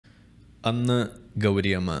അന്ന്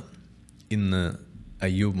ഗൗരിയമ്മ, ഇന്ന്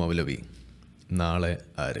അയ്യൂബ് മൗലവി, നാളെ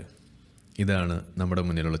ആര്? ഇതാണ് നമ്മുടെ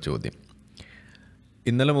മുന്നിലുള്ള ചോദ്യം.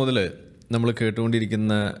 ഇന്നലെ മുതൽ നമ്മൾ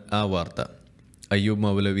കേട്ടുകൊണ്ടിരിക്കുന്ന ആ വാർത്ത, അയ്യൂബ്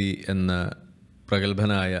മൗലവി എന്ന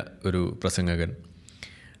പ്രഗത്ഭനായ ഒരു പ്രസംഗകൻ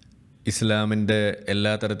ഇസ്ലാമിൻ്റെ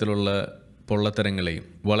എല്ലാ തരത്തിലുള്ള പൊള്ളത്തരങ്ങളെയും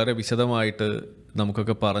വളരെ വിശദമായിട്ട്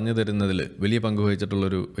നമുക്കൊക്കെ പറഞ്ഞു തരുന്നതിൽ വലിയ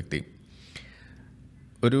പങ്കുവഹിച്ചിട്ടുള്ളൊരു വ്യക്തി.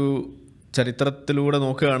 ഒരു ചരിത്രത്തിലൂടെ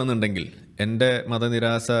നോക്കുകയാണെന്നുണ്ടെങ്കിൽ എൻ്റെ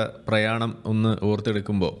മതനിരാസ പ്രയാണം ഒന്ന്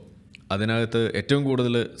ഓർത്തെടുക്കുമ്പോൾ അതിനകത്ത് ഏറ്റവും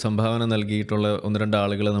കൂടുതൽ സംഭാവന നൽകിയിട്ടുള്ള ഒന്ന് രണ്ട്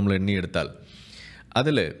ആളുകളെ നമ്മൾ എണ്ണിയെടുത്താൽ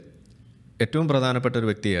അതിൽ ഏറ്റവും പ്രധാനപ്പെട്ട ഒരു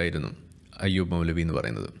വ്യക്തിയായിരുന്നു അയ്യൂബ് മൗലവി എന്ന്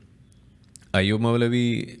പറയുന്നത്. അയ്യൂബ് മൗലവി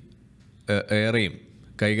ഏറെയും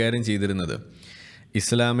കൈകാര്യം ചെയ്തിരുന്നത്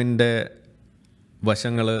ഇസ്ലാമിൻ്റെ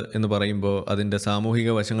വശങ്ങൾ എന്ന് പറയുമ്പോൾ അതിൻ്റെ സാമൂഹിക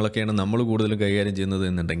വശങ്ങളൊക്കെയാണ് നമ്മൾ കൂടുതലും കൈകാര്യം ചെയ്യുന്നത്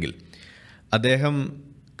എന്നുണ്ടെങ്കിൽ, അദ്ദേഹം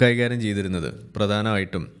കൈകാര്യം ചെയ്തിരുന്നത്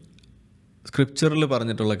പ്രധാനമായിട്ടും സ്ക്രിപ്ചറിൽ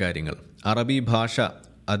പറഞ്ഞിട്ടുള്ള കാര്യങ്ങൾ, അറബി ഭാഷ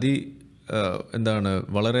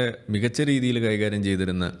വളരെ മികച്ച രീതിയിൽ കൈകാര്യം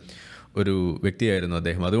ചെയ്തിരുന്ന ഒരു വ്യക്തിയായിരുന്നു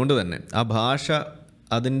അദ്ദേഹം. അതുകൊണ്ട് തന്നെ ആ ഭാഷ,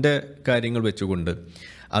 അതിൻ്റെ കാര്യങ്ങൾ വെച്ചുകൊണ്ട്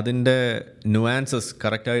അതിൻ്റെ നുവാൻസസ്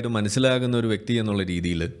കറക്റ്റായിട്ട് മനസ്സിലാകുന്ന ഒരു വ്യക്തി എന്നുള്ള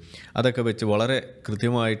രീതിയിൽ അതൊക്കെ വെച്ച് വളരെ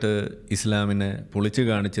കൃത്യമായിട്ട് ഇസ്ലാമിനെ പൊളിച്ചു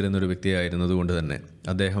കാണിച്ചിരുന്നൊരു വ്യക്തിയായിരുന്നതുകൊണ്ട് തന്നെ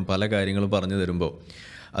അദ്ദേഹം പല കാര്യങ്ങളും പറഞ്ഞു തരുമ്പോൾ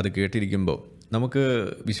അത് കേട്ടിരിക്കുമ്പോൾ നമുക്ക്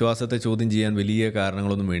വിശ്വാസത്തെ ചോദ്യം ചെയ്യാൻ വലിയ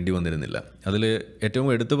കാരണങ്ങളൊന്നും വേണ്ടി വന്നിരുന്നില്ല. അതിൽ ഏറ്റവും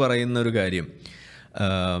എടുത്തു പറയുന്ന ഒരു കാര്യം,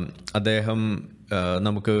 അദ്ദേഹം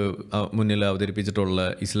നമുക്ക് മുന്നിൽ അവതരിപ്പിച്ചിട്ടുള്ള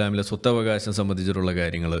ഇസ്ലാമിലെ സ്വത്തവകാശം സംബന്ധിച്ചിട്ടുള്ള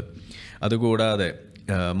കാര്യങ്ങൾ, അതുകൂടാതെ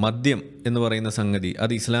മദ്യം എന്ന് പറയുന്ന സംഗതി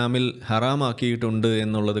അത് ഇസ്ലാമിൽ ഹറാമാക്കിയിട്ടുണ്ട്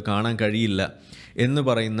എന്നുള്ളത് കാണാൻ കഴിയില്ല എന്ന്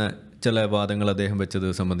പറയുന്ന ചില വാദങ്ങൾ അദ്ദേഹം വെച്ചത്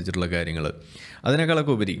സംബന്ധിച്ചിട്ടുള്ള കാര്യങ്ങൾ,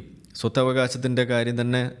 അതിനേക്കാളൊക്കെ ഉപരി സ്വത്തവകാശത്തിൻ്റെ കാര്യം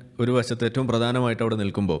തന്നെ ഒരു വശത്ത് ഏറ്റവും പ്രധാനമായിട്ട് അവിടെ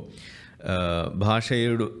നിൽക്കുമ്പോൾ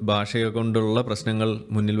ഭാഷയെ കൊണ്ടുള്ള പ്രശ്നങ്ങൾ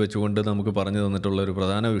മുന്നിൽ വെച്ചുകൊണ്ട് നമുക്ക് പറഞ്ഞു തന്നിട്ടുള്ള ഒരു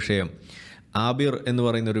പ്രധാന വിഷയം ആബിർ എന്ന്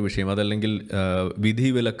പറയുന്ന ഒരു വിഷയം, അതല്ലെങ്കിൽ വിധി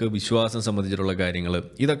വിലക്ക് വിശ്വാസം സംബന്ധിച്ചിട്ടുള്ള കാര്യങ്ങൾ,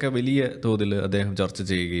 ഇതൊക്കെ വലിയ തോതിൽ അദ്ദേഹം ചർച്ച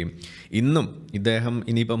ചെയ്യുകയും ഇന്നും ഇദ്ദേഹം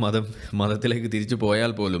ഇനിയിപ്പോൾ മതത്തിലേക്ക് തിരിച്ചു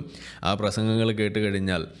പോയാൽ പോലും ആ പ്രസംഗങ്ങൾ കേട്ട്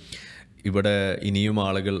കഴിഞ്ഞാൽ ഇവിടെ ഇനിയും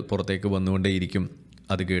ആളുകൾ പുറത്തേക്ക് വന്നുകൊണ്ടേയിരിക്കും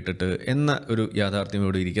അത് കേട്ടിട്ട് എന്ന ഒരു യാഥാർത്ഥ്യം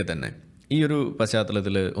ഇവിടെ ഇരിക്കെ തന്നെ ഈ ഒരു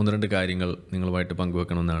പശ്ചാത്തലത്തിൽ ഒന്ന് രണ്ട് കാര്യങ്ങൾ നിങ്ങളുമായിട്ട്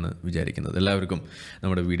പങ്കുവെക്കണമെന്നാണ് വിചാരിക്കുന്നത്. എല്ലാവർക്കും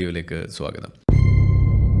നമ്മുടെ വീഡിയോയിലേക്ക് സ്വാഗതം.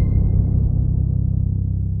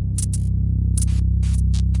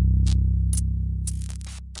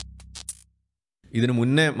 ഇതിനു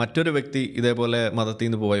മുന്നേ മറ്റൊരു വ്യക്തി ഇതേപോലെ മതത്തിൽ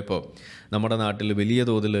നിന്ന് പോയപ്പോൾ നമ്മുടെ നാട്ടിൽ വലിയ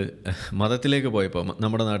തോതിൽ മതത്തിലേക്ക് പോയപ്പോൾ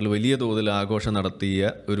നമ്മുടെ നാട്ടിൽ വലിയ തോതിൽ ആഘോഷം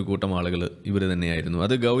നടത്തിയ ഒരു കൂട്ടം ആളുകൾ ഇവർ തന്നെയായിരുന്നു.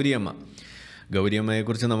 അത്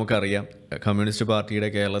ഗൗരിയമ്മയെക്കുറിച്ച് നമുക്കറിയാം. കമ്മ്യൂണിസ്റ്റ് പാർട്ടിയുടെ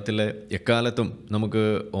കേരളത്തിലെ എക്കാലത്തും നമുക്ക്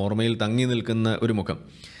ഓർമ്മയിൽ തങ്ങി നിൽക്കുന്ന ഒരു മുഖം.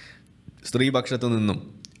 സ്ത്രീപക്ഷത്തു നിന്നും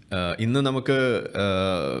ഇന്ന് നമുക്ക്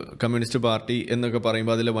കമ്മ്യൂണിസ്റ്റ് പാർട്ടി എന്നൊക്കെ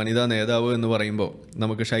പറയുമ്പോൾ അതിൽ വനിതാ നേതാവ് എന്ന് പറയുമ്പോൾ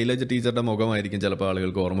നമുക്ക് ശൈലജ ടീച്ചറുടെ മുഖമായിരിക്കും ചിലപ്പോൾ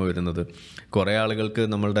ആളുകൾക്ക് ഓർമ്മ വരുന്നത്. കുറേ ആളുകൾക്ക്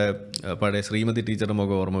നമ്മളുടെ പഴയ ശ്രീമതി ടീച്ചറുടെ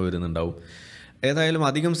മുഖം ഓർമ്മ വരുന്നുണ്ടാവും. ഏതായാലും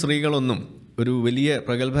അധികം സ്ത്രീകളൊന്നും ഒരു വലിയ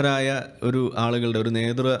പ്രഗത്ഭരായ ഒരു ആളുകളുടെ ഒരു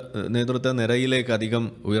നേതൃത്വ നിരയിലേക്ക് അധികം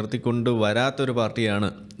ഉയർത്തിക്കൊണ്ട് വരാത്തൊരു പാർട്ടിയാണ്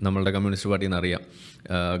നമ്മളുടെ കമ്മ്യൂണിസ്റ്റ് പാർട്ടി എന്നറിയാം.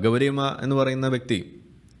 ഗൗരിയമ്മ എന്ന് പറയുന്ന വ്യക്തി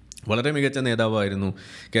വളരെ മികച്ച നേതാവായിരുന്നു.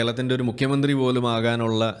 കേരളത്തിൻ്റെ ഒരു മുഖ്യമന്ത്രി പോലും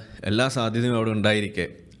ആകാനുള്ള എല്ലാ സാധ്യതയും അവിടെ ഉണ്ടായിരിക്കെ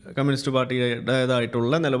കമ്മ്യൂണിസ്റ്റ്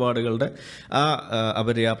പാർട്ടിയുടേതായിട്ടുള്ള നിലപാടുകളുടെ ആ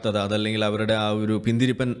അപര്യാപ്തത, അതല്ലെങ്കിൽ അവരുടെ ആ ഒരു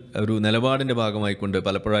പിന്തിരിപ്പൻ ഒരു നിലപാടിൻ്റെ ഭാഗമായിക്കൊണ്ട്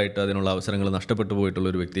പലപ്പോഴായിട്ട് അതിനുള്ള അവസരങ്ങൾ നഷ്ടപ്പെട്ടു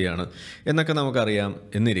പോയിട്ടുള്ളൊരു വ്യക്തിയാണ് എന്നൊക്കെ നമുക്കറിയാം.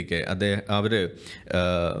 എന്നിരിക്കെ അവർ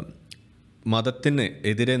മതത്തിന്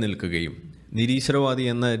എതിരെ നിൽക്കുകയും നിരീശ്വരവാദി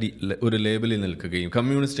എന്ന ഒരു ലേബലിൽ നിൽക്കുകയും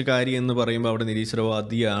കമ്മ്യൂണിസ്റ്റുകാരി എന്ന് പറയുമ്പോൾ അവിടെ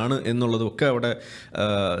നിരീശ്വരവാദിയാണ് എന്നുള്ളതൊക്കെ അവിടെ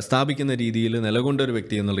സ്ഥാപിക്കുന്ന രീതിയിൽ നിലകൊണ്ടൊരു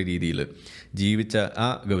വ്യക്തി എന്നുള്ള രീതിയിൽ ജീവിച്ച ആ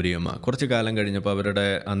ഗൗരിയമ്മ കുറച്ച് കാലം കഴിഞ്ഞപ്പോൾ അവരുടെ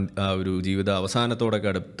ആ ഒരു ജീവിത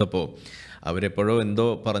അവസാനത്തോടൊക്കെ അടുത്തപ്പോൾ അവരെപ്പോഴോ എന്തോ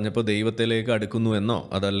പറഞ്ഞപ്പോൾ ദൈവത്തിലേക്ക് അടുക്കുന്നു എന്നോ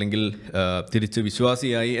അതല്ലെങ്കിൽ തിരിച്ച്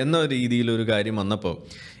വിശ്വാസിയായി എന്ന രീതിയിലൊരു കാര്യം വന്നപ്പോൾ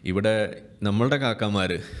ഇവിടെ നമ്മളുടെ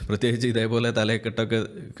കാക്കമാർ, പ്രത്യേകിച്ച് ഇതേപോലെ തലക്കെട്ടൊക്കെ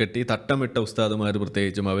കെട്ടി തട്ടമിട്ട ഉസ്താദുമാർ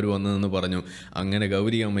പ്രത്യേകിച്ചും അവർ വന്നതെന്ന് പറഞ്ഞു, അങ്ങനെ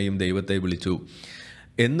ഗൗരിയമ്മയും ദൈവത്തെ വിളിച്ചു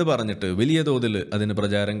എന്ന് പറഞ്ഞിട്ട് വലിയ തോതിൽ അതിന്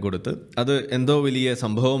പ്രചാരം കൊടുത്ത് അത് എന്തോ വലിയ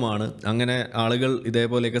സംഭവമാണ്. അങ്ങനെ ആളുകൾ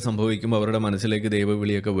ഇതേപോലെയൊക്കെ സംഭവിക്കുമ്പോൾ അവരുടെ മനസ്സിലേക്ക്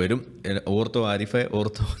ദൈവവിളിയൊക്കെ വരും. ഓർത്തോ ആരിഫെ,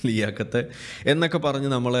 ഓർത്തോ ലിയാക്കത്തെ എന്നൊക്കെ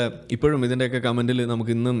പറഞ്ഞ് നമ്മളെ ഇപ്പോഴും ഇതിൻ്റെയൊക്കെ കമൻറ്റിൽ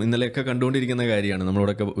നമുക്ക് ഇന്നലെയൊക്കെ കണ്ടുകൊണ്ടിരിക്കുന്ന കാര്യമാണ്.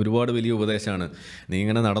 നമ്മളോടൊക്കെ ഒരുപാട് വലിയ ഉപദേശമാണ്, നീ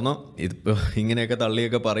ഇങ്ങനെ നടന്നോ, ഇതിപ്പോൾ ഇങ്ങനെയൊക്കെ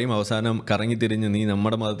തള്ളിയൊക്കെ പറയും, അവസാനം കറങ്ങിത്തിരിഞ്ഞ് നീ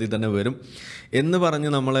നമ്മുടെ മതത്തിൽ തന്നെ വരും എന്ന്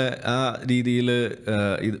പറഞ്ഞ് നമ്മളെ ആ രീതിയിൽ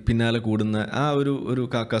പിന്നാലെ കൂടുന്ന ആ ഒരു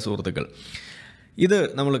കാക്ക സുഹൃത്തുക്കൾ ഇത്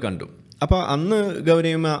നമ്മൾ കണ്ടു. അപ്പോൾ അന്ന്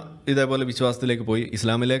ഗൗരിയമ്മ ഇതേപോലെ വിശ്വാസത്തിലേക്ക് പോയി,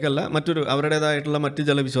 ഇസ്ലാമിലേക്കല്ല അവരുടേതായിട്ടുള്ള മറ്റു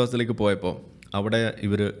ചില വിശ്വാസത്തിലേക്ക് പോയപ്പോൾ അവിടെ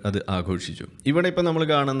ഇവർ അത് ആഘോഷിച്ചു. ഇവിടെ ഇപ്പം നമ്മൾ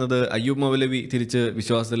കാണുന്നത് അയ്യൂബ് മൗലവി തിരിച്ച്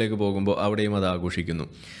വിശ്വാസത്തിലേക്ക് പോകുമ്പോൾ അവിടെയും അത് ആഘോഷിക്കുന്നു.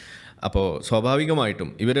 അപ്പോൾ സ്വാഭാവികമായിട്ടും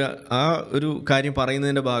ഇവർ ആ ഒരു കാര്യം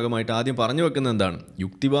പറയുന്നതിൻ്റെ ഭാഗമായിട്ട് ആദ്യം പറഞ്ഞു വെക്കുന്നത് എന്താണ്?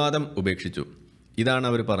 യുക്തിവാദം ഉപേക്ഷിച്ചു. ഇതാണ്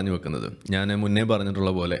അവർ പറഞ്ഞു വെക്കുന്നത്. ഞാൻ മുന്നേ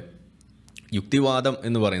പറഞ്ഞിട്ടുള്ള പോലെ യുക്തിവാദം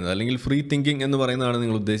എന്ന് പറയുന്നത് അല്ലെങ്കിൽ ഫ്രീ തിങ്കിങ് എന്ന് പറയുന്നതാണ്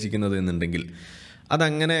നിങ്ങൾ ഉദ്ദേശിക്കുന്നത് എന്നുണ്ടെങ്കിൽ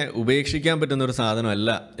അതങ്ങനെ ഉപേക്ഷിക്കാൻ പറ്റുന്നൊരു സാധനമല്ല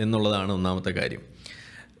എന്നുള്ളതാണ് ഒന്നാമത്തെ കാര്യം.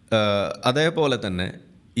 അതേപോലെ തന്നെ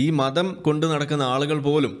ഈ മതം കൊണ്ട് നടക്കുന്ന ആളുകൾ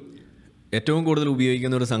പോലും ഏറ്റവും കൂടുതൽ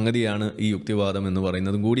ഉപയോഗിക്കുന്ന ഒരു സംഗതിയാണ് ഈ യുക്തിവാദം എന്ന്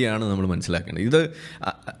പറയുന്നതും കൂടിയാണ് നമ്മൾ മനസ്സിലാക്കേണ്ടത്. ഇത്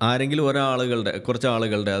ആരെങ്കിലും കുറച്ച്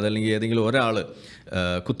ആളുകളുടെ അതല്ലെങ്കിൽ ഏതെങ്കിലും ഒരാൾ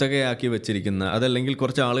കുത്തകയാക്കി വെച്ചിരിക്കുന്ന അതല്ലെങ്കിൽ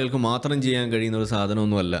കുറച്ച് ആളുകൾക്ക് മാത്രം ചെയ്യാൻ കഴിയുന്ന ഒരു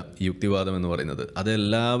സാധനമൊന്നുമല്ല ഈ യുക്തിവാദം എന്ന് പറയുന്നത്. അത്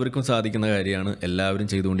എല്ലാവർക്കും സാധിക്കുന്ന കാര്യമാണ്, എല്ലാവരും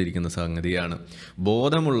ചെയ്തുകൊണ്ടിരിക്കുന്ന സംഗതിയാണ്.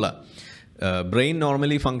 ബോധമുള്ള ബ്രെയിൻ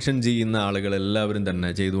നോർമലി ഫങ്ഷൻ ചെയ്യുന്ന ആളുകൾ എല്ലാവരും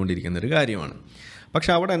തന്നെ ചെയ്തുകൊണ്ടിരിക്കുന്ന ഒരു കാര്യമാണ്.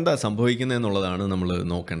 പക്ഷെ അവിടെ എന്താ സംഭവിക്കുന്നത് എന്നുള്ളതാണ് നമ്മൾ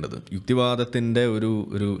നോക്കേണ്ടത്. യുക്തിവാദത്തിൻ്റെ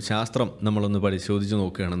ഒരു ശാസ്ത്രം നമ്മളൊന്ന് പരിശോധിച്ച്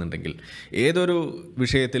നോക്കുകയാണെന്നുണ്ടെങ്കിൽ ഏതൊരു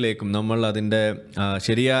വിഷയത്തിലേക്കും നമ്മൾ അതിൻ്റെ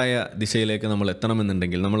ശരിയായ ദിശയിലേക്ക് നമ്മൾ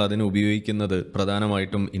എത്തണമെന്നുണ്ടെങ്കിൽ നമ്മൾ അതിന് ഉപയോഗിക്കുന്നത്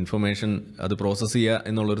പ്രധാനമായിട്ടും ഇൻഫർമേഷൻ അത് പ്രോസസ്സ് ചെയ്യുക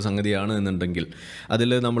എന്നുള്ളൊരു സംഗതിയാണ് എന്നുണ്ടെങ്കിൽ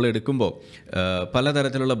അതിൽ നമ്മൾ എടുക്കുമ്പോൾ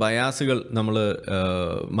പലതരത്തിലുള്ള ബയാസുകൾ നമ്മൾ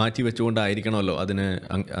മാറ്റി വെച്ചുകൊണ്ടായിരിക്കണമല്ലോ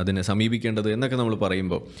അതിനെ സമീപിക്കേണ്ടത് എന്നൊക്കെ നമ്മൾ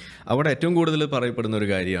പറയുമ്പോൾ അവിടെ ഏറ്റവും കൂടുതൽ പറയപ്പെടുന്ന ഒരു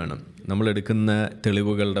കാര്യമാണ് നമ്മൾ എടുക്കുന്ന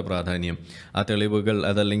തെളിവുകളുടെ പ്രാധാന്യം, ആ തെളിവുകൾ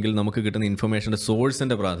അതല്ലെങ്കിൽ നമുക്ക് കിട്ടുന്ന ഇൻഫർമേഷൻ്റെ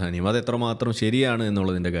സോഴ്സിൻ്റെ പ്രാധാന്യം, അത് എത്രമാത്രം ശരിയാണ്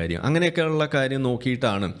എന്നുള്ളതിൻ്റെ കാര്യം. അങ്ങനെയൊക്കെയുള്ള കാര്യം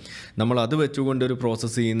നോക്കിയിട്ടാണ് നമ്മൾ അത് വെച്ചുകൊണ്ട് ഒരു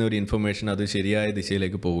പ്രോസസ്സ് ചെയ്യുന്ന ഒരു ഇൻഫർമേഷൻ അത് ശരിയായ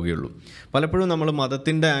ദിശയിലേക്ക് പോവുകയുള്ളൂ. പലപ്പോഴും നമ്മൾ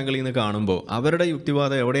മതത്തിൻ്റെ ആംഗിളിൽ നിന്ന് കാണുമ്പോൾ അവരുടെ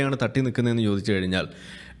യുക്തിവാദം എവിടെയാണ് തട്ടി നിൽക്കുന്നതെന്ന് ചോദിച്ചു കഴിഞ്ഞാൽ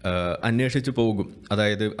അന്വേഷിച്ച് പോകും.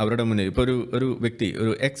 അതായത് അവരുടെ മുന്നിൽ ഇപ്പോൾ ഒരു വ്യക്തി,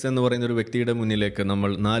 ഒരു എക്സ് എന്ന് പറയുന്ന ഒരു വ്യക്തിയുടെ മുന്നിലേക്ക് നമ്മൾ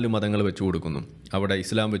 4 മതങ്ങൾ വെച്ചു കൊടുക്കുന്നു. അവിടെ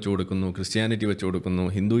ഇസ്ലാം വെച്ചു കൊടുക്കുന്നു, ക്രിസ്ത്യാനിറ്റി വെച്ചു കൊടുക്കുന്നു,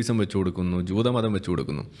 ഹിന്ദുയിസം വെച്ചു കൊടുക്കുന്നു, ജൂതമതം വെച്ചു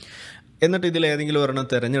കൊടുക്കുന്നു. എന്നിട്ട് ഇതിലേതെങ്കിലും ഒരെണ്ണം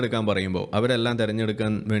തിരഞ്ഞെടുക്കാൻ പറയുമ്പോൾ അവരെല്ലാം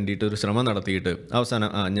തിരഞ്ഞെടുക്കാൻ വേണ്ടിയിട്ട് ഒരു ശ്രമം നടത്തിയിട്ട് അവസാനം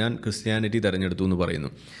ഞാൻ ക്രിസ്ത്യാനിറ്റി തിരഞ്ഞെടുത്തു എന്ന് പറയുന്നു.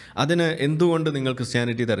 അതിന് എന്തുകൊണ്ട് നിങ്ങൾ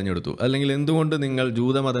ക്രിസ്ത്യാനിറ്റി തിരഞ്ഞെടുത്തു, അല്ലെങ്കിൽ എന്തുകൊണ്ട് നിങ്ങൾ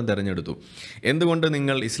ജൂതമതം തിരഞ്ഞെടുത്തു, എന്തുകൊണ്ട്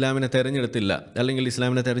നിങ്ങൾ ഇസ്ലാമിനെ തിരഞ്ഞെടുത്തില്ല അല്ലെങ്കിൽ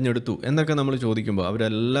ഇസ്ലാമിനെ തിരഞ്ഞെടുത്തു എന്നൊക്കെ നമ്മൾ ചോദിക്കുമ്പോൾ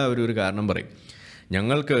അവരെല്ലാവരും ഒരു കാരണം പറയും.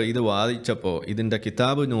 ഞങ്ങൾക്ക് ഇത് വാദിച്ചപ്പോൾ, ഇതിൻ്റെ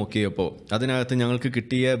കിതാബ് നോക്കിയപ്പോൾ, അതിനകത്ത് ഞങ്ങൾക്ക്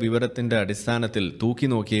കിട്ടിയ വിവരത്തിൻ്റെ അടിസ്ഥാനത്തിൽ തൂക്കി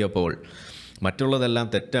നോക്കിയപ്പോൾ മറ്റുള്ളതെല്ലാം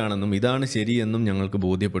തെറ്റാണെന്നും ഇതാണ് ശരിയെന്നും ഞങ്ങൾക്ക്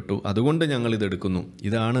ബോധ്യപ്പെട്ടു, അതുകൊണ്ട് ഞങ്ങളിതെടുക്കുന്നു.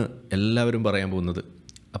 ഇതാണ് എല്ലാവരും പറയാൻ പോകുന്നത്.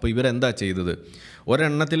 അപ്പോൾ ഇവരെന്താ ചെയ്തത്?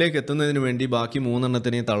 ഒരെണ്ണത്തിലേക്ക് എത്തുന്നതിന് വേണ്ടി ബാക്കി 3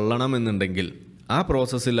 എണ്ണത്തിനെ തള്ളണമെന്നുണ്ടെങ്കിൽ ആ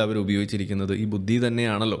പ്രോസസ്സിൽ അവർ ഉപയോഗിച്ചിരിക്കുന്നത് ഈ ബുദ്ധി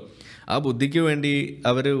തന്നെയാണല്ലോ. ആ ബുദ്ധിക്ക് വേണ്ടി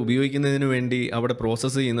അവർ ഉപയോഗിക്കുന്നതിന് വേണ്ടി അവിടെ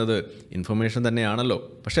പ്രോസസ്സ് ചെയ്യുന്നത് ഇൻഫർമേഷൻ തന്നെയാണല്ലോ.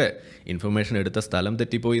 പക്ഷേ ഇൻഫർമേഷൻ എടുത്ത സ്ഥലം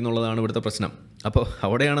തെറ്റിപ്പോയി എന്നുള്ളതാണ് ഇവിടുത്തെ പ്രശ്നം. അപ്പോൾ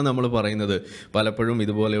അവിടെയാണ് നമ്മൾ പറയുന്നത് പലപ്പോഴും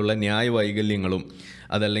ഇതുപോലെയുള്ള ന്യായ വൈകല്യങ്ങളും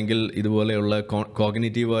അതല്ലെങ്കിൽ ഇതുപോലെയുള്ള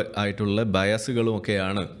കോഗ്നിറ്റീവ് ആയിട്ടുള്ള ബയസുകളും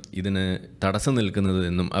ഒക്കെയാണ് ഇതിന് തടസ്സം നിൽക്കുന്നത്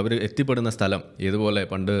എന്നും അവർ എത്തിപ്പെടുന്ന സ്ഥലം ഇതുപോലെ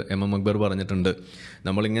പണ്ട് MM അക്ബർ പറഞ്ഞിട്ടുണ്ട്,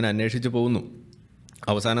 നമ്മളിങ്ങനെ അന്വേഷിച്ച് പോകുന്നു,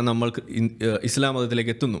 അവസാനം നമ്മൾക്ക് ഇസ്ലാം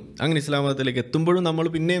മതത്തിലേക്ക് എത്തുന്നു. അങ്ങനെ ഇസ്ലാം മതത്തിലേക്ക് എത്തുമ്പോഴും നമ്മൾ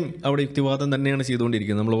പിന്നെയും അവിടെ യുക്തിവാദം തന്നെയാണ്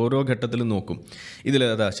ചെയ്തുകൊണ്ടിരിക്കുന്നത്. നമ്മൾ ഓരോ ഘട്ടത്തിലും നോക്കും,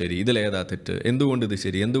 ഇതിലേതാ ശരി, ഇതിലേതാ തെറ്റ്, എന്തുകൊണ്ട് ഇത്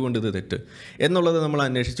ശരി, എന്തുകൊണ്ട് ഇത് തെറ്റ് എന്നുള്ളത് നമ്മൾ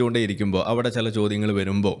അന്വേഷിച്ചുകൊണ്ടേ ഇരിക്കുമ്പോൾ അവിടെ ചില ചോദ്യങ്ങൾ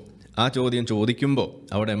വരുമ്പോൾ ആ ചോദ്യം ചോദിക്കുമ്പോൾ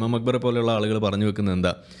അവിടെ MM അക്ബറെ പോലെയുള്ള ആളുകൾ പറഞ്ഞു വെക്കുന്നത്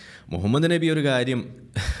എന്താ, മുഹമ്മദ് നബി ഒരു കാര്യം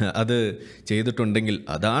അത് ചെയ്തിട്ടുണ്ടെങ്കിൽ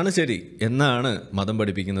അതാണ് ശരി എന്നാണ് മതം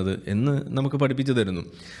പഠിപ്പിക്കുന്നത് എന്ന് നമുക്ക് പഠിപ്പിച്ചു തരുന്നു.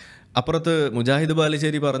 അപ്പുറത്ത് മുജാഹിദ്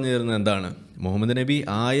ബാലുശ്ശേരി പറഞ്ഞു തരുന്നത് എന്താണ്, മുഹമ്മദ് നബി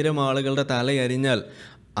 1000 ആളുകളുടെ തലയരിഞ്ഞാൽ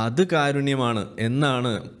അത് കാരുണ്യമാണ്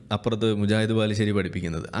എന്നാണ് അപ്പുറത്ത് മുജാഹിദ് ബാലുശ്ശേരി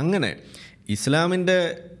പഠിപ്പിക്കുന്നത്. അങ്ങനെ ഇസ്ലാമിൻ്റെ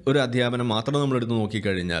ഒരു അധ്യാപനം മാത്രം നമ്മളെടുത്ത്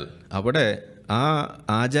നോക്കിക്കഴിഞ്ഞാൽ അവിടെ ആ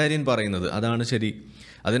ആചാര്യൻ പറയുന്നത് അതാണ് ശരി,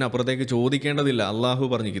 അതിനപ്പുറത്തേക്ക് ചോദിക്കേണ്ടതില്ല. അള്ളാഹു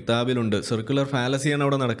പറഞ്ഞു, കിതാബിലുണ്ട്. സർക്കുലർ ഫാലസിയാണ്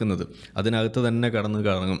അവിടെ നടക്കുന്നത്. അതിനകത്ത് തന്നെ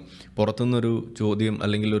കറങ്ങും. പുറത്തുനിന്നൊരു ചോദ്യം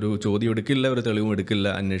അല്ലെങ്കിൽ ഒരു ചോദ്യം എടുക്കില്ല, ഒരു തെളിവും എടുക്കില്ല,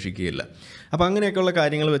 അന്വേഷിക്കുകയില്ല. അപ്പോൾ അങ്ങനെയൊക്കെയുള്ള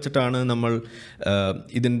കാര്യങ്ങൾ വെച്ചിട്ടാണ് നമ്മൾ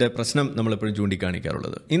ഇതിൻ്റെ പ്രശ്നം നമ്മളെപ്പോഴും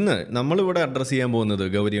ചൂണ്ടിക്കാണിക്കാറുള്ളത്. ഇന്ന് നമ്മളിവിടെ അഡ്രസ്സ് ചെയ്യാൻ പോകുന്നത്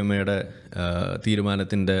ഗൗരിയമ്മയുടെ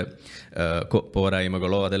തീരുമാനത്തിൻ്റെ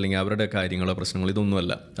പോരായ്മകളോ അതല്ലെങ്കിൽ അവരുടെ കാര്യങ്ങളോ പ്രശ്നങ്ങളോ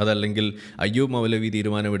ഇതൊന്നുമല്ല. അതല്ലെങ്കിൽ അയ്യൂബ് മൗലവി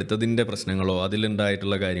തീരുമാനമെടുത്തതിൻ്റെ പ്രശ്നങ്ങളോ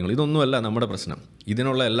അതിലുണ്ടായിട്ടുള്ള കാര്യങ്ങളോ ഇതൊന്നുമല്ല നമ്മുടെ പ്രശ്നം. ഇതിനുള്ള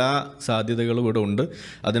എല്ലാ സാധ്യതകളും ഇവിടെ ഉണ്ട്,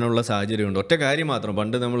 അതിനുള്ള സാഹചര്യമുണ്ട്. ഒറ്റ കാര്യം മാത്രം,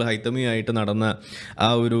 പണ്ട് നമ്മൾ ഹൈത്തമിയായിട്ട് നടന്ന ആ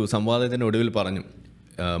ഒരു സംവാദത്തിൻ്റെ ഒടുവിൽ പറഞ്ഞു,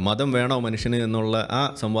 മതം വേണോ മനുഷ്യന് എന്നുള്ള ആ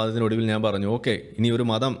സംവാദത്തിനൊടുവിൽ ഞാൻ പറഞ്ഞു, ഓക്കെ, ഇനി ഒരു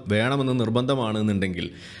മതം വേണമെന്ന് നിർബന്ധമാണെന്നുണ്ടെങ്കിൽ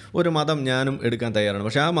ഒരു മതം ഞാനും എടുക്കാൻ തയ്യാറാണ്.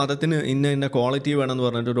 പക്ഷേ ആ മതത്തിന് ഇന്ന ക്വാളിറ്റി വേണമെന്ന്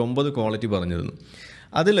പറഞ്ഞിട്ട് ഒരു 9 ക്വാളിറ്റി പറഞ്ഞിരുന്നു.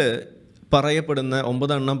 അതിൽ പറയപ്പെടുന്ന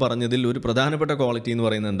 9 എണ്ണം പറഞ്ഞതിൽ ഒരു പ്രധാനപ്പെട്ട ക്വാളിറ്റി എന്ന്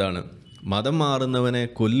പറയുന്നത് എന്താണ്, മതം മാറുന്നവനെ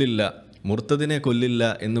കൊല്ലില്ല, മുർത്തദിനെ കൊല്ലില്ല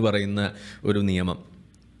എന്ന് പറയുന്ന ഒരു നിയമം,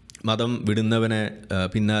 മതം വിടുന്നവനെ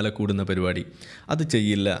പിന്നാലെ കൂടുന്ന പരിപാടി അത്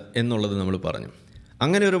ചെയ്യില്ല എന്നുള്ളത് നമ്മൾ പറഞ്ഞു.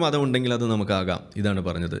 അങ്ങനെ ഒരു മതം ഉണ്ടെങ്കിൽ അത് നമുക്കാകാം. ഇതാണ്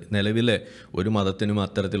പറഞ്ഞത്. നിലവിലെ ഒരു മതത്തിനും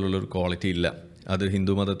അത്തരത്തിലുള്ളൊരു ക്വാളിറ്റി ഇല്ല. അത്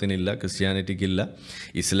ഹിന്ദു മതത്തിനില്ല, ക്രിസ്ത്യാനിറ്റിക്കില്ല,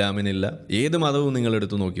 ഇസ്ലാമിനില്ല. ഏത് മതവും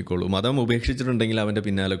നിങ്ങളെടുത്ത് നോക്കിക്കോളൂ. മതം ഉപേക്ഷിച്ചിട്ടുണ്ടെങ്കിൽ അവൻ്റെ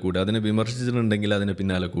പിന്നാലെ കൂടുക, അതിനെ വിമർശിച്ചിട്ടുണ്ടെങ്കിൽ അതിന്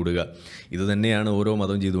പിന്നാലെ കൂടുക. ഇത് തന്നെയാണ് ഓരോ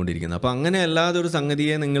മതവും ചെയ്തുകൊണ്ടിരിക്കുന്നത്. അപ്പോൾ അങ്ങനെ അല്ലാതെ ഒരു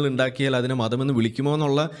സംഗതിയെ നിങ്ങൾ ഉണ്ടാക്കിയാൽ അതിനെ മതമെന്ന് വിളിക്കുമോ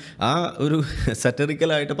എന്നുള്ള ആ ഒരു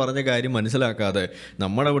സറ്ററിക്കലായിട്ട് പറഞ്ഞ കാര്യം മനസ്സിലാക്കാതെ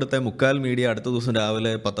നമ്മുടെ അവിടുത്തെ മുക്കാൽ മീഡിയ അടുത്ത ദിവസം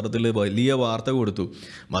രാവിലെ പത്രത്തിൽ വലിയ വാർത്ത കൊടുത്തു.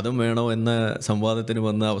 മതം വേണോ എന്ന സംവാദത്തിന്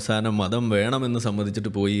വന്ന് അവസാനം മതം വേണമെന്ന്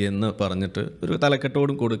സമ്മതിച്ചിട്ട് പോയി എന്ന് പറഞ്ഞിട്ട് ഒരു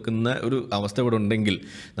തലക്കെട്ടോടും കൊടുക്കുന്ന ഒരു അവസ്ഥ ഇവിടെ ഉണ്ടെങ്കിൽ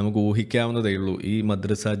നമുക്ക് ഊഹിക്കാവുന്നതേ ഉള്ളൂ ഈ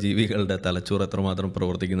മദ്രസ ജീവികളുടെ തലച്ചോറ് എത്രമാത്രം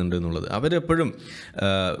പ്രവർത്തിക്കുന്നുണ്ട് എന്നുള്ളത്. അവരെപ്പോഴും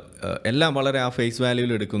എല്ലാം വളരെ ആ ഫേസ്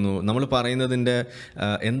വാല്യൂവിൽ എടുക്കുന്നു. നമ്മൾ പറയുന്നതിൻ്റെ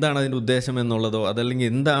എന്താണ് അതിൻ്റെ ഉദ്ദേശം എന്നുള്ളതോ അതല്ലെങ്കിൽ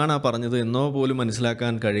എന്താണ് ആ പറഞ്ഞത് എന്നോ പോലും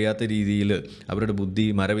മനസ്സിലാക്കാൻ കഴിയാത്ത രീതിയിൽ അവരുടെ ബുദ്ധി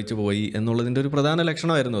മരവിച്ചു പോയി എന്നുള്ളതിൻ്റെ ഒരു പ്രധാന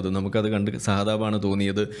ലക്ഷണമായിരുന്നു അത്. നമുക്കത് കണ്ട് സഹതാപമാണ്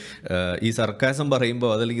തോന്നിയത്. ഈ സർക്കാസം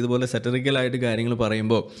പറയുമ്പോൾ അതല്ലെങ്കിൽ ഇതുപോലെ സെറ്ററിക്കലായിട്ട് കാര്യങ്ങൾ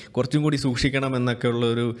പറയുമ്പോൾ കുറച്ചും കൂടി സൂക്ഷിക്കണം എന്നൊക്കെ ഉള്ള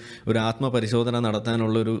ഒരു ആത്മപരിശോധന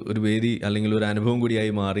നടത്താനുള്ളൊരു വേദി അല്ലെങ്കിൽ ഒരു അനുഭവം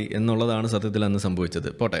കൂടിയായി മാറി എന്നുള്ളതാണ് സത്യത്തിൽ അന്ന് സംഭവിച്ചത്.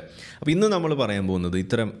 പോട്ടെ, അപ്പോൾ ഇന്ന് നമ്മൾ പറയാൻ പോകുന്നത്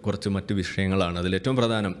ഇത്തരം കുറച്ച് മറ്റ് വിഷയങ്ങളാണ്. അതിലേറ്റവും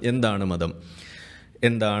പ്രധാനം എന്താണ് മതം,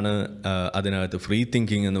 എന്താണ് അതിനകത്ത് ഫ്രീ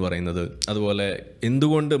തിങ്കിങ് എന്ന് പറയുന്നത്, അതുപോലെ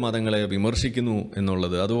എന്തുകൊണ്ട് മതങ്ങളെ വിമർശിക്കുന്നു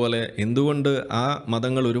എന്നുള്ളത്, അതുപോലെ എന്തുകൊണ്ട് ആ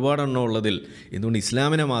മതങ്ങൾ ഒരുപാടെണ്ണം ഉള്ളതിൽ എന്തുകൊണ്ട്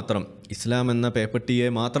ഇസ്ലാമിനെ മാത്രം, ഇസ്ലാം എന്ന പേപ്പട്ടിയെ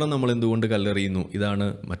മാത്രം നമ്മൾ എന്തുകൊണ്ട് കല്ലെറിയുന്നു, ഇതാണ്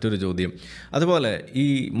മറ്റൊരു ചോദ്യം. അതുപോലെ ഈ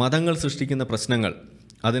മതങ്ങൾ സൃഷ്ടിക്കുന്ന പ്രശ്നങ്ങൾ,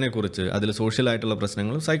 അതിനെക്കുറിച്ച്, അതിൽ സോഷ്യലായിട്ടുള്ള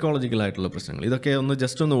പ്രശ്നങ്ങളും സൈക്കോളജിക്കലായിട്ടുള്ള പ്രശ്നങ്ങൾ, ഇതൊക്കെ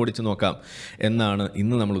ജസ്റ്റ് ഒന്ന് ഓടിച്ച് നോക്കാം എന്നാണ്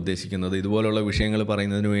ഇന്ന് നമ്മൾ ഉദ്ദേശിക്കുന്നത്. ഇതുപോലുള്ള വിഷയങ്ങൾ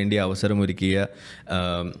പറയുന്നതിന് വേണ്ടി അവസരമൊരുക്കിയ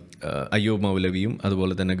അയ്യൂബ് മൗലവിയും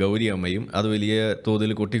അതുപോലെ തന്നെ ഗൗരി അമ്മയും അത് വലിയ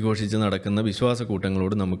തോതിൽ കൊട്ടിഘോഷിച്ച് നടക്കുന്ന വിശ്വാസ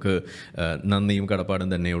കൂട്ടങ്ങളോട് നമുക്ക് നന്ദിയും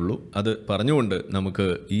കടപ്പാടും തന്നെയുള്ളൂ. അത് പറഞ്ഞുകൊണ്ട് നമുക്ക്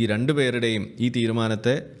ഈ രണ്ടുപേരുടെയും ഈ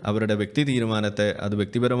തീരുമാനത്തെ, അവരുടെ വ്യക്തി തീരുമാനത്തെ, അത്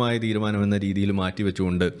വ്യക്തിപരമായ തീരുമാനമെന്ന രീതിയിൽ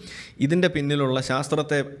മാറ്റിവെച്ചുകൊണ്ട് ഇതിൻ്റെ പിന്നിലുള്ള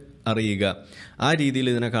ശാസ്ത്രത്തെ അറിയുക, ആ രീതിയിൽ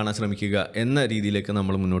ഇതിനെ കാണാൻ ശ്രമിക്കുക എന്ന രീതിയിലേക്ക്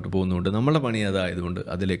നമ്മൾ മുന്നോട്ട് പോകുന്നുണ്ട്. നമ്മളുടെ പണി അതായതുകൊണ്ട്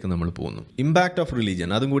അതിലേക്ക് നമ്മൾ പോകുന്നു. ഇമ്പാക്റ്റ് ഓഫ്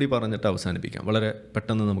റിലീജിയൻ, അതും കൂടി പറഞ്ഞിട്ട് അവസാനിപ്പിക്കാം. വളരെ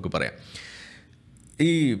പെട്ടെന്ന് നമുക്ക് പറയാം.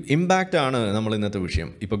 ഈ ഇമ്പാക്റ്റാണ് നമ്മൾ ഇന്നത്തെ വിഷയം.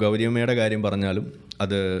 ഇപ്പോൾ ഗൗരിയമ്മയുടെ കാര്യം പറഞ്ഞാലും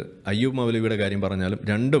അത് അയ്യൂബ് മൗലവിയുടെ കാര്യം പറഞ്ഞാലും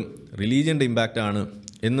രണ്ടും റിലീജിയൻ്റെ ഇമ്പാക്റ്റാണ്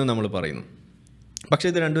എന്ന് നമ്മൾ പറയുന്നു. പക്ഷേ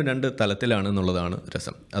ഇത് രണ്ടും രണ്ട് തലത്തിലാണ് എന്നുള്ളതാണ്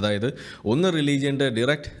രസം. അതായത് ഒന്ന് റിലീജിയൻ്റെ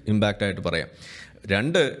ഡിറക്റ്റ് ഇമ്പാക്റ്റായിട്ട് പറയാം,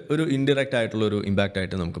 രണ്ട് ഒരു ഇൻഡിറക്റ്റ് ആയിട്ടുള്ളൊരു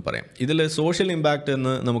ഇമ്പാക്റ്റായിട്ട് നമുക്ക് പറയാം. ഇതിൽ സോഷ്യൽ ഇമ്പാക്റ്റ്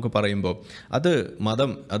എന്ന് നമുക്ക് പറയുമ്പോൾ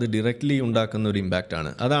മതം അത് ഡയറക്റ്റ്ലി ഉണ്ടാക്കുന്ന ഒരു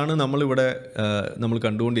ഇമ്പാക്റ്റാണ്. അതാണ് നമ്മൾ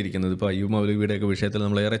കണ്ടുകൊണ്ടിരിക്കുന്നത്. ഇപ്പോൾ അയ്യൂബ് മൗലവിയുടെയൊക്കെ വിഷയത്തിൽ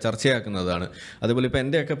നമ്മൾ ഏറെ ചർച്ചയാക്കുന്നതാണ്. അതുപോലെ ഇപ്പോൾ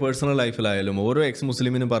എൻ്റെയൊക്കെ പേഴ്സണൽ ലൈഫിലായാലും ഓരോ എക്സ്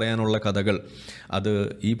മുസ്ലിമിനും പറയാനുള്ള കഥകൾ അത്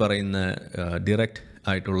ഈ പറയുന്ന ഡിറക്റ്റ്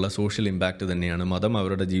ആയിട്ടുള്ള സോഷ്യൽ ഇമ്പാക്റ്റ് തന്നെയാണ്. മതം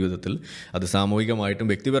അവരുടെ ജീവിതത്തിൽ, അത് സാമൂഹികമായിട്ടും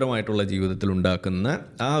വ്യക്തിപരമായിട്ടുള്ള ജീവിതത്തിൽ ഉണ്ടാക്കുന്ന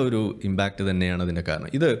ആ ഒരു ഇമ്പാക്റ്റ് തന്നെയാണ് അതിൻ്റെ കാരണം.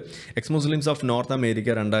 ഇത് ex Muslims of north America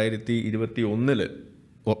 2021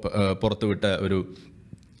 പുറത്തുവിട്ട ഒരു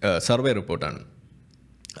സർവേ റിപ്പോർട്ടാണ്.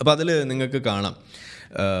 അപ്പോൾ അതിൽ നിങ്ങൾക്ക് കാണാം,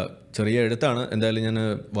 ചെറിയ എഴുത്താണ്, എന്തായാലും ഞാൻ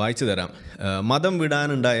വായിച്ചു തരാം. മതം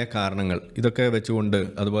വിടാനുണ്ടായ കാരണങ്ങൾ ഇതൊക്കെ വെച്ചുകൊണ്ട്,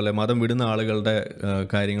 അതുപോലെ മതം വിടുന്ന ആളുകളുടെ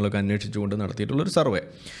കാര്യങ്ങളൊക്കെ അന്വേഷിച്ചുകൊണ്ട് നടത്തിയിട്ടുള്ളൊരു സർവേ.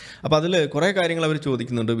 അപ്പോൾ അതിൽ കുറേ കാര്യങ്ങൾ അവർ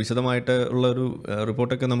ചോദിക്കുന്നുണ്ട്. വിശദമായിട്ട് ഉള്ളൊരു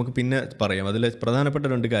റിപ്പോർട്ടൊക്കെ നമുക്ക് പിന്നെ പറയാം. അതിൽ പ്രധാനപ്പെട്ട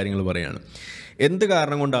 2 കാര്യങ്ങൾ പറയുകയാണ്. എന്ത്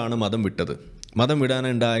കാരണം കൊണ്ടാണ് മതം വിട്ടത്, മതം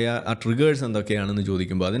വിടാനുണ്ടായ ആ ട്രിഗേഴ്സ് എന്തൊക്കെയാണെന്ന്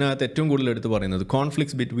ചോദിക്കുമ്പോൾ അതിനകത്ത് ഏറ്റവും കൂടുതൽ എടുത്ത് പറയുന്നത്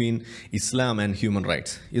conflicts between Islam and human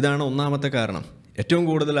rights. ഇതാണ് ഒന്നാമത്തെ കാരണം. ഏറ്റവും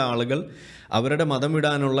കൂടുതൽ ആളുകൾ അവരുടെ മതം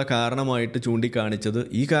വിടാനുള്ള കാരണമായിട്ട് ചൂണ്ടിക്കാണിച്ചത്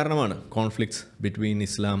ഈ കാരണമാണ്, conflicts between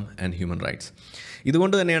Islam and human rights.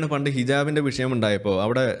 ഇതുകൊണ്ട് തന്നെയാണ് പണ്ട് ഹിജാബിൻ്റെ വിഷയമുണ്ടായപ്പോൾ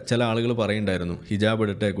അവിടെ ചില ആളുകൾ പറയുണ്ടായിരുന്നു, ഹിജാബ്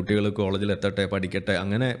ഇടട്ടെ, കുട്ടികൾ കോളേജിൽ എത്തട്ടെ, പഠിക്കട്ടെ.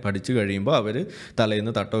 അങ്ങനെ പഠിച്ചു കഴിയുമ്പോൾ അവർ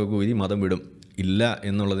തലേന്ന് തട്ടമൊക്കെ ഊരി മതം വിടും. ഇല്ല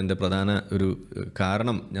എന്നുള്ളതിൻ്റെ പ്രധാന ഒരു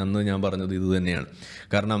കാരണം അന്ന് ഞാൻ പറഞ്ഞത് ഇത് തന്നെയാണ്.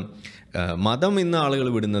 കാരണം മതം ഇന്ന് ആളുകൾ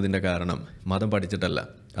വിടുന്നതിൻ്റെ കാരണം മതം പഠിച്ചിട്ടല്ല,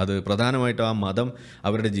 അത് പ്രധാനമായിട്ടും ആ മതം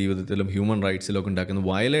അവരുടെ ജീവിതത്തിലും ഹ്യൂമൻ റൈറ്റ്സിലൊക്കെ ഉണ്ടാക്കുന്ന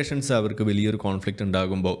വയലേഷൻസ് അവർക്ക് വലിയൊരു കോൺഫ്ലിക്റ്റ്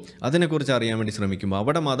ഉണ്ടാകുമ്പോൾ അതിനെക്കുറിച്ച് അറിയാൻ വേണ്ടി ശ്രമിക്കുമ്പോൾ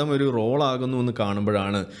അവിടെ മതം ഒരു റോളാകുന്നു എന്ന്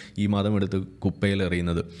കാണുമ്പോഴാണ് ഈ മതം എടുത്ത് കുപ്പയിൽ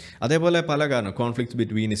എറിയുന്നത്. അതേപോലെ പല കാരണം, conflicts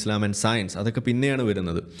between Islam and science, അതൊക്കെ പിന്നെയാണ്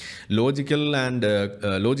വരുന്നത്.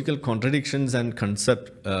 Logical contradictions and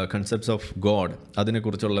concepts of God,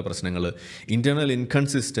 അതിനെക്കുറിച്ചുള്ള പ്രശ്നങ്ങൾ. Internal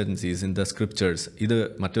inconsistencies in the scriptures, ഇത്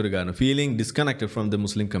മറ്റൊരു കാരണം. Feeling disconnected from the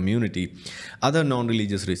Muslim community, other non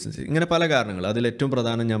religious reasons. ഇങ്ങനെ പല കാരണങ്ങൾ. അതിൽ ഏറ്റവും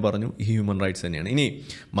പ്രധാനം ഞാൻ പറഞ്ഞു ഈ ഹ്യൂമൻ റൈറ്റ്സ് തന്നെയാണ്. ഇനി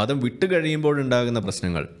മതം വിട്ട് കഴിയുമ്പോഴുണ്ടാകുന്ന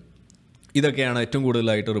പ്രശ്നങ്ങൾ, ഇതൊക്കെയാണ് ഏറ്റവും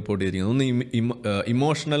കൂടുതലായിട്ട് റിപ്പോർട്ട് ചെയ്തിരിക്കുന്നത്. ഒന്ന്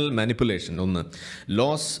ഇമോഷണൽ മാനിപ്പുലേഷൻ, ഒന്ന്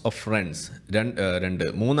ലോസ് ഓഫ് ഫ്രണ്ട്സ്, രണ്ട്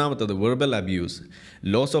മൂന്നാമത്തത് verbal abuse,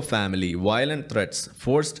 loss of family, violent threats,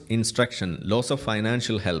 forced instruction, loss of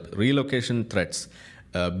financial help, relocation threats,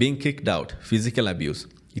 being kicked out, physical abuse.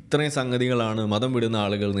 ഇത്രയും സംഗതികളാണ് മതം വിടുന്ന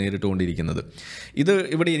ആളുകൾ നേരിട്ടുകൊണ്ടിരിക്കുന്നത്. ഇത്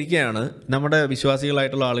ഇവിടെ ഇരിക്കുകയാണ് നമ്മുടെ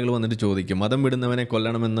വിശ്വാസികളായിട്ടുള്ള ആളുകൾ വന്നിട്ട് ചോദിക്കും, മതം വിടുന്നവനെ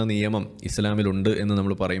കൊല്ലണമെന്ന നിയമം ഇസ്ലാമിലുണ്ട് എന്ന്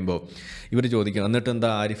നമ്മൾ പറയുമ്പോൾ ഇവർ ചോദിക്കും, എന്നിട്ട്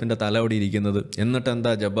എന്താ ആരിഫിൻ്റെ തല അവിടെ ഇരിക്കുന്നത്, എന്നിട്ട്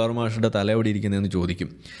എന്താ ജബ്ബാർ മാഷിൻ്റെ തല അവിടെ ഇരിക്കുന്നതെന്ന് ചോദിക്കും.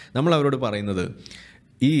 നമ്മൾ അവരോട് പറയുന്നത്,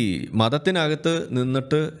 ഈ മതത്തിനകത്ത്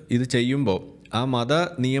നിന്നിട്ട് ഇത് ചെയ്യുമ്പോൾ ആ മത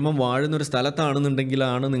നിയമം വാഴുന്നൊരു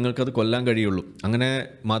സ്ഥലത്താണെന്നുണ്ടെങ്കിലാണ് നിങ്ങൾക്കത് കൊല്ലാൻ കഴിയുള്ളൂ. അങ്ങനെ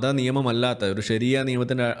മത നിയമമല്ലാത്ത ഒരു ശരിയ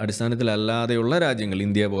നിയമത്തിൻ്റെ അടിസ്ഥാനത്തിലല്ലാതെയുള്ള രാജ്യങ്ങൾ,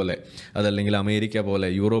 ഇന്ത്യ പോലെ അതല്ലെങ്കിൽ അമേരിക്ക പോലെ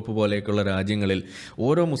യൂറോപ്പ് പോലെയൊക്കെയുള്ള രാജ്യങ്ങളിൽ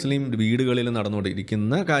ഓരോ മുസ്ലിം വീടുകളിലും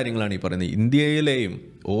നടന്നുകൊണ്ടിരിക്കുന്ന കാര്യങ്ങളാണ് ഈ പറയുന്നത്. ഇന്ത്യയിലെയും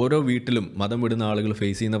ഓരോ വീട്ടിലും മതം വിടുന്ന ആളുകൾ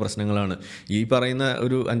ഫേസ് ചെയ്യുന്ന പ്രശ്നങ്ങളാണ് ഈ പറയുന്ന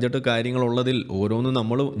ഒരു 5-8 കാര്യങ്ങളുള്ളതിൽ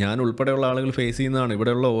ഓരോന്നും ഞാൻ ഉൾപ്പെടെയുള്ള ആളുകൾ ഫേസ് ചെയ്യുന്നതാണ്.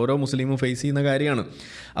 ഇവിടെയുള്ള ഓരോ മുസ്ലിമും ഫേസ് ചെയ്യുന്ന കാര്യമാണ്.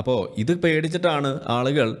 അപ്പോൾ ഇത് പേടിച്ചിട്ടാണ്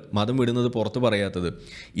ആളുകൾ മതം വിടുന്നത് പുറത്ത് പറയാത്തത്.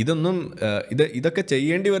 ഇതൊക്കെ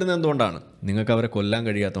ചെയ്യേണ്ടി വരുന്നത് എന്തുകൊണ്ടാണ്? നിങ്ങൾക്ക് അവരെ കൊല്ലാൻ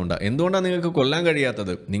കഴിയാത്തതുകൊണ്ടാണ്. എന്തുകൊണ്ടാണ് നിങ്ങൾക്ക് കൊല്ലാൻ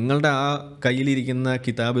കഴിയാത്തത്? നിങ്ങളുടെ ആ കയ്യിലിരിക്കുന്ന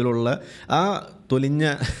കിതാബിലുള്ള ആ തൊലിഞ്ഞ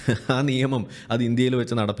ആ നിയമം അത് ഇന്ത്യയിൽ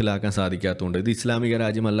വെച്ച് നടപ്പിലാക്കാൻ സാധിക്കാത്തതുകൊണ്ട്, ഇത് ഇസ്ലാമിക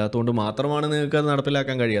രാജ്യമല്ലാത്തതുകൊണ്ട് മാത്രമാണ് നിങ്ങൾക്ക് അത്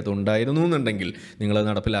നടപ്പിലാക്കാൻ കഴിയാത്തത്. ഉണ്ടായിരുന്നു എന്നുണ്ടെങ്കിൽ നിങ്ങളത്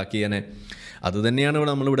നടപ്പിലാക്കിയേനെ. അതുതന്നെയാണ്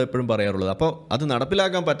നമ്മളിവിടെ എപ്പോഴും പറയാറുള്ളത്. അപ്പോൾ അത്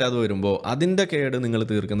നടപ്പിലാക്കാൻ പറ്റാതെ വരുമ്പോൾ അതിൻ്റെ കേട് നിങ്ങൾ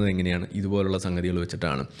തീർക്കുന്നത് എങ്ങനെയാണ്? ഇതുപോലുള്ള സംഗതികൾ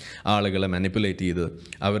വെച്ചിട്ടാണ്. ആളുകളെ മാനിപ്പുലേറ്റ് ചെയ്ത്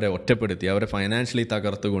അവരെ ഒറ്റപ്പെടുത്തി അവരെ ഫൈനാൻഷ്യലി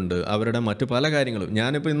തകർത്തുകൊണ്ട് അവരുടെ മറ്റു പല കാര്യങ്ങളും.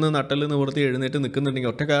 ഞാനിപ്പോൾ ഇന്ന് നട്ടൽ നിവർത്തി എഴുന്നേറ്റ്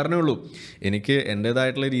നിൽക്കുന്നുണ്ടെങ്കിൽ ഒറ്റ കാരണമേ ഉള്ളൂ, എനിക്ക്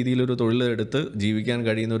എൻ്റേതായിട്ടുള്ള രീതിയിലൊരു തൊഴിലെടുത്ത് ജീവിക്കാൻ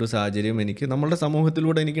കഴിയുന്ന ഒരു സാഹചര്യം എനിക്ക് നമ്മളുടെ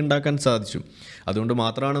സമൂഹത്തിലൂടെ എനിക്ക് ഉണ്ടാക്കാൻ സാധിച്ചു. അതുകൊണ്ട്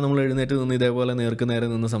മാത്രമാണ് നമ്മൾ എഴുന്നേറ്റ് നിന്ന് ഇതേപോലെ നേർക്ക് നേരെ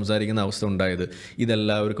നിന്ന് സംസാരിക്കുന്ന അവസ്ഥ ഉണ്ടായത്.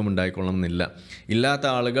 ഇതെല്ലാവർക്കും ഉണ്ടായിക്കൊള്ളണമെന്നില്ല. ഇല്ലാത്ത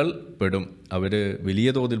ആളുകൾ പെടും, അവർ വലിയ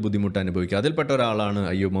തോതിൽ ബുദ്ധിമുട്ട് അനുഭവിക്കുക. അതിൽപ്പെട്ട ഒരാളാണ്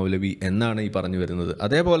അയ്യൂബ് മൗലവി എന്നാണ് ഈ പറഞ്ഞു വരുന്നത്.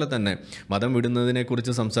 അതേപോലെ തന്നെ മതം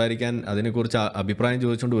വിടുന്നതിനെക്കുറിച്ച് സംസാരിക്കാൻ, അതിനെക്കുറിച്ച് അഭിപ്രായം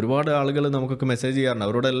ചോദിച്ചുകൊണ്ട് ഒരുപാട് ആളുകൾ നമുക്കൊക്കെ മെസ്സേജ് ചെയ്യാറുണ്ട്.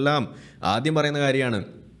 അവരോടെല്ലാം ആദ്യം പറയുന്ന കാര്യമാണ്,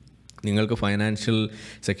 നിങ്ങൾക്ക് ഫൈനാൻഷ്യൽ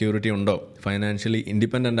സെക്യൂരിറ്റി ഉണ്ടോ, ഫൈനാൻഷ്യലി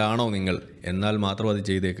ഇൻഡിപെൻഡൻ്റ് ആണോ നിങ്ങൾ, എന്നാൽ മാത്രം അത്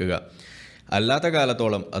ചെയ്തേക്കുക. അല്ലാത്ത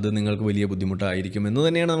കാലത്തോളം അത് നിങ്ങൾക്ക് വലിയ ബുദ്ധിമുട്ടായിരിക്കും എന്ന്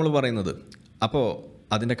തന്നെയാണ് നമ്മൾ പറയുന്നത്. അപ്പോൾ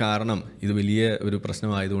അതിൻ്റെ കാരണം ഇത് വലിയ ഒരു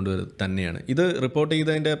പ്രശ്നമായതുകൊണ്ട് തന്നെയാണ്. ഇത് റിപ്പോർട്ട്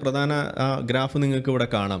ചെയ്തതിൻ്റെ പ്രധാന ഗ്രാഫ് നിങ്ങൾക്ക് ഇവിടെ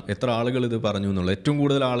കാണാം, എത്ര ആളുകൾ ഇത് പറഞ്ഞു എന്നുള്ളത്. ഏറ്റവും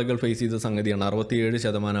കൂടുതൽ ആളുകൾ ഫേസ് ചെയ്ത സംഗതിയാണ്.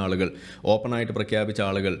 67% ആളുകൾ, ഓപ്പണായിട്ട് പ്രഖ്യാപിച്ച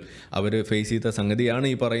ആളുകൾ, അവർ ഫേസ് ചെയ്ത സംഗതിയാണ്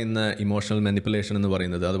ഈ പറയുന്ന ഇമോഷണൽ മാനിപ്പുലേഷൻ എന്ന്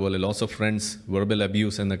പറയുന്നത്. അതുപോലെ loss of friends, verbal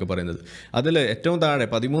abuse എന്നൊക്കെ പറയുന്നത്. അതിൽ ഏറ്റവും താഴെ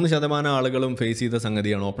 13% ആളുകളും ഫേസ് ചെയ്ത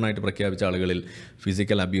സംഗതിയാണ്, ഓപ്പണായിട്ട് പ്രഖ്യാപിച്ച ആളുകളിൽ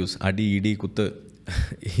ഫിസിക്കൽ അബ്യൂസ്, അടി, ഇടി, കുത്ത്,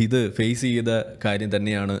 ഇത് ഫേസ് ചെയ്ത കാര്യം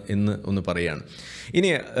തന്നെയാണ് എന്ന് ഒന്ന് പറയുകയാണ്. ഇനി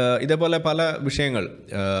ഇതേപോലെ പല വിഷയങ്ങൾ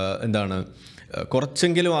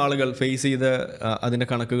കുറച്ചെങ്കിലും ആളുകൾ ഫേസ് ചെയ്ത അതിൻ്റെ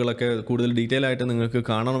കണക്കുകളൊക്കെ കൂടുതൽ ഡീറ്റെയിൽ ആയിട്ട് നിങ്ങൾക്ക്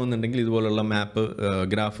കാണണമെന്നുണ്ടെങ്കിൽ ഇതുപോലുള്ള മാപ്പ്,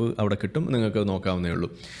 ഗ്രാഫ് അവിടെ കിട്ടും, നിങ്ങൾക്ക് നോക്കാവുന്നേ ഉള്ളൂ.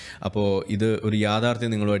 അപ്പോൾ ഇത് ഒരു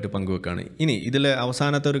യാഥാർത്ഥ്യം നിങ്ങളുമായിട്ട് പങ്കുവെക്കുകയാണ്. ഇനി ഇതിലെ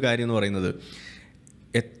അവസാനത്തെ ഒരു കാര്യം എന്ന് പറയുന്നത്,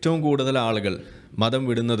 ഏറ്റവും കൂടുതൽ ആളുകൾ മതം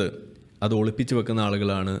വിടുന്നത് അത് ഒളിപ്പിച്ച് വെക്കുന്ന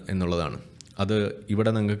ആളുകളാണ് എന്നുള്ളതാണ്. അത്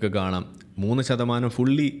ഇവിടെ നിങ്ങൾക്ക് കാണാം. 3%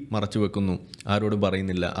 ഫുള്ളി മറച്ചു വെക്കുന്നു, ആരോടും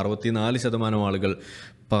പറയുന്നില്ല. 64% ആളുകൾ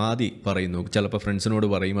പാതി പറയുന്നു, ചിലപ്പോൾ ഫ്രണ്ട്സിനോട്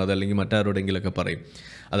പറയും, അതല്ലെങ്കിൽ മറ്റാരോടെങ്കിലൊക്കെ പറയും.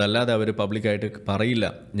 അതല്ലാതെ അവർ പബ്ലിക്കായിട്ട് പറയില്ല.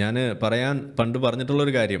 ഞാൻ പണ്ട്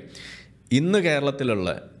പറഞ്ഞിട്ടുള്ളൊരു കാര്യം, ഇന്ന്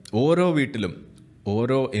കേരളത്തിലുള്ള ഓരോ വീട്ടിലും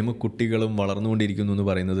ഓരോ കുട്ടികളും വളർന്നുകൊണ്ടിരിക്കുന്നു എന്ന്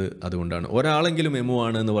പറയുന്നത് അതുകൊണ്ടാണ്. ഒരാളെങ്കിലും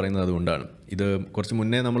ആണ് എന്ന് പറയുന്നത് അതുകൊണ്ടാണ്. ഇത് കുറച്ച്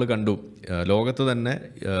മുന്നേ നമ്മൾ കണ്ടു, ലോകത്ത് തന്നെ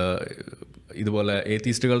ഇതുപോലെ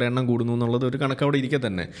ഏത്തീസ്റ്റുകളുടെ എണ്ണം കൂടുന്നു എന്നുള്ളത് ഒരു കണക്കവിടെ ഇരിക്കെ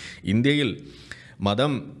തന്നെ ഇന്ത്യയിൽ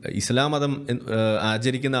ഇസ്ലാം മതം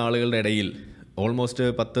ആചരിക്കുന്ന ആളുകളുടെ ഇടയിൽ ഓൾമോസ്റ്റ്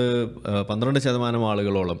 10-12%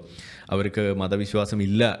 ആളുകളോളം അവർക്ക് മതവിശ്വാസം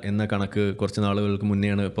ഇല്ല എന്ന കണക്ക് കുറച്ച് നാളുകൾക്ക്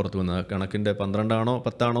മുന്നെയാണ് പുറത്തു വന്നത്. കണക്കിൻ്റെ 12 ആണോ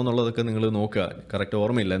 10 ആണോ എന്നുള്ളതൊക്കെ നിങ്ങൾ നോക്കുക, കറക്റ്റ്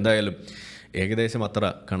ഓർമ്മയില്ല. എന്തായാലും ഏകദേശം അത്ര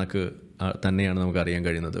കണക്ക് തന്നെയാണ് നമുക്ക് അറിയാൻ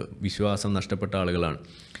കഴിയുന്നത്. വിശ്വാസം നഷ്ടപ്പെട്ട ആളുകളാണ്.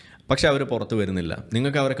 പക്ഷെ അവർ പുറത്ത് വരുന്നില്ല.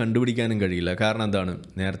 നിങ്ങൾക്ക് അവരെ കണ്ടുപിടിക്കാനും കഴിയില്ല. കാരണം എന്താണ്?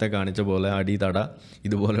 നേരത്തെ കാണിച്ച പോലെ അടി, തട,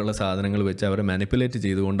 ഇതുപോലെയുള്ള സാധനങ്ങൾ വെച്ച് അവരെ മാനിപ്പുലേറ്റ്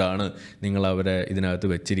ചെയ്തുകൊണ്ടാണ് നിങ്ങൾ അവരെ ഇതിനകത്ത്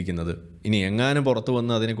വെച്ചിരിക്കുന്നത്. ഇനി എങ്ങാനും പുറത്ത്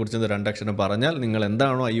വന്ന് അതിനെക്കുറിച്ച് 2 അക്ഷരം പറഞ്ഞാൽ, നിങ്ങൾ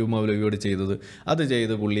എന്താണോ അയ്യൂബ് മൗലവിയോട് ചെയ്തത് അത്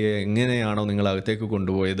ചെയ്ത് പുള്ളിയെ എങ്ങനെയാണോ നിങ്ങൾ അകത്തേക്ക്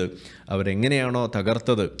കൊണ്ടുപോയത്, അവരെങ്ങനെയാണോ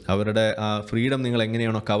തകർത്തത്, അവരുടെ ആ ഫ്രീഡം നിങ്ങൾ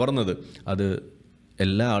എങ്ങനെയാണോ കവർന്നത്, അത്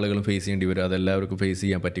എല്ലാ ആളുകളും ഫേസ് ചെയ്യേണ്ടി വരും. അതെല്ലാവർക്കും ഫേസ്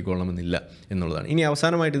ചെയ്യാൻ പറ്റിക്കൊള്ളണമെന്നില്ല എന്നുള്ളതാണ്. ഇനി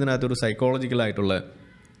അവസാനമായിട്ട് ഇതിനകത്തൊരു സൈക്കോളജിക്കലായിട്ടുള്ള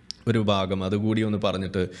ഒരു ഭാഗം അതുകൂടി ഒന്ന്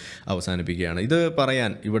പറഞ്ഞിട്ട് അവസാനിപ്പിക്കുകയാണ്. ഇത്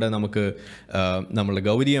പറയാൻ ഇവിടെ നമുക്ക് നമ്മളുടെ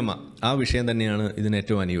ഗൗരിയമ്മ ആ വിഷയം തന്നെയാണ് ഇതിന്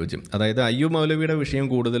ഏറ്റവും അനുയോജ്യം. അതായത് അയ്യൂബ് മൗലവിയുടെ വിഷയം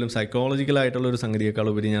കൂടുതലും സൈക്കോളജിക്കലായിട്ടുള്ളൊരു സംഗതിയേക്കാൾ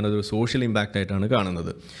ഉപരി ഞാനതൊരു സോഷ്യൽ ഇമ്പാക്റ്റ് ആയിട്ടാണ്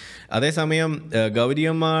കാണുന്നത്. അതേസമയം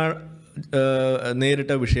ഗൗരിയമ്മ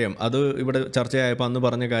നേരിട്ട വിഷയം അത് ഇവിടെ ചർച്ചയായപ്പോൾ അന്ന്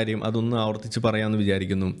പറഞ്ഞ കാര്യം അതൊന്ന് ആവർത്തിച്ച് പറയാമെന്ന്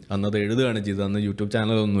വിചാരിക്കുന്നു. അന്നത് എഴുതുകയാണ് ചെയ്തത്. അന്ന് യൂട്യൂബ്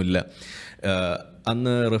ചാനലൊന്നുമില്ല.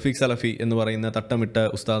 അന്ന് റഫീഖ് സലഫി എന്ന് പറയുന്ന തട്ടമിട്ട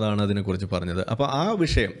ഉസ്താദാണ് അതിനെക്കുറിച്ച് പറഞ്ഞത്. അപ്പോൾ ആ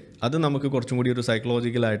വിഷയം അത് നമുക്ക് കുറച്ചും കൂടി ഒരു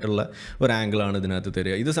സൈക്കോളജിക്കലായിട്ടുള്ള ഒരു ആംഗിളാണ് ഇതിനകത്ത്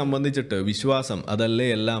തരിക. ഇത് സംബന്ധിച്ചിട്ട് വിശ്വാസം അതല്ലേ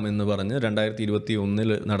എല്ലാം എന്ന് പറഞ്ഞ്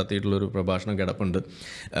 2021 നടത്തിയിട്ടുള്ളൊരു പ്രഭാഷണം കിടപ്പുണ്ട്.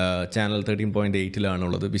 ചാനൽ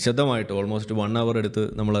 13.8 വിശദമായിട്ട് ഓൾമോസ്റ്റ് 1 hour എടുത്ത്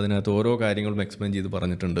നമ്മൾ അതിനകത്ത് ഓരോ കാര്യങ്ങളും എക്സ്പ്ലെയിൻ ചെയ്ത്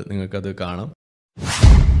പറഞ്ഞിട്ടുണ്ട്. നിങ്ങൾക്കത് കാണാം.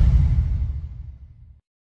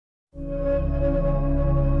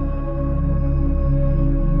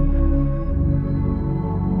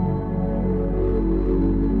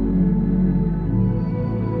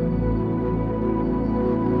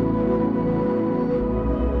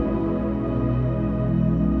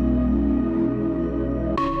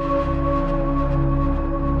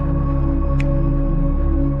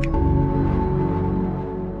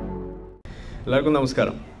 എല്ലാവർക്കും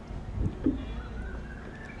നമസ്കാരം.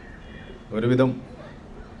 ഒരുവിധം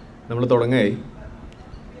നമ്മൾ തുടങ്ങായി.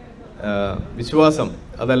 വിശ്വാസം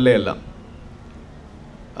അതല്ലേ എല്ലാം.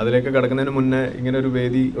 അതിലേക്ക് കടക്കുന്നതിന് മുന്നേ ഇങ്ങനെ ഒരു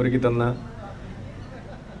വേദി ഒരുക്കി തന്ന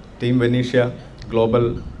team Venetia global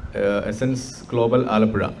essence global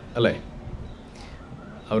Alappuzha അല്ലേ,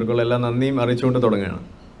 അവർക്കുള്ള എല്ലാ നന്ദിയും അറിയിച്ചുകൊണ്ട് തുടങ്ങുകയാണ്.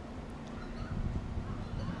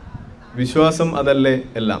 വിശ്വാസം അതല്ലേ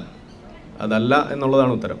എല്ലാം, അതല്ല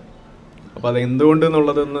എന്നുള്ളതാണ് ഉത്തരം. അപ്പോൾ അത് എന്തുകൊണ്ട്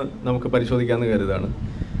എന്നുള്ളതെന്ന് നമുക്ക് പരിശോധിക്കാമെന്ന് കരുതാണ്.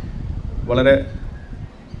 വളരെ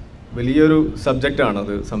വലിയൊരു സബ്ജക്റ്റാണ്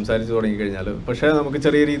അത് സംസാരിച്ച് തുടങ്ങിക്കഴിഞ്ഞാൽ. പക്ഷേ നമുക്ക്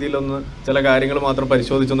ചെറിയ രീതിയിലൊന്ന് ചില കാര്യങ്ങൾ മാത്രം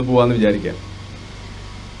പരിശോധിച്ചൊന്ന് പോകാമെന്ന് വിചാരിക്കാം.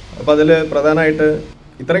 അപ്പോൾ അതിൽ പ്രധാനമായിട്ട്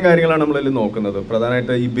ഇത്തരം കാര്യങ്ങളാണ് നമ്മളിൽ നോക്കുന്നത്.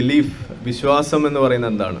 പ്രധാനമായിട്ട് ഈ ബിലീഫ്, വിശ്വാസം എന്ന്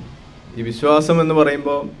പറയുന്നത് എന്താണ്? ഈ വിശ്വാസം എന്ന്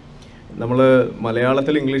പറയുമ്പോൾ നമ്മൾ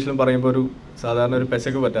മലയാളത്തിലും ഇംഗ്ലീഷിലും പറയുമ്പോൾ സാധാരണ ഒരു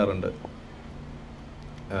പെശക്ക് പറ്റാറുണ്ട്.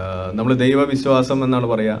 നമ്മൾ ദൈവവിശ്വാസം എന്നാണ്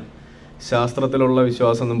പറയുക, ശാസ്ത്രത്തിലുള്ള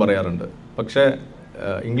വിശ്വാസം എന്നും പറയാറുണ്ട്. പക്ഷേ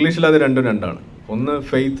ഇംഗ്ലീഷിൽ അത് രണ്ടാണ്. ഒന്ന്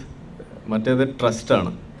ഫെയ്ത്ത്, മറ്റേത്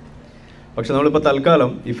ട്രസ്റ്റാണ്. പക്ഷെ നമ്മളിപ്പോൾ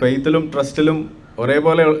തൽക്കാലം ഈ ഫെയ്ത്തിലും ട്രസ്റ്റിലും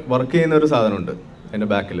ഒരേപോലെ വർക്ക് ചെയ്യുന്ന ഒരു സാധനമുണ്ട് അതിൻ്റെ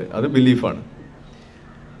ബാക്കിൽ, അത് ബിലീഫാണ്.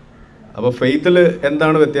 അപ്പോൾ ഫെയ്ത്തിൽ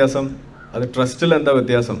എന്താണ് വ്യത്യാസം, അത് ട്രസ്റ്റിൽ എന്താ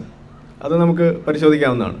വ്യത്യാസം, അത് നമുക്ക്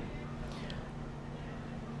പരിശോധിക്കാവുന്നതാണ്.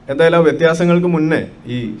 എന്തായാലും ആ വ്യത്യാസങ്ങൾക്ക് മുന്നേ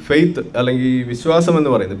ഈ ഫെയ്ത്ത് അല്ലെങ്കിൽ ഈ വിശ്വാസം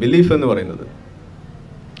എന്ന് പറയുന്നത്, ബിലീഫ് എന്ന് പറയുന്നത്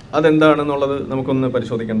അതെന്താണെന്നുള്ളത് നമുക്കൊന്ന്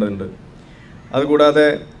പരിശോധിക്കേണ്ടതുണ്ട്. അതുകൂടാതെ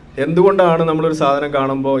എന്തുകൊണ്ടാണ് നമ്മളൊരു സാധനം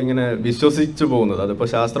കാണുമ്പോൾ ഇങ്ങനെ വിശ്വസിച്ച് പോകുന്നത്? അതിപ്പോൾ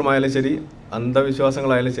ശാസ്ത്രമായാലും ശരി,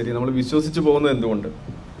 അന്ധവിശ്വാസങ്ങളായാലും ശരി, നമ്മൾ വിശ്വസിച്ച് പോകുന്നത് എന്തുകൊണ്ട്,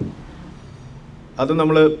 അത്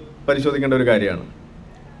നമ്മൾ പരിശോധിക്കേണ്ട ഒരു കാര്യമാണ്.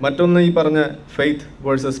 മറ്റൊന്ന് ഈ പറഞ്ഞ ഫെയ്ത്ത്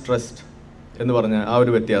വേഴ്സസ് ട്രസ്റ്റ് എന്ന് പറഞ്ഞ ആ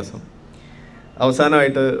ഒരു വ്യത്യാസം.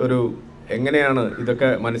 അവസാനമായിട്ട് ഒരു എങ്ങനെയാണ് ഇതൊക്കെ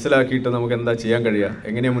മനസ്സിലാക്കിയിട്ട് നമുക്ക് എന്താ ചെയ്യാൻ കഴിയുക,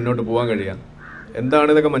 എങ്ങനെയാണ് മുന്നോട്ട് പോകാൻ കഴിയുക, എന്താണ്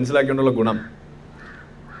ഇതൊക്കെ മനസ്സിലാക്കിക്കൊണ്ടുള്ള ഗുണം,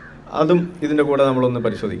 അതും ഇതിൻ്റെ കൂടെ നമ്മളൊന്ന്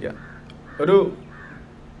പരിശോധിക്കുക.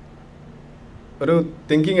 ഒരു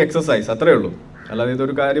തിങ്കിങ് എക്സസൈസ്, അത്രയേ ഉള്ളൂ. അല്ലാതെ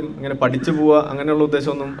ഇതൊരു കാര്യം ഇങ്ങനെ പഠിച്ചു പോവുക അങ്ങനെയുള്ള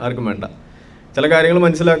ഉദ്ദേശമൊന്നും ആർക്കും വേണ്ട. ചില കാര്യങ്ങൾ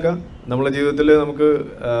മനസ്സിലാക്കുക, നമ്മുടെ ജീവിതത്തിൽ നമുക്ക്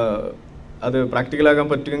അത് പ്രാക്ടിക്കലാക്കാൻ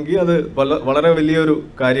പറ്റുമെങ്കിൽ അത് വളരെ വലിയൊരു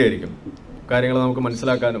കാര്യമായിരിക്കും, കാര്യങ്ങൾ നമുക്ക്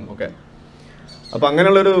മനസ്സിലാക്കാനും ഒക്കെ. അപ്പോൾ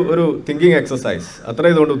അങ്ങനെയുള്ളൊരു തിങ്കിങ് എക്സസൈസ്, അത്രേ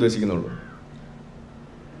ഇതുകൊണ്ട് ഉദ്ദേശിക്കുന്നുള്ളൂ.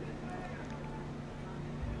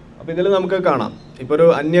 അപ്പോൾ ഇതിൽ നമുക്ക് കാണാം, ഇപ്പോൾ ഒരു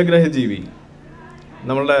അന്യഗ്രഹ ജീവി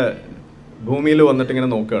നമ്മളുടെ ഭൂമിയിൽ വന്നിട്ട് ഇങ്ങനെ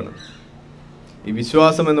നോക്കുകയാണ്. ഈ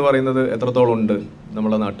വിശ്വാസം എന്ന് പറയുന്നത് എത്രത്തോളം ഉണ്ട്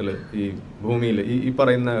നമ്മുടെ നാട്ടിൽ, ഈ ഭൂമിയിൽ. ഈ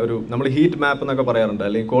പറയുന്ന നമ്മൾ ഹീറ്റ് മാപ്പ് എന്നൊക്കെ പറയാറുണ്ട്,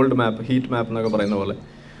 അല്ലെങ്കിൽ കോൾഡ് മാപ്പ്, ഹീറ്റ് മാപ്പ് എന്നൊക്കെ പറയുന്ന പോലെ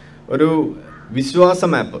ഒരു വിശ്വാസ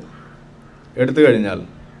മാപ്പ് എടുത്തു കഴിഞ്ഞാൽ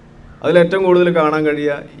അതിലേറ്റവും കൂടുതൽ കാണാൻ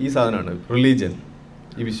കഴിയുക ഈ സാധനമാണ്, റിലീജിയൻ.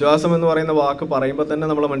 ഈ വിശ്വാസം എന്ന് പറയുന്ന വാക്ക് പറയുമ്പോൾ തന്നെ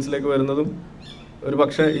നമ്മളെ മനസ്സിലേക്ക് വരുന്നതും ഒരു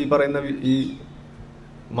പക്ഷേ ഈ പറയുന്ന ഈ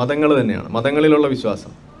മതങ്ങൾ തന്നെയാണ്, മതങ്ങളിലുള്ള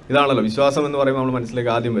വിശ്വാസം. ഇതാണല്ലോ വിശ്വാസം എന്ന് പറയുമ്പോൾ നമ്മൾ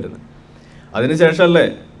മനസ്സിലേക്ക് ആദ്യം വരുന്നത്. അതിനുശേഷമല്ലേ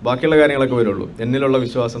ബാക്കിയുള്ള കാര്യങ്ങളൊക്കെ വരുള്ളൂ. എന്നിലുള്ള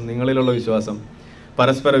വിശ്വാസം, നിങ്ങളിലുള്ള വിശ്വാസം,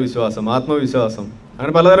 പരസ്പര വിശ്വാസം, ആത്മവിശ്വാസം,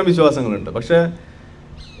 അങ്ങനെ പലതരം വിശ്വാസങ്ങളുണ്ട്. പക്ഷേ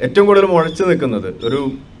ഏറ്റവും കൂടുതൽ മുഴച്ചു നിൽക്കുന്നത് ഒരു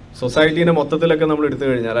സൊസൈറ്റീനെ മൊത്തത്തിലൊക്കെ നമ്മൾ എടുത്തു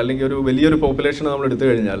കഴിഞ്ഞാൽ, അല്ലെങ്കിൽ ഒരു വലിയൊരു പോപ്പുലേഷനെ നമ്മൾ എടുത്തു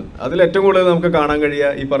കഴിഞ്ഞാൽ, അതിലേറ്റവും കൂടുതൽ നമുക്ക് കാണാൻ കഴിയുക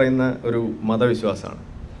ഈ പറയുന്ന ഒരു മതവിശ്വാസമാണ്.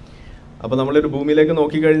 അപ്പോൾ നമ്മളൊരു ഭൂമിയിലേക്ക്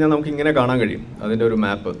നോക്കിക്കഴിഞ്ഞാൽ നമുക്ക് ഇങ്ങനെ കാണാൻ കഴിയും അതിൻ്റെ ഒരു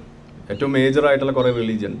മാപ്പ്. ഏറ്റവും മേജറായിട്ടുള്ള കുറേ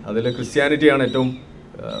റിലീജിയൻ, അതിൽ ക്രിസ്ത്യാനിറ്റിയാണ് ഏറ്റവും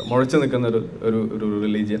മുഴച്ചു നിൽക്കുന്ന ഒരു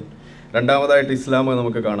റിലീജിയൻ. രണ്ടാമതായിട്ട് ഇസ്ലാം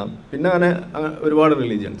നമുക്ക് കാണാം. പിന്നെ അങ്ങനെ ഒരുപാട്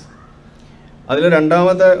റിലീജിയൻസ്. അതിൽ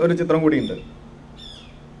രണ്ടാമത്തെ ഒരു ചിത്രം കൂടിയുണ്ട്.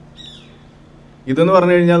 ഇതെന്ന്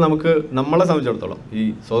പറഞ്ഞു കഴിഞ്ഞാൽ നമുക്ക് നമ്മളെ സംബന്ധിച്ചിടത്തോളം, ഈ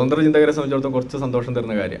സ്വതന്ത്ര ചിന്തകരെ സംബന്ധിച്ചിടത്തോളം കുറച്ച് സന്തോഷം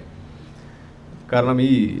തരുന്ന കാര്യമാണ്. കാരണം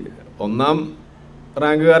ഈ 1ാം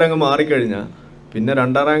റാങ്കുകാരങ്ങ് മാറിക്കഴിഞ്ഞാൽ പിന്നെ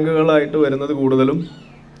 2ാം റാങ്കുകളായിട്ട് വരുന്നത് കൂടുതലും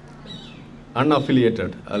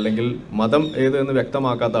അൺഅഫിലിയേറ്റഡ്, അല്ലെങ്കിൽ മതം ഏതെന്ന്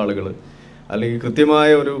വ്യക്തമാക്കാത്ത ആളുകൾ, അല്ലെങ്കിൽ കൃത്യമായ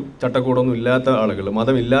ഒരു ചട്ടക്കൂടൊന്നും ഇല്ലാത്ത ആളുകൾ,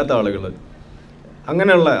 മതമില്ലാത്ത ആളുകൾ,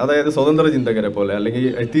 അങ്ങനെയുള്ള, അതായത് സ്വതന്ത്ര ചിന്തകരെ പോലെ അല്ലെങ്കിൽ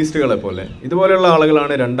എത്തീസ്റ്റുകളെ പോലെ ഇതുപോലെയുള്ള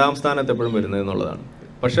ആളുകളാണ് 2ാം സ്ഥാനത്ത് എപ്പോഴും വരുന്നത് എന്നുള്ളതാണ്.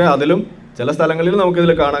 പക്ഷേ അതിലും ചില സ്ഥലങ്ങളിൽ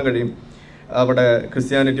നമുക്കിതിൽ കാണാൻ കഴിയും. അവിടെ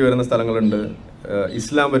ക്രിസ്ത്യാനിറ്റി വരുന്ന സ്ഥലങ്ങളുണ്ട്,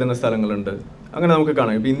 ഇസ്ലാം വരുന്ന സ്ഥലങ്ങളുണ്ട്, അങ്ങനെ നമുക്ക്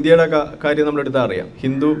കാണാം. ഇപ്പോൾ ഇന്ത്യയുടെ കാര്യം നമ്മളെടുത്താൽ അറിയാം.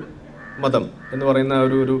 ഹിന്ദു മതം എന്ന് പറയുന്ന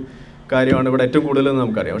ഒരു കാര്യമാണ് ഇവിടെ ഏറ്റവും കൂടുതലെന്ന്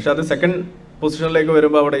നമുക്കറിയാം. പക്ഷേ അത് സെക്കൻഡ് പൊസിഷനിലേക്ക്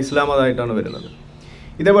വരുമ്പോൾ അവിടെ ഇസ്ലാം മതമായിട്ടാണ് വരുന്നത്.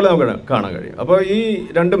 ഇതേപോലെ നമുക്ക് കാണാൻ കഴിയും. അപ്പോൾ ഈ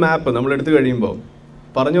രണ്ട് മാപ്പ് നമ്മൾ എടുത്തു കഴിയുമ്പോൾ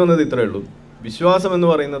പറഞ്ഞു വന്നത് ഇത്രയേ ഉള്ളൂ. വിശ്വാസം എന്ന്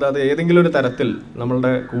പറയുന്നത് അത് ഏതെങ്കിലും ഒരു തരത്തിൽ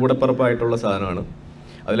നമ്മളുടെ കൂടപ്പിറപ്പായിട്ടുള്ള സാധനമാണ്.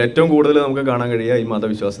 അതിലേറ്റവും കൂടുതൽ നമുക്ക് കാണാൻ കഴിയുക ഈ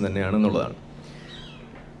മതവിശ്വാസം തന്നെയാണ് എന്നുള്ളതാണ്.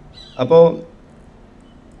 അപ്പോൾ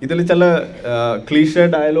ഇതിൽ ചില ക്ലീഷേ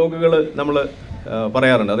ഡയലോഗുകൾ നമ്മൾ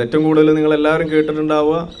പറയാറുണ്ട്. അത് ഏറ്റവും കൂടുതൽ നിങ്ങളെല്ലാവരും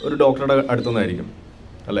കേട്ടിട്ടുണ്ടാവുക ഒരു ഡോക്ടറുടെ അടുത്തുനിന്നായിരിക്കും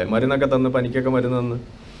അല്ലേ. മരുന്നൊക്കെ തന്ന്, പനിക്കൊക്കെ മരുന്ന് തന്ന്,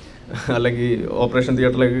 അല്ലെങ്കിൽ ഓപ്പറേഷൻ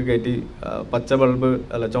തിയേറ്ററിലേക്ക് കയറ്റി പച്ച ബൾബ്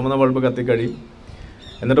അല്ല ചുമന്ന ബൾബ് കത്തിക്കഴിയും.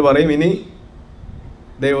 എന്നിട്ട് പറയും, ഇനി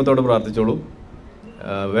ദൈവത്തോട് പ്രാർത്ഥിച്ചോളൂ,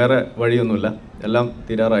 വേറെ വഴിയൊന്നുമില്ല, എല്ലാം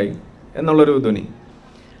തീരാറായി എന്നുള്ളൊരു ധ്വനി.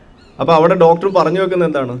 അപ്പോൾ അവിടെ ഡോക്ടർ പറഞ്ഞു വെക്കുന്നത്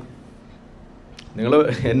എന്താണ്? നിങ്ങൾ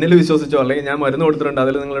എന്നിൽ വിശ്വസിച്ചോ, അല്ലെങ്കിൽ ഞാൻ മരുന്ന് കൊടുത്തിട്ടുണ്ട്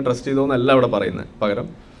അതിൽ നിങ്ങൾ ട്രസ്റ്റ് ചെയ്തോ എന്നല്ല അവിടെ പറയുന്നത്. പകരം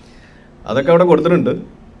അതൊക്കെ അവിടെ കൊടുത്തിട്ടുണ്ട്,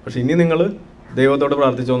 പക്ഷെ ഇനി നിങ്ങൾ ദൈവത്തോട്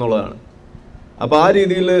പ്രാർത്ഥിച്ചോ എന്നുള്ളതാണ്. അപ്പോൾ ആ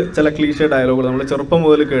രീതിയിൽ ചില ക്ലീഷേ ഡയലോഗുകൾ നമ്മൾ ചെറുപ്പം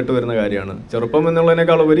മുതൽ കേട്ട് വരുന്ന കാര്യമാണ്. ചെറുപ്പം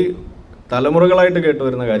എന്നുള്ളതിനേക്കാൾ ഉപരി തലമുറകളായിട്ട് കേട്ട്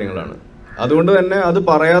വരുന്ന കാര്യങ്ങളാണ്. അതുകൊണ്ട് തന്നെ അത്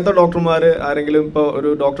പറയാത്ത ഡോക്ടർമാർ ആരെങ്കിലും, ഇപ്പോൾ ഒരു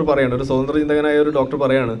ഡോക്ടർ പറയാണ്, ഒരു സ്വതന്ത്ര ചിന്തകനായ ഒരു ഡോക്ടർ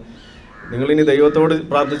പറയാണ്, നിങ്ങളിനി ദൈവത്തോട്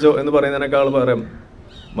പ്രാർത്ഥിച്ചോ എന്ന് പറയുന്നതിനേക്കാൾ പറയാം,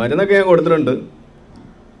 മരുന്നൊക്കെ ഞാൻ കൊടുത്തിട്ടുണ്ട്,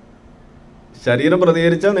 ശരീരം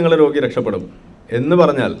പ്രതികരിച്ചാൽ നിങ്ങളെ രോഗി രക്ഷപ്പെടും എന്ന്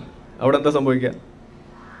പറഞ്ഞാൽ അവിടെ എന്താ സംഭവിക്കുക?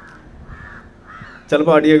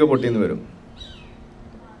 ചിലപ്പോൾ അടിയൊക്കെ പൊട്ടിയെന്ന് വരും.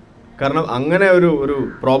 കാരണം അങ്ങനെ ഒരു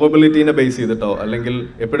പ്രോബബിലിറ്റീനെ ബേസ് ചെയ്തിട്ടോ അല്ലെങ്കിൽ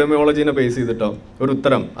എപ്പിഡമിയോളജീനെ ബേസ് ചെയ്തിട്ടോ ഒരു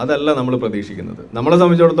ഉത്തരം അതല്ല നമ്മൾ പ്രതീക്ഷിക്കുന്നത്. നമ്മളെ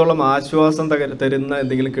സംബന്ധിച്ചിടത്തോളം ആശ്വാസം തരുന്ന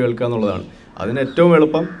എന്തെങ്കിലും കേൾക്കുക എന്നുള്ളതാണ്. അതിന് ഏറ്റവും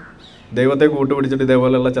എളുപ്പം ദൈവത്തെ കൂട്ടുപിടിച്ചിട്ട്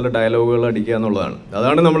ഇതേപോലെയുള്ള ചില ഡയലോഗുകൾ അടിക്കുക എന്നുള്ളതാണ്.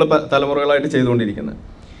 അതാണ് നമ്മൾ തലമുറകളായിട്ട് ചെയ്തുകൊണ്ടിരിക്കുന്നത്.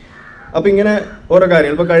 അപ്പം ഇങ്ങനെ ഓരോ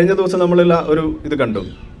കാര്യങ്ങൾ. ഇപ്പോൾ കഴിഞ്ഞ ദിവസം നമ്മളിൽ ഒരു ഇത് കണ്ടു,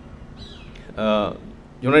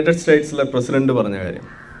 യുണൈറ്റഡ് സ്റ്റേറ്റ്സിലെ പ്രസിഡന്റ് പറഞ്ഞ കാര്യം,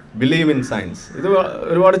 ബിലീവ് ഇൻ സയൻസ്. ഇത്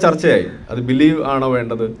ഒരുപാട് ചർച്ചയായി. അത് ബിലീവ് ആണോ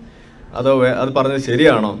വേണ്ടത്, അതോ അത് പറഞ്ഞത്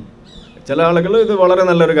ശരിയാണോ? ചില ആളുകൾ ഇത് വളരെ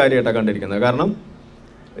നല്ലൊരു കാര്യമായിട്ടാണ് കണ്ടിരിക്കുന്നത്. കാരണം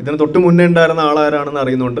ഇതിന് തൊട്ട് മുന്നേ ഉണ്ടായിരുന്ന ആളാരാണെന്ന്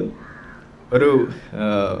അറിയുന്നുണ്ട്. ഒരു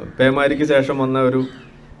പേമാരിക്ക് ശേഷം വന്ന ഒരു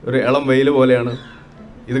ഇളം വെയിൽ പോലെയാണ്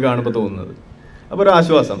ഇത് കാണുമ്പോൾ തോന്നുന്നത്. അപ്പോൾ ഒരു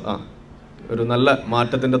ആശ്വാസം, ഒരു നല്ല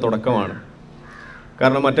മാറ്റത്തിൻ്റെ തുടക്കമാണ്.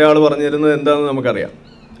 കാരണം മറ്റേ ആൾ പറഞ്ഞിരുന്നത് എന്താണെന്ന് നമുക്കറിയാം.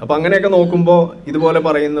 അപ്പോൾ അങ്ങനെയൊക്കെ നോക്കുമ്പോൾ ഇതുപോലെ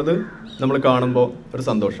പറയുന്നത് നമ്മൾ കാണുമ്പോൾ ഒരു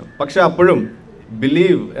സന്തോഷം. പക്ഷെ അപ്പോഴും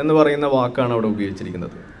ബിലീവ് എന്ന് പറയുന്ന വാക്കാണ് അവിടെ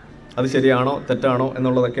ഉപയോഗിച്ചിരിക്കുന്നത്. അത് ശരിയാണോ തെറ്റാണോ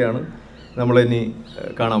എന്നുള്ളതൊക്കെയാണ് നമ്മളിനി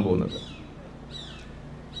കാണാൻ പോകുന്നത്.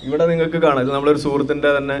 ഇവിടെ നിങ്ങൾക്ക് കാണാം, ഇത് നമ്മളൊരു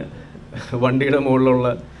സുഹൃത്തിൻ്റെ തന്നെ വണ്ടിയുടെ മുകളിലുള്ള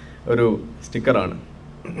ഒരു സ്റ്റിക്കറാണ്.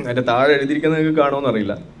 അതിൻ്റെ താഴെ എഴുതിയിരിക്കുന്നത് നിങ്ങൾക്ക്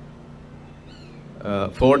കാണുമെന്നറിയില്ല.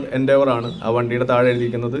 ഫോർഡ് എൻഡേവറാണ് ആ വണ്ടിയുടെ താഴെ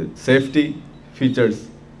എഴുതിയിരിക്കുന്നത്. Safety features,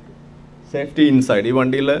 safety inside. ഈ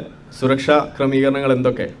വണ്ടിയിലെ സുരക്ഷാ ക്രമീകരണങ്ങൾ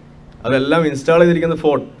എന്തൊക്കെ, അതെല്ലാം ഇൻസ്റ്റാൾ ചെയ്തിരിക്കുന്നത്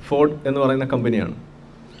ഫോർഡ് എന്ന് പറയുന്ന കമ്പനിയാണ്.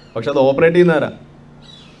 പക്ഷെ അത് ഓപ്പറേറ്റ് ചെയ്യുന്നവരാ.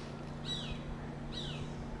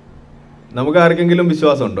 നമുക്ക് ആർക്കെങ്കിലും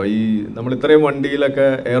വിശ്വാസമുണ്ടോ? ഈ നമ്മൾ ഇത്രയും വണ്ടിയിലൊക്കെ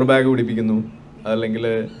എയർ ബാഗ് പിടിപ്പിക്കുന്നു, അല്ലെങ്കിൽ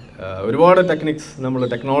ഒരുപാട്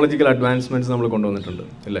ടെക്നോളജിക്കൽ അഡ്വാൻസ്മെൻറ്റ്സ് നമ്മൾ കൊണ്ടുവന്നിട്ടുണ്ട്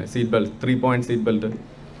അല്ലേ. Seat belt, 3 point seat belt,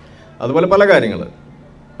 അതുപോലെ പല കാര്യങ്ങൾ.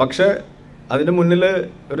 പക്ഷേ അതിൻ്റെ മുന്നിൽ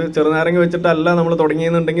ഒരു ചെറുനാരങ്ങ വെച്ചിട്ടല്ല നമ്മൾ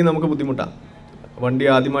തുടങ്ങിയെന്നുണ്ടെങ്കിൽ നമുക്ക് ബുദ്ധിമുട്ടാണ് വണ്ടി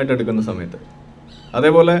ആദ്യമായിട്ട് എടുക്കുന്ന സമയത്ത്.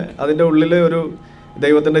 അതേപോലെ അതിൻ്റെ ഉള്ളിൽ ഒരു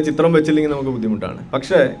ദൈവത്തിൻ്റെ ചിത്രം വെച്ചില്ലെങ്കിൽ നമുക്ക് ബുദ്ധിമുട്ടാണ്.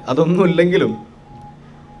 പക്ഷേ അതൊന്നും ഇല്ലെങ്കിലും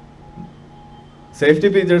സേഫ്റ്റി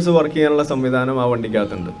ഫീച്ചേഴ്സ് വർക്ക് ചെയ്യാനുള്ള സംവിധാനം ആ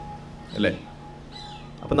വണ്ടിക്കകത്തുണ്ട് അല്ലേ.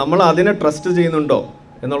 അപ്പം നമ്മൾ അതിനെ ട്രസ്റ്റ് ചെയ്യുന്നുണ്ടോ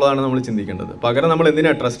എന്നുള്ളതാണ് നമ്മൾ ചിന്തിക്കേണ്ടത്. പകരം നമ്മൾ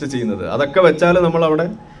എന്തിനാണ് ട്രസ്റ്റ് ചെയ്യുന്നത്? അതൊക്കെ വെച്ചാൽ നമ്മളവിടെ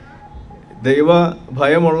ദൈവ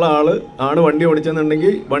ഭയമുള്ള ആണ് വണ്ടി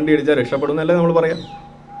ഓടിച്ചെന്നുണ്ടെങ്കിൽ വണ്ടി ഇടിച്ചാൽ രക്ഷപ്പെടുന്നല്ലേ നമ്മൾ പറയാം.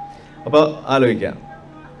 അപ്പോൾ ആലോചിക്കാം.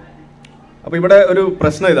 അപ്പോൾ ഇവിടെ ഒരു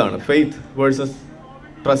പ്രശ്നം ഇതാണ്, ഫെയ്ത്ത് വേഴ്സസ്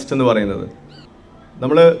ട്രസ്റ്റ് എന്ന് പറയുന്നത്.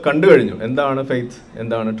 നമ്മൾ കണ്ടു കഴിഞ്ഞു എന്താണ് ഫെയ്ത്ത്,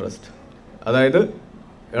 എന്താണ് ട്രസ്റ്റ്. അതായത്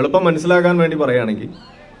എളുപ്പം മനസ്സിലാക്കാൻ വേണ്ടി പറയുകയാണെങ്കിൽ,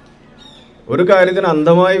 ഒരു കാര്യത്തിന്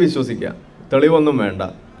അന്ധമായി വിശ്വസിക്കുക, തെളിവൊന്നും വേണ്ട.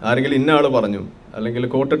 ആരെങ്കിലും ഇന്ന ആൾ പറഞ്ഞു, അല്ലെങ്കിൽ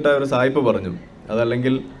കോട്ടിട്ട ഒരു സായിപ്പ് പറഞ്ഞു,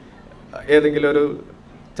 അതല്ലെങ്കിൽ ഏതെങ്കിലും ഒരു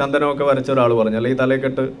ചന്ദനമൊക്കെ വരച്ച ഒരാൾ പറഞ്ഞു, അല്ലെങ്കിൽ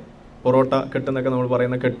തലക്കെട്ട് പൊറോട്ട കെട്ടെന്നൊക്കെ നമ്മൾ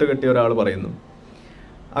പറയുന്ന കെട്ട് കെട്ടിയ ഒരാൾ പറയുന്നു.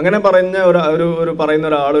 അങ്ങനെ പറഞ്ഞ ഒരു പറയുന്ന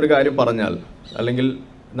ഒരാൾ ഒരു കാര്യം പറഞ്ഞാൽ, അല്ലെങ്കിൽ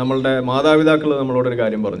നമ്മളുടെ മാതാപിതാക്കൾ നമ്മളോടൊരു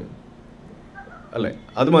കാര്യം പറഞ്ഞു അല്ലേ,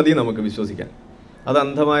 അത് മതി നമുക്ക് വിശ്വസിക്കാൻ. അത്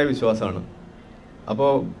അന്ധമായ വിശ്വാസമാണ്.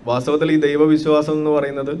 അപ്പോൾ വാസ്തവത്തിൽ ഈ ദൈവവിശ്വാസം എന്ന്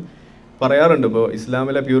പറയുന്നത് പറയാറുണ്ട്. ഇപ്പോൾ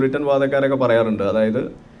ഇസ്ലാമിലെ പ്യൂരിറ്റൻ വാദക്കാരൊക്കെ പറയാറുണ്ട്. അതായത്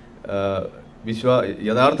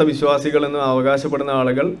യഥാർത്ഥ വിശ്വാസികൾ എന്ന് അവകാശപ്പെടുന്ന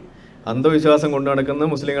ആളുകൾ അന്ധവിശ്വാസം കൊണ്ടു നടക്കുന്ന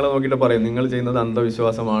മുസ്ലിങ്ങളെ നോക്കിയിട്ട് പറയും നിങ്ങൾ ചെയ്യുന്നത്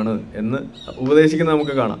അന്ധവിശ്വാസമാണ് എന്ന് ഉപദേശിക്കുന്നത്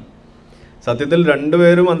നമുക്ക് കാണാം. സത്യത്തിൽ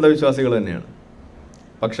രണ്ടുപേരും അന്ധവിശ്വാസികൾ തന്നെയാണ്.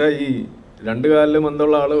 പക്ഷേ ഈ രണ്ട് കാലിൽ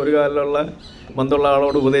മന്ദമുള്ള ആൾ ഒരു കാലിലുള്ള മന്ദമുള്ള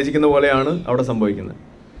ആളോട് ഉപദേശിക്കുന്ന പോലെയാണ് അവിടെ സംഭവിക്കുന്നത്.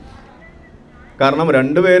 കാരണം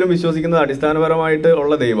രണ്ടുപേരും വിശ്വസിക്കുന്നത് അടിസ്ഥാനപരമായിട്ട്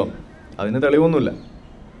ഉള്ള ദൈവം, അതിന് തെളിവൊന്നുമില്ല.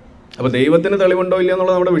 അപ്പോൾ ദൈവത്തിന് തെളിവുണ്ടോ ഇല്ല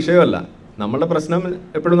എന്നുള്ളത് നമ്മുടെ വിഷയമല്ല. നമ്മുടെ പ്രശ്നം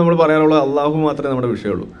എപ്പോഴും നമ്മൾ പറയാനുള്ളത് അള്ളാഹു മാത്രമേ നമ്മുടെ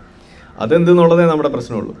വിഷയമുള്ളൂ, അതെന്തെന്നുള്ളതേ നമ്മുടെ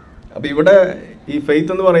പ്രശ്നമുള്ളൂ. അപ്പോൾ ഇവിടെ ഈ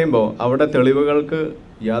ഫെയ്ത്ത് എന്ന് പറയുമ്പോൾ അവിടെ തെളിവുകൾക്ക്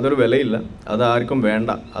യാതൊരു വിലയില്ല, അതാർക്കും വേണ്ട,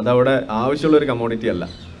 അതവിടെ ആവശ്യമുള്ളൊരു കമ്മോഡിറ്റി അല്ല.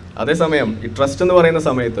 അതേസമയം ഈ ട്രസ്റ്റ് എന്ന് പറയുന്ന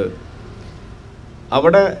സമയത്ത്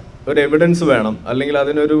അവിടെ ഒരു എവിഡൻസ് വേണം, അല്ലെങ്കിൽ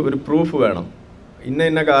അതിനൊരു പ്രൂഫ് വേണം.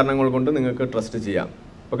 ഇന്ന കാരണങ്ങൾ കൊണ്ട് നിങ്ങൾക്ക് ട്രസ്റ്റ് ചെയ്യാം.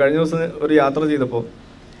 ഇപ്പോൾ കഴിഞ്ഞ ദിവസം ഒരു യാത്ര ചെയ്തപ്പോൾ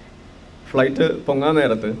ഫ്ലൈറ്റ് പൊങ്ങാൻ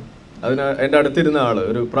നേരത്ത് എൻ്റെ അടുത്തിരുന്ന ആൾ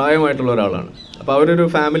ഒരു പ്രായമായിട്ടുള്ള ഒരാളാണ്. അപ്പോൾ അവരൊരു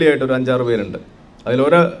ഫാമിലി ആയിട്ട് ഒരു 5-6 പേരുണ്ട്.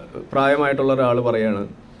 അതിലൊരു പ്രായമായിട്ടുള്ള ഒരാൾ പറയാണ്,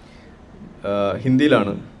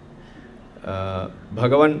 ഹിന്ദിയിലാണ്,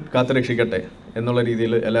 ഭഗവാൻ കാത്തുരക്ഷിക്കട്ടെ എന്നുള്ള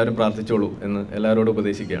രീതിയിൽ എല്ലാവരും പ്രാർത്ഥിച്ചോളൂ എന്ന് എല്ലാവരോടും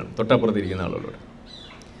ഉപദേശിക്കുകയാണ്, തൊട്ടപ്പുറത്തിരിക്കുന്ന ആളുകളോട്.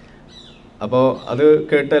 അപ്പോൾ അത്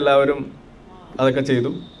കേട്ട് എല്ലാവരും അതൊക്കെ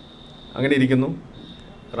ചെയ്തു. അങ്ങനെ ഇരിക്കുന്നു,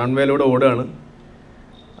 റൺവേയിലൂടെ ഓടുകയാണ്.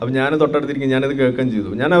 അപ്പം ഞാൻ തൊട്ടടുത്തിരിക്കും, ഞാനത് കേൾക്കുകയും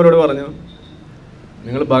ചെയ്തു. ഞാൻ അവരോട് പറഞ്ഞു,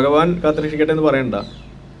 നിങ്ങൾ ഭഗവാൻ കാത്തുരക്ഷിക്കട്ടെ എന്ന് പറയണ്ട,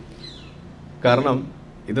 കാരണം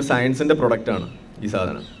ഇത് സയൻസിൻ്റെ പ്രൊഡക്റ്റാണ് ഈ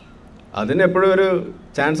സാധനം. അതിന് എപ്പോഴും ഒരു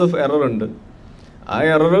ചാൻസ് ഓഫ് എറർ ഉണ്ട്. ആ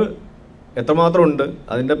എറർ എത്രമാത്രം ഉണ്ട്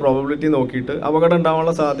അതിൻ്റെ പ്രോബബിലിറ്റി നോക്കിയിട്ട് അപകടം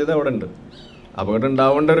ഉണ്ടാവാനുള്ള സാധ്യത അവിടെ ഉണ്ട്. അപകടം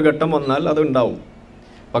ഉണ്ടാവേണ്ട ഒരു ഘട്ടം വന്നാൽ അത് ഉണ്ടാവും.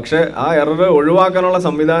 പക്ഷേ ആ എറർ ഒഴിവാക്കാനുള്ള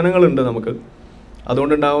സംവിധാനങ്ങളുണ്ട് നമുക്ക്,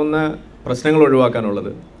 അതുകൊണ്ടുണ്ടാവുന്ന പ്രശ്നങ്ങൾ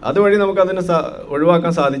ഒഴിവാക്കാനുള്ളത്. അതുവഴി നമുക്കതിനെ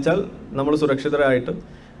ഒഴിവാക്കാൻ സാധിച്ചാൽ നമ്മൾ സുരക്ഷിതരായിട്ട്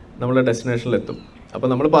നമ്മുടെ ഡെസ്റ്റിനേഷനിലെത്തും. അപ്പോൾ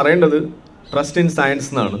നമ്മൾ പറയേണ്ടത് ട്രസ്റ്റ് ഇൻ സയൻസ്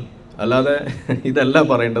എന്നാണ്, അല്ലാതെ ഇതല്ല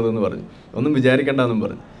പറയേണ്ടതെന്ന് പറഞ്ഞു. ഒന്നും വിചാരിക്കേണ്ടെന്നും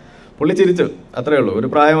പറഞ്ഞു. പുള്ളി ചിരിച്ചു, അത്രയേ ഉള്ളൂ. ഒരു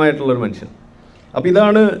പ്രായമായിട്ടുള്ളൊരു മനുഷ്യൻ. അപ്പോൾ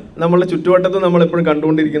ഇതാണ് നമ്മളുടെ ചുറ്റുവട്ടത്ത് നമ്മളെപ്പോഴും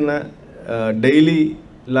കണ്ടുകൊണ്ടിരിക്കുന്ന ഡെയിലി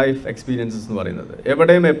ലൈഫ് എക്സ്പീരിയൻസസ് എന്ന് പറയുന്നത്.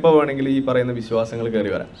 എവിടെയും എപ്പോൾ വേണമെങ്കിലും ഈ പറയുന്ന വിശ്വാസങ്ങൾ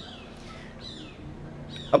കയറി വരാം.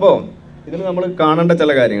 അപ്പോൾ ഇതിൽ നമ്മൾ കാണേണ്ട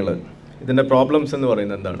ചില കാര്യങ്ങൾ, ഇതിൻ്റെ പ്രോബ്ലംസ് എന്ന്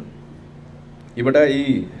പറയുന്നത് എന്താണ്? ഇവിടെ ഈ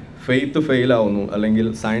ഫെയ്ത്ത് ഫെയിലാവുന്നു അല്ലെങ്കിൽ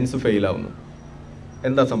സയൻസ് ഫെയിലാവുന്നു,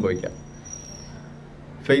 എന്താ സംഭവിക്കുക?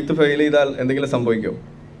 ഫെയ്ത്ത് ഫെയിൽ ചെയ്താൽ എന്തെങ്കിലും സംഭവിക്കുമോ?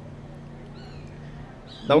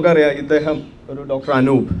 നമുക്കറിയാം, ഇദ്ദേഹം ഒരു ഡോക്ടർ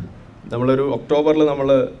അനൂപ്, നമ്മളൊരു ഒക്ടോബറിൽ നമ്മൾ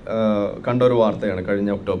കണ്ട ഒരു വാർത്തയാണ്.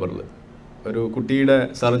 കഴിഞ്ഞ ഒക്ടോബറിൽ ഒരു കുട്ടിയുടെ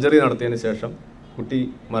സർജറി നടത്തിയതിന് ശേഷം കുട്ടി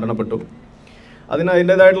മരണപ്പെട്ടു. അതിന്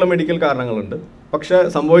അതിൻ്റേതായിട്ടുള്ള മെഡിക്കൽ കാരണങ്ങളുണ്ട്. പക്ഷെ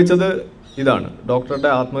സംഭവിച്ചത് ഇതാണ്, ഡോക്ടറുടെ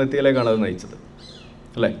ആത്മഹത്യയിലേക്കാണ് അത് നയിച്ചത്,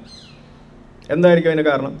 അല്ലേ? എന്തായിരിക്കും അതിന്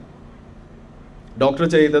കാരണം? ഡോക്ടർ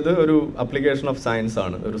ചെയ്തത് ഒരു അപ്ലിക്കേഷൻ ഓഫ് സയൻസ്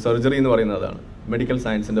ആണ്, ഒരു സർജറി എന്ന് പറയുന്നത് അതാണ്, മെഡിക്കൽ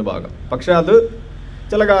സയൻസിൻ്റെ ഭാഗം. പക്ഷെ അത്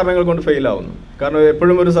ചില കാരണങ്ങൾ കൊണ്ട് ഫെയിൽ ആവുന്നു. കാരണം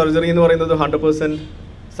എപ്പോഴും ഒരു സർജറി എന്ന് പറയുന്നത് 100%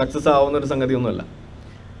 സക്സസ് ആവുന്ന ഒരു സംഗതിയൊന്നുമല്ല.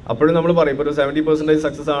 അപ്പോഴും നമ്മൾ പറയും, ഇപ്പോൾ ഒരു 70%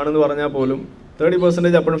 സക്സസ് ആണെന്ന് പറഞ്ഞാൽ പോലും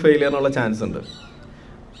 30% അപ്പോഴും ഫെയിലിയറിനുള്ള ചാൻസ് ഉണ്ട്.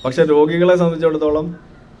 പക്ഷേ രോഗികളെ സംബന്ധിച്ചിടത്തോളം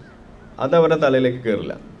അത് അവരുടെ തലയിലേക്ക്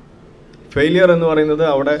കയറില്ല. ഫെയിലിയർ എന്ന് പറയുന്നത്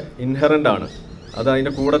അവിടെ ഇൻഹറൻ്റ് ആണ്, അത്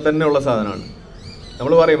അതിൻ്റെ കൂടെ തന്നെ ഉള്ള സാധനമാണ്.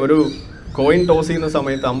 നമ്മൾ പറയും, ഒരു കോയിൻ ടോസ് ചെയ്യുന്ന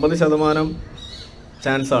സമയത്ത് 50%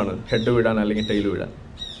 ചാൻസാണ് ഹെഡ് വീഴാൻ അല്ലെങ്കിൽ ടെയിൽ വീഴാൻ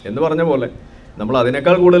എന്ന് പറഞ്ഞ പോലെ നമ്മൾ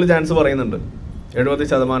അതിനേക്കാൾ കൂടുതൽ ചാൻസ് പറയുന്നുണ്ട്.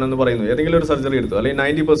 70% എന്ന് പറയുന്നു, ഏതെങ്കിലും ഒരു സർജറി എടുത്തു, അല്ലെങ്കിൽ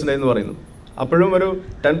 90% എന്ന് പറയുന്നു, അപ്പോഴും ഒരു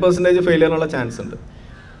 10% ഫെയിലിയറിനുള്ള ചാൻസ് ഉണ്ട്.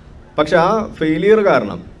 പക്ഷെ ആ ഫെയിലിയർ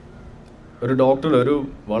കാരണം ഒരു ഡോക്ടർ, ഒരു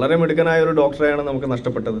വളരെ മിടുക്കനായ ഒരു ഡോക്ടറെയാണ് നമുക്ക്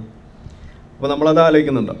നഷ്ടപ്പെട്ടത്. അപ്പോൾ നമ്മളത്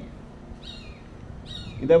ആലോചിക്കുന്നുണ്ടോ?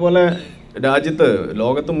 ഇതേപോലെ രാജ്യത്ത്,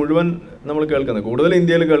 ലോകത്ത് മുഴുവൻ നമ്മൾ കേൾക്കുന്നത്, കൂടുതൽ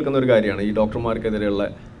ഇന്ത്യയിൽ കേൾക്കുന്ന ഒരു കാര്യമാണ് ഈ ഡോക്ടർമാർക്കെതിരെയുള്ള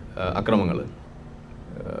അക്രമങ്ങൾ.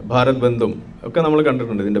 ഭാരത് ബന്ധും ഒക്കെ നമ്മൾ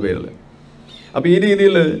കണ്ടിട്ടുണ്ട് ഇതിൻ്റെ പേരിൽ. അപ്പോൾ ഈ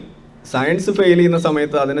രീതിയിൽ സയൻസ് ഫെയിൽ ചെയ്യുന്ന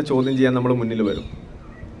സമയത്ത് അതിനെ ചോദ്യം ചെയ്യാൻ നമ്മൾ മുന്നിൽ വരും.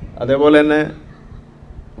 അതേപോലെ തന്നെ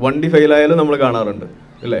വണ്ടി ഫെയിലായാലും നമ്മൾ കാണാറുണ്ട്,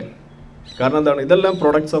 അല്ലേ? കാരണം എന്താണ്? ഇതെല്ലാം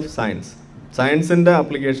പ്രൊഡക്ട്സ് ഓഫ് സയൻസ്, സയൻസിൻ്റെ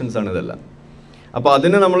ആപ്ലിക്കേഷൻസ് ആണ് ഇതെല്ലാം. അപ്പോൾ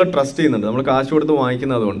അതിനെ നമ്മൾ ട്രസ്റ്റ് ചെയ്യുന്നുണ്ട്, നമ്മൾ കാശ് കൊടുത്ത്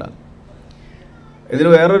വാങ്ങിക്കുന്നത് അതുകൊണ്ടാണ്. ഇതിന്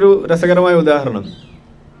വേറൊരു രസകരമായ ഉദാഹരണം,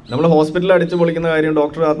 നമ്മൾ ഹോസ്പിറ്റലിൽ അടിച്ചു പൊളിക്കുന്ന കാര്യം,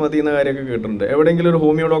 ഡോക്ടർ ആത്മഹത്യ ചെയ്യുന്ന കാര്യമൊക്കെ കേട്ടിട്ടുണ്ട്. എവിടെയെങ്കിലും ഒരു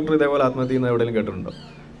ഹോമിയോ ഡോക്ടർ ഇതേപോലെ ആത്മഹത്യ ചെയ്യുന്ന എവിടെയെങ്കിലും കേട്ടിട്ടുണ്ടോ?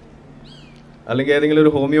 അല്ലെങ്കിൽ ഏതെങ്കിലും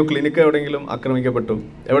ഒരു ഹോമിയോ ക്ലിനിക്ക് എവിടെയെങ്കിലും ആക്രമിക്കപ്പെട്ടു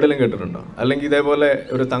എവിടെയെങ്കിലും കേട്ടിട്ടുണ്ടോ? അല്ലെങ്കിൽ ഇതേപോലെ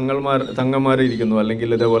ഒരു തങ്ങന്മാർ ഇരിക്കുന്നു, അല്ലെങ്കിൽ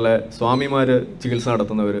ഇതേപോലെ സ്വാമിമാർ ചികിത്സ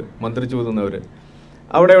നടത്തുന്നവർ, മന്ത്രിച്ചു ഊതുന്നവർ,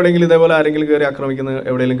 അവിടെ എവിടെയെങ്കിലും ഇതേപോലെ ആരെങ്കിലും കയറി ആക്രമിക്കുന്ന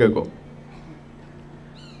എവിടെയെങ്കിലും കേൾക്കോ?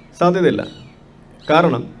 സാധ്യതയില്ല.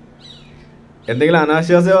 കാരണം എന്തെങ്കിലും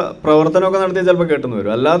അനാശാസ്യ പ്രവർത്തനമൊക്കെ നടത്തിയാൽ ചിലപ്പോൾ കേട്ടെന്ന്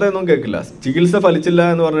വരും, അല്ലാതെ ഒന്നും കേൾക്കില്ല. ചികിത്സ ഫലിച്ചില്ല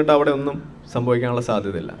എന്ന് പറഞ്ഞിട്ട് അവിടെ ഒന്നും സംഭവിക്കാനുള്ള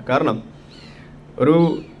സാധ്യതയില്ല. കാരണം ഒരു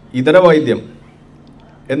ഇതര വൈദ്യം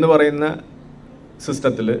എന്ന് പറയുന്ന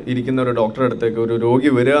സിസ്റ്റത്തിൽ ഇരിക്കുന്ന ഒരു ഡോക്ടറുടെ അടുത്തേക്ക് ഒരു രോഗി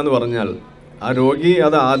വരിക എന്ന് പറഞ്ഞാൽ ആ രോഗി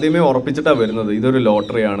അത് ആദ്യമേ ഉറപ്പിച്ചിട്ടാണ് വരുന്നത്, ഇതൊരു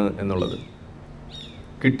ലോട്ടറിയാണ് എന്നുള്ളത്.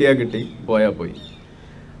 കിട്ടിയാൽ കിട്ടി, പോയാൽ പോയി.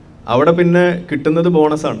 അവിടെ പിന്നെ കിട്ടുന്നത്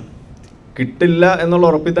ബോണസാണ്. കിട്ടില്ല എന്നുള്ള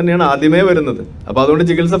ഉറപ്പിൽ തന്നെയാണ് ആദ്യമേ വരുന്നത്. അപ്പോൾ അതുകൊണ്ട്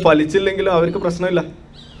ചികിത്സ ഫലിച്ചില്ലെങ്കിലും അവർക്ക് പ്രശ്നമില്ല.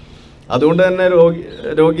 അതുകൊണ്ട് തന്നെ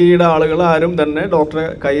രോഗിയുടെ ആളുകൾ ആരും തന്നെ ഡോക്ടറെ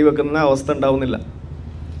കൈവെക്കുന്ന അവസ്ഥ ഉണ്ടാവുന്നില്ല.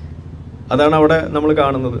 അതാണ് അവിടെ നമ്മൾ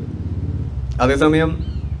കാണുന്നത്. അതേസമയം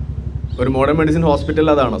ഒരു മോഡേൺ മെഡിസിൻ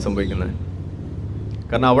ഹോസ്പിറ്റലിൽ അതാണോ സംഭവിക്കുന്നത്?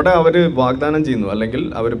 കാരണം അവിടെ അവർ വാഗ്ദാനം ചെയ്യുന്നു, അല്ലെങ്കിൽ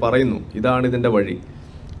അവർ പറയുന്നു ഇതാണ് ഇതിൻ്റെ വഴി,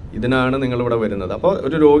 ഇതിനാണ് നിങ്ങളിവിടെ വരുന്നത്. അപ്പോൾ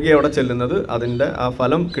ഒരു രോഗി അവിടെ ചെല്ലുന്നത് അതിൻ്റെ ആ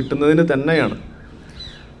ഫലം കിട്ടുന്നതിന് തന്നെയാണ്.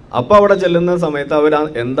 അപ്പോൾ അവിടെ ചെല്ലുന്ന സമയത്ത് അവർ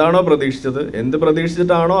എന്താണോ പ്രതീക്ഷിച്ചത്, എന്ത്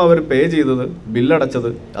പ്രതീക്ഷിച്ചിട്ടാണോ അവർ പേ ചെയ്തത്, ബില്ലടച്ചത്,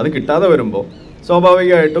 അത് കിട്ടാതെ വരുമ്പോൾ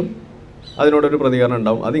സ്വാഭാവികമായിട്ടും അതിനോടൊരു പ്രതികരണം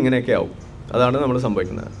ഉണ്ടാവും. അതിങ്ങനെയൊക്കെ ആവും. അതാണ് നമ്മൾ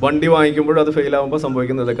സംഭവിക്കുന്നത്. വണ്ടി വാങ്ങിക്കുമ്പോഴും അത് ഫെയിലാകുമ്പോൾ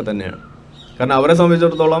സംഭവിക്കുന്നത് ഇതൊക്കെ തന്നെയാണ്. കാരണം അവരെ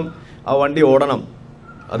സംബന്ധിച്ചിടത്തോളം ആ വണ്ടി ഓടണം,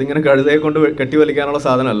 അതിങ്ങനെ കഴുതയെ കൊണ്ട് കെട്ടിവലിക്കാനുള്ള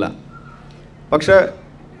സാധനമല്ല. പക്ഷെ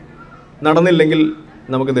നടന്നില്ലെങ്കിൽ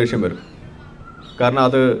നമുക്ക് ദേഷ്യം വരും, കാരണം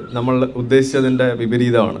അത് നമ്മൾ ഉദ്ദേശിച്ചതിൻ്റെ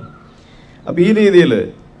വിപരീതമാണ്. അപ്പോൾ ഈ രീതിയിൽ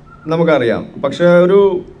നമുക്കറിയാം. പക്ഷെ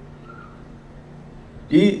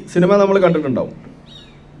ഈ സിനിമ നമ്മൾ കണ്ടിട്ടുണ്ടാവും.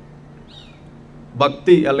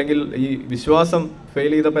 ഭക്തി അല്ലെങ്കിൽ ഈ വിശ്വാസം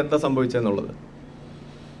ഫെയിൽ ചെയ്തപ്പോൾ എന്താ സംഭവിച്ചതെന്നുള്ളത്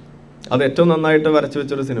അത് ഏറ്റവും നന്നായിട്ട് വരച്ചു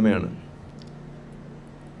വെച്ചൊരു സിനിമയാണ്.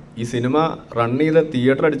 ഈ സിനിമ റൺ ചെയ്ത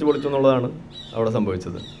തിയേറ്റർ അടിച്ചു പൊളിച്ചു എന്നുള്ളതാണ് അവിടെ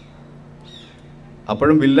സംഭവിച്ചത്.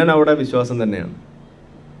 അപ്പോഴും വില്ലൻ അവിടെ വിശ്വാസം തന്നെയാണ്.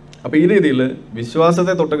 അപ്പോൾ ഈ രീതിയിൽ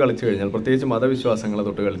വിശ്വാസത്തെ തൊട്ട് കളിച്ചു കഴിഞ്ഞാൽ, പ്രത്യേകിച്ച് മതവിശ്വാസങ്ങളെ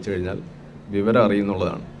തൊട്ട് കളിച്ചു കഴിഞ്ഞാൽ വിവരം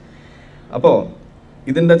അറിയുന്നുള്ളതാണ്. അപ്പോൾ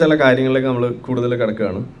ഇതിൻ്റെ ചില കാര്യങ്ങളിലേക്ക് നമ്മൾ കൂടുതൽ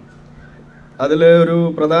കിടക്കുകയാണ്. അതിൽ ഒരു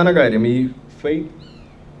പ്രധാന കാര്യം ഈ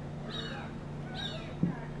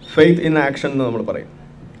ഫെയ്ത്ത് ഇൻ ആക്ഷൻ എന്ന് നമ്മൾ പറയും.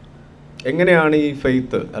 എങ്ങനെയാണ് ഈ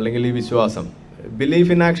ഫെയ്ത്ത് അല്ലെങ്കിൽ ഈ വിശ്വാസം,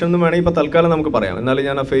 ബിലീഫ് ഇൻ ആക്ഷൻ എന്ന് വേണമെങ്കിൽ ഇപ്പോൾ തൽക്കാലം നമുക്ക് പറയാം. എന്നാലും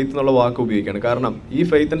ഞാൻ ആ ഫെയ്ത്ത് എന്നുള്ള വാക്ക് ഉപയോഗിക്കുകയാണ്. കാരണം ഈ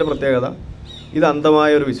ഫെയ്ത്തിൻ്റെ പ്രത്യേകത ഇത്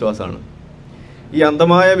അന്ധമായ ഒരു വിശ്വാസമാണ്. ഈ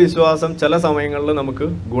അന്ധമായ വിശ്വാസം ചില സമയങ്ങളിൽ നമുക്ക്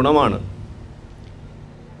ഗുണമാണ്.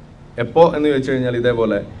 എപ്പോൾ എന്ന് ചോദിച്ചു കഴിഞ്ഞാൽ,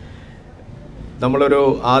 ഇതേപോലെ നമ്മളൊരു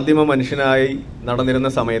ആദിമ മനുഷ്യനായി നടന്നിരുന്ന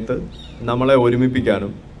സമയത്ത് നമ്മളെ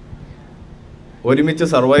ഒരുമിപ്പിക്കാനും ഒരുമിച്ച്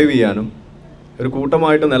സർവൈവ് ചെയ്യാനും ഒരു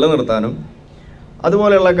കൂട്ടമായിട്ട് നിലനിർത്താനും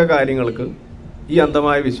അതുപോലെയുള്ളൊക്കെ കാര്യങ്ങൾക്ക് ഈ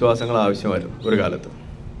അന്ധമായ വിശ്വാസങ്ങൾ ആവശ്യമായിരുന്നു ഒരു കാലത്ത്.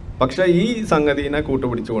 പക്ഷേ ഈ സംഗതിനെ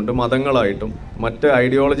കൂട്ടുപിടിച്ചുകൊണ്ട് മതങ്ങളായിട്ടും മറ്റ്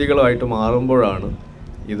ഐഡിയോളജികളുമായിട്ട് മാറുമ്പോഴാണ്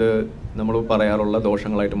ഇത് നമ്മൾ പറയാറുള്ള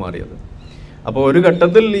ദോഷങ്ങളായിട്ട് മാറിയത്. അപ്പോൾ ഒരു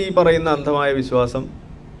ഘട്ടത്തിൽ ഈ പറയുന്ന അന്ധമായ വിശ്വാസം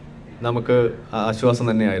നമുക്ക് ആശ്വാസം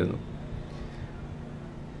തന്നെയായിരുന്നു.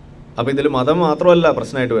 അപ്പോൾ ഇതിൽ മതം മാത്രമല്ല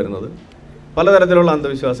പ്രശ്നമായിട്ട് വരുന്നത്, പലതരത്തിലുള്ള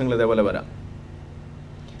അന്ധവിശ്വാസങ്ങൾ ഇതേപോലെ വരാം.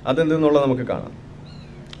 അതെന്തെന്നുള്ളത് നമുക്ക് കാണാം.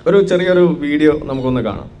 ഒരു ചെറിയൊരു വീഡിയോ നമുക്കൊന്ന്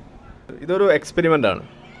കാണാം. ഇതൊരു എക്സ്പെരിമെൻ്റ് ആണ്,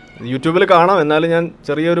 യൂട്യൂബിൽ കാണാം. എന്നാലും ഞാൻ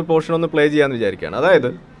ചെറിയൊരു പോർഷൻ ഒന്ന് പ്ലേ ചെയ്യാമെന്ന് വിചാരിക്കുകയാണ്. അതായത്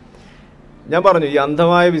ഞാൻ പറഞ്ഞു ഈ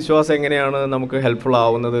അന്ധമായ വിശ്വാസം എങ്ങനെയാണ് നമുക്ക് ഹെൽപ്ഫുൾ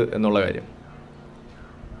ആവുന്നത് എന്നുള്ള കാര്യം.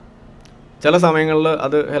 ചില സമയങ്ങളിൽ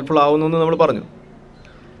അത് ഹെൽപ്ഫുൾ ആവുന്നു എന്ന് നമ്മൾ പറഞ്ഞു.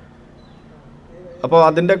 അപ്പോൾ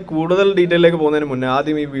അതിൻ്റെ കൂടുതൽ ഡീറ്റെയിലേക്ക് പോകുന്നതിന് മുന്നേ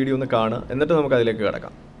ആദ്യം ഈ വീഡിയോ ഒന്ന് കാണുക, എന്നിട്ട് നമുക്ക് അതിലേക്ക്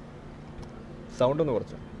കിടക്കാം. സൗണ്ട് ഒന്ന്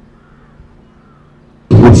കുറച്ച്.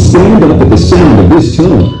 Stand up at the sound of this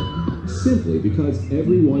tone. Simply because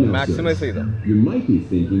everyone else Maximize does. them. You might be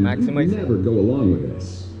thinking you'd never go along with this.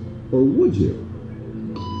 Or would you?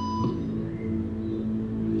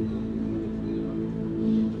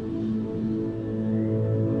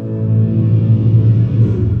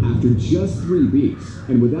 After just 3 weeks,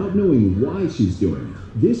 and without knowing why she's doing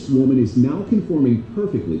it, this woman is now conforming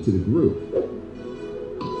perfectly to the group.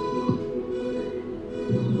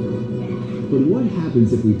 But what happens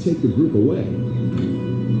if we take the group away?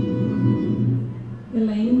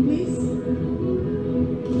 Elaine, please.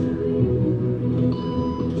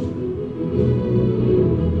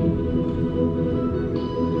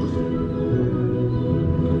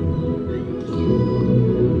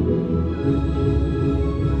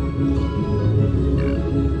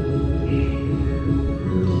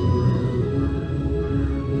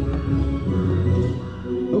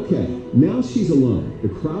 Okay, now she's alone. The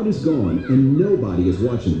crowd is gone and nobody is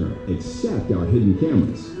watching her except our hidden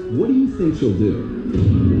cameras. What do you think she'll do?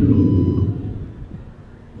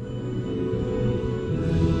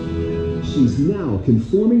 She's now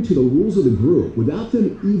conforming to the rules of the group without them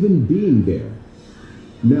even being there.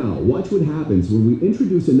 Now, watch what happens when we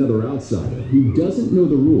introduce another outsider who doesn't know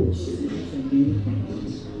the rules.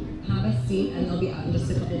 Have a seat and they'll be out in just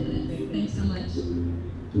a couple minutes. Thanks so much.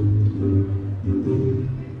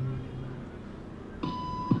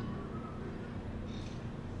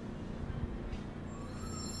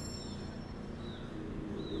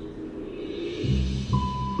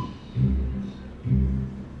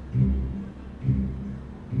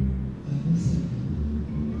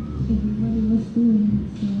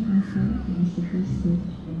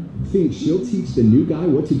 Think she'll teach the new guy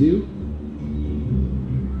what to do?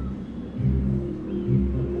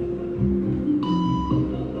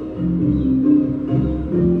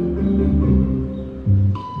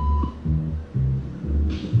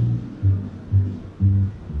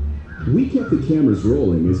 the cameras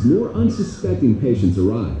rolling as more unsuspecting patients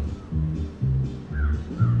arrive.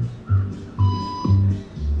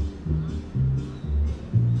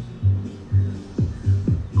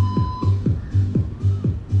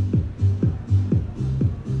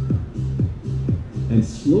 And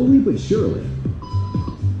slowly but surely,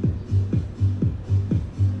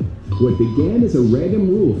 what began as a random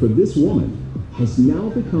rule for this woman has now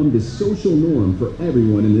become the social norm for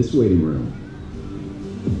everyone in this waiting room.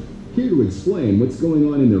 Here to explain what's going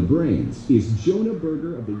on in their brains is Jonah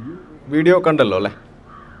Berger of the... video കണ്ടല്ലോ അല്ലേ?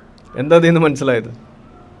 എന്താ ഇതിൽ നിന്ന് മനസ്സിലായത്?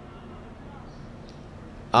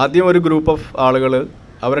 ആദ്യം ഒരു group of ആളുകൾ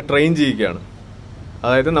അവരെ ട്രെയിൻ ചെയ്യുകയാണ്.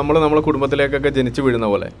 അതായത് നമ്മളെ കുടുംബത്തിലേക്കൊക്കെ ജനിച്ചു വീഴുന്ന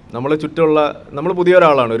പോലെ നമ്മൾ പുതിയ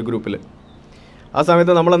ഒരാളാണ് ഒരു ഗ്രൂപ്പിൽ. ആ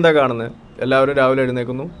സമയത്ത് നമ്മളെന്താ കാണുന്നത്? എല്ലാവരും രാവിലെ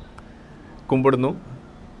എഴുന്നേൽക്കുന്നു, കുമ്പിടുന്നു,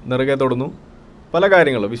 നെറുകെ തൊടുന്നു, പല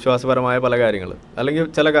കാര്യങ്ങൾ, വിശ്വാസപരമായ പല കാര്യങ്ങൾ, അല്ലെങ്കിൽ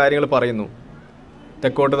ചില കാര്യങ്ങൾ പറയുന്നു.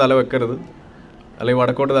 തെക്കോട്ട് തല വെക്കരുത്, അല്ലെങ്കിൽ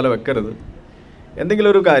വടക്കോട്ട് തല വെക്കരുത്, എന്തെങ്കിലും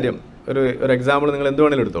ഒരു കാര്യം, ഒരു എക്സാമ്പിൾ നിങ്ങൾ എന്ത്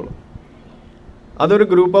വേണമെങ്കിലും എടുത്തോളൂ. അതൊരു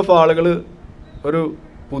ഗ്രൂപ്പ് ഓഫ് ആളുകൾ ഒരു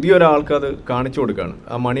പുതിയൊരാൾക്ക് അത് കാണിച്ചു കൊടുക്കുകയാണ്.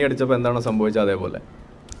 ആ മണി അടിച്ചപ്പോൾ എന്താണോ സംഭവിച്ചത് അതേപോലെ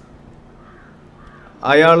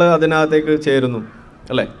അയാൾ അതിനകത്തേക്ക് ചേരുന്നു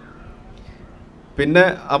അല്ലേ? പിന്നെ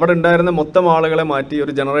അവിടെ ഉണ്ടായിരുന്ന മൊത്തം ആളുകളെ മാറ്റി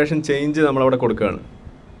ഒരു ജനറേഷൻ ചേഞ്ച് നമ്മളവിടെ കൊടുക്കുകയാണ്.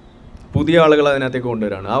 പുതിയ ആളുകൾ അതിനകത്തേക്ക്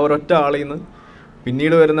കൊണ്ടുവരികയാണ്. ആ ഒരൊറ്റ ആളിൽ നിന്ന്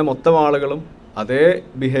പിന്നീട് വരുന്ന മൊത്തം ആളുകളും അതേ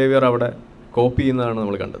ബിഹേവിയർ അവിടെ കോപ്പി ചെയ്യുന്നതാണ്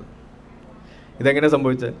നമ്മൾ കണ്ടത്. ഇതെങ്ങനെ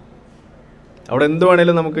സംഭവിച്ചത്? അവിടെ എന്ത്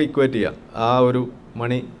വേണേലും നമുക്ക് ഇക്വേറ്റ് ചെയ്യാം. ആ ഒരു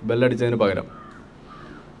മണി ബെല്ലടിച്ചതിന് പകരം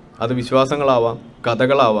അത് വിശ്വാസങ്ങളാവാം,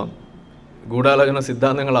 കഥകളാവാം, ഗൂഢാലോചന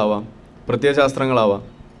സിദ്ധാന്തങ്ങളാവാം, പ്രത്യയശാസ്ത്രങ്ങളാവാം,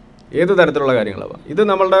 ഏത് തരത്തിലുള്ള കാര്യങ്ങളാവാം. ഇത്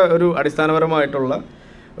നമ്മളുടെ ഒരു അടിസ്ഥാനപരമായിട്ടുള്ള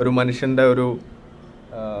ഒരു മനുഷ്യൻ്റെ ഒരു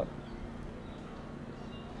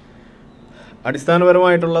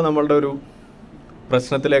നമ്മളുടെ ഒരു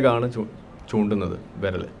പ്രശ്നത്തിലേക്കാണ് ചൂണ്ടുന്നത്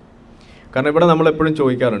വിരൽ. കാരണം ഇവിടെ നമ്മളെപ്പോഴും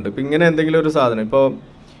ചോദിക്കാറുണ്ട്, ഇപ്പം ഇങ്ങനെ എന്തെങ്കിലും ഒരു സാധനം, ഇപ്പോൾ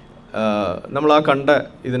നമ്മൾ ആ കണ്ട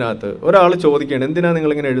ഇതിനകത്ത് ഒരാൾ ചോദിക്കുകയാണ്, എന്തിനാണ്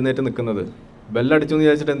നിങ്ങളിങ്ങനെ എഴുന്നേറ്റ് നിൽക്കുന്നത്? ബെല്ലടിച്ചു എന്ന്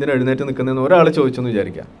വിചാരിച്ചിട്ട് എന്തിനാണ് എഴുന്നേറ്റ് നിൽക്കുന്നതെന്ന് ഒരാൾ ചോദിച്ചു എന്ന്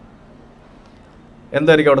വിചാരിക്കുക.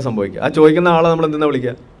 എന്തായിരിക്കും അവിടെ സംഭവിക്കുക? ആ ചോദിക്കുന്ന ആളെ നമ്മൾ എന്തിനാ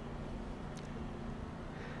വിളിക്കുക?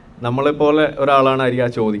 നമ്മളെപ്പോലെ ഒരാളാണായിരിക്കും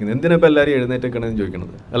ആ ചോദിക്കുന്നത്. എന്തിനാ ഇപ്പോൾ എല്ലാവരും എഴുന്നേറ്റ് നിൽക്കണമെന്ന്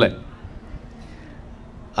ചോദിക്കുന്നത് അല്ലേ?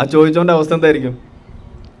 ആ ചോദിച്ചോൻ്റെ അവസ്ഥ എന്തായിരിക്കും?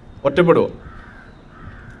 ഒറ്റപ്പെടുമോ?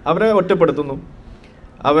 അവരെ ഒറ്റപ്പെടുത്തുന്നു,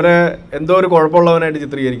 അവരെ എന്തോ ഒരു കുഴപ്പമുള്ളവനായിട്ട്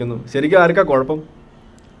ചിത്രീകരിക്കുന്നു. ശരിക്കും ആർക്കാ കുഴപ്പം?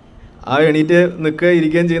 ആ എണീറ്റ് നിൽക്കുകയും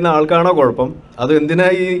ഇരിക്കുകയും ചെയ്യുന്ന ആൾക്കാണോ കുഴപ്പം? അത്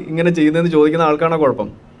എന്തിനായി ഇങ്ങനെ ചെയ്യുന്നതെന്ന് ചോദിക്കുന്ന ആൾക്കാണോ കുഴപ്പം?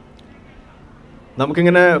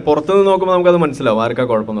 നമുക്കിങ്ങനെ പുറത്തുനിന്ന് നോക്കുമ്പോൾ നമുക്കത് മനസ്സിലാവും ആർക്കാ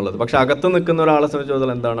കുഴപ്പം എന്നുള്ളത്. പക്ഷെ അകത്ത് നിൽക്കുന്ന ഒരാളെ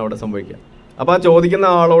സംബന്ധിച്ചിടത്തോളം എന്താണ് അവിടെ സംഭവിക്കുക? അപ്പോൾ ആ ചോദിക്കുന്ന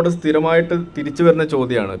ആളോട് സ്ഥിരമായിട്ട് തിരിച്ചു വരുന്ന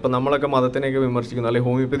ചോദ്യമാണ്. ഇപ്പം നമ്മളൊക്കെ മതത്തിനെയൊക്കെ വിമർശിക്കുന്നു, അല്ലെങ്കിൽ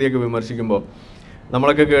ഹോമിയോപ്പതിയൊക്കെ വിമർശിക്കുമ്പോൾ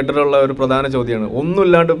നമ്മളൊക്കെ കേട്ടിട്ടുള്ള ഒരു പ്രധാന ചോദ്യമാണ്,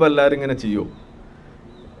 ഒന്നുമില്ലാണ്ട് ഇപ്പോൾ എല്ലാവരും ഇങ്ങനെ ചെയ്യുമോ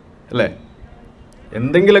അല്ലേ?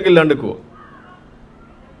 എന്തെങ്കിലുമൊക്കെ ഇല്ലാണ്ടിക്കുമോ?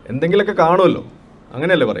 എന്തെങ്കിലുമൊക്കെ കാണുമല്ലോ,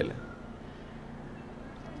 അങ്ങനെയല്ലേ പറയില്ലേ?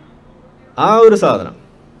 ആ ഒരു സാധനം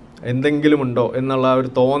എന്തെങ്കിലും ഉണ്ടോ എന്നുള്ള ആ ഒരു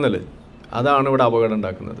തോന്നൽ, അതാണ് ഇവിടെ അപകടം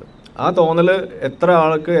ഉണ്ടാക്കുന്നത്. ആ തോന്നൽ എത്ര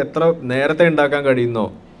ആൾക്ക് എത്ര നേരത്തെ ഉണ്ടാക്കാൻ കഴിയുന്നോ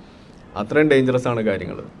അത്രയും ഡേഞ്ചറസ് ആണ്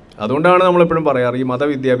കാര്യങ്ങൾ. അതുകൊണ്ടാണ് നമ്മളെപ്പോഴും പറയാറ്, ഈ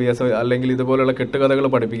മതവിദ്യാഭ്യാസം അല്ലെങ്കിൽ ഇതുപോലെയുള്ള കെട്ടുകഥകൾ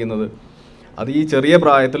പഠിപ്പിക്കുന്നത് അത് ഈ ചെറിയ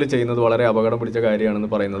പ്രായത്തിൽ ചെയ്യുന്നത് വളരെ അപകടം പിടിച്ച കാര്യമാണെന്ന്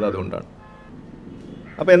പറയുന്നത് അതുകൊണ്ടാണ്.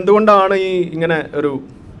 അപ്പോൾ എന്തുകൊണ്ടാണ് ഇങ്ങനെ ഒരു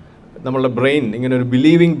നമ്മളുടെ ബ്രെയിൻ ഇങ്ങനെ ഒരു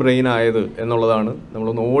ബിലീവിങ് ബ്രെയിൻ ആയത് എന്നുള്ളതാണ്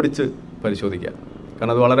നമ്മളൊന്ന് ഓടിച്ച് പരിശോധിക്കുക.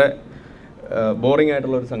 കാരണം അത് വളരെ ബോറിംഗ്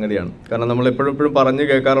ആയിട്ടുള്ളൊരു സംഗതിയാണ്. കാരണം നമ്മൾ എപ്പോഴും പറഞ്ഞു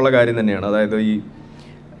കേൾക്കാറുള്ള കാര്യം തന്നെയാണ്. അതായത് ഈ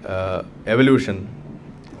എവല്യൂഷൻ,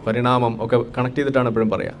 പരിണാമം ഒക്കെ കണക്ട് ചെയ്തിട്ടാണ് എപ്പോഴും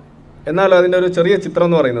പറയുക. എന്നാൽ അതിൻ്റെ ഒരു ചെറിയ ചിത്രം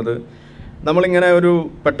എന്ന് പറയുന്നത്, നമ്മളിങ്ങനെ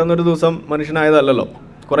പെട്ടെന്നൊരു ദിവസം മനുഷ്യനായതല്ലല്ലോ,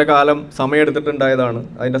 കുറേ കാലം സമയമെടുത്തിട്ടുണ്ടായതാണ്.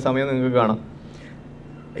 അതിൻ്റെ സമയം നിങ്ങൾക്ക് കാണാം.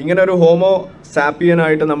 ഇങ്ങനെ ഒരു ഹോമോ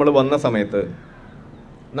സാപ്പിയനായിട്ട് നമ്മൾ വന്ന സമയത്ത്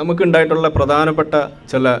നമുക്കുണ്ടായിട്ടുള്ള പ്രധാനപ്പെട്ട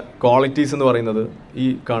ചില ക്വാളിറ്റീസ് എന്ന് പറയുന്നത് ഈ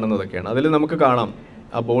കാണുന്നതൊക്കെയാണ്. അതിൽ നമുക്ക് കാണാം,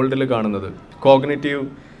 ആ ബോൾഡിൽ കാണുന്നത് കോഗ്നിറ്റീവ്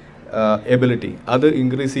എബിലിറ്റി അത്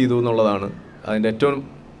ഇൻക്രീസ് ചെയ്തു എന്നുള്ളതാണ് അതിൻ്റെ ഏറ്റവും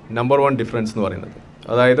നമ്പർ 1 ഡിഫറൻസ് എന്ന് പറയുന്നത്.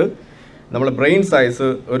 അതായത് നമ്മുടെ ബ്രെയിൻ സൈസ്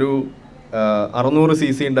ഒരു 600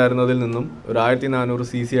 cc ഉണ്ടായിരുന്നതിൽ നിന്നും ഒരു 1400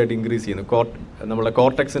 cc ആയിട്ട് ഇൻക്രീസ് ചെയ്യുന്നു. നമ്മുടെ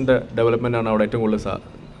കോർട്ടെക്സിൻ്റെ ഡെവലപ്മെൻറ്റാണ് അവിടെ ഏറ്റവും കൂടുതൽ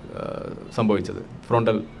സംഭവിച്ചത്,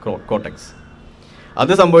 ഫ്രോണ്ടൽ കോർട്ടെക്സ്.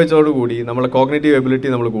 അത് സംഭവിച്ചതോടുകൂടി നമ്മളെ കോഗ്നിറ്റീവ് എബിലിറ്റി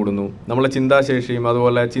നമ്മൾ കൂടുന്നു. നമ്മളെ ചിന്താശേഷിയും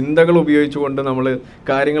അതുപോലെ ചിന്തകൾ ഉപയോഗിച്ചുകൊണ്ട് നമ്മൾ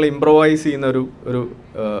കാര്യങ്ങൾ ഇംപ്രവൈസ് ചെയ്യുന്ന ഒരു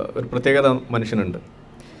പ്രത്യേകത മനുഷ്യനുണ്ട്.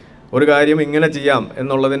 ഒരു കാര്യം ഇങ്ങനെ ചെയ്യാം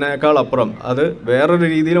എന്നുള്ളതിനേക്കാൾ അപ്പുറം അത് വേറൊരു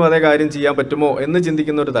രീതിയിലും അതേ കാര്യം ചെയ്യാൻ പറ്റുമോ എന്ന്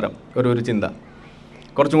ചിന്തിക്കുന്ന ഒരു തരം ഒരു ചിന്ത,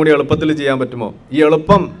 കുറച്ചും കൂടി എളുപ്പത്തിൽ ചെയ്യാൻ പറ്റുമോ. ഈ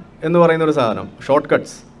എളുപ്പം എന്ന് പറയുന്ന ഒരു സാധനം, ഷോർട്ട്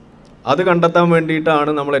കട്ട്സ്, അത് കണ്ടെത്താൻ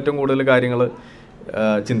വേണ്ടിയിട്ടാണ് നമ്മൾ ഏറ്റവും കൂടുതൽ കാര്യങ്ങൾ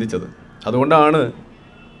ചിന്തിച്ചത്. അതുകൊണ്ടാണ്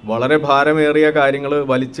വളരെ ഭാരമേറിയ കാര്യങ്ങൾ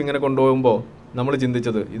വലിച്ചിങ്ങനെ കൊണ്ടുപോകുമ്പോൾ നമ്മൾ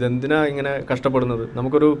ചിന്തിച്ചത്? ഇതെന്തിനാ ഇങ്ങനെ കഷ്ടപ്പെടുന്നത്?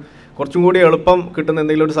 നമുക്കൊരു കുറച്ചും കൂടി എളുപ്പം കിട്ടുന്ന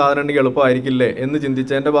എന്തെങ്കിലും ഒരു സാധനം ഉണ്ടെങ്കിൽ എളുപ്പമായിരിക്കില്ലേ എന്ന്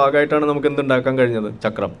ചിന്തിച്ചതിൻ്റെ ഭാഗമായിട്ടാണ് നമുക്ക് എന്തുണ്ടാക്കാൻ കഴിഞ്ഞത്?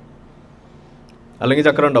 ചക്രം. അല്ലെങ്കിൽ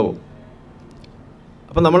ചക്രം ഉണ്ടാവും.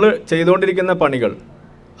 അപ്പം നമ്മൾ ചെയ്തുകൊണ്ടിരിക്കുന്ന പണികൾ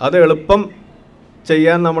അത് എളുപ്പം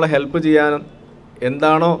ചെയ്യാൻ, നമ്മളെ ഹെൽപ്പ് ചെയ്യാൻ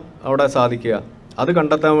എന്താണോ അവിടെ സാധിക്കുക അത്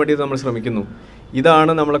കണ്ടെത്താൻ വേണ്ടി നമ്മൾ ശ്രമിക്കുന്നു.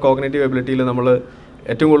 ഇതാണ് നമ്മളെ കോഗ്നിറ്റീവ് എബിലിറ്റിയിൽ നമ്മൾ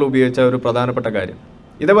ഏറ്റവും കൂടുതൽ ഉപയോഗിച്ച ഒരു പ്രധാനപ്പെട്ട കാര്യം.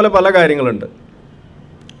 ഇതേപോലെ പല കാര്യങ്ങളുണ്ട്.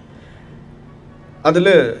 അതിൽ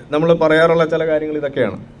നമ്മൾ പറയാറുള്ള ചില കാര്യങ്ങൾ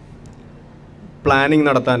ഇതൊക്കെയാണ്. പ്ലാനിങ്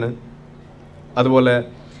നടത്താൻ, അതുപോലെ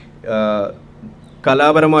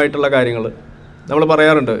കലാപരമായിട്ടുള്ള കാര്യങ്ങൾ. നമ്മൾ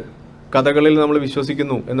പറയാറുണ്ട് കഥകളിൽ നമ്മൾ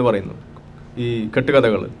വിശ്വസിക്കുന്നു എന്ന് പറയുന്നു. ഈ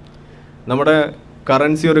കെട്ടുകഥകൾ, നമ്മുടെ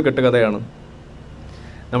കറൻസി ഒരു കെട്ടുകഥയാണ്,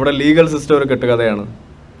 നമ്മുടെ ലീഗൽ സിസ്റ്റം ഒരു കെട്ടുകഥയാണ്.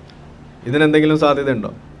 ഇതിനെന്തെങ്കിലും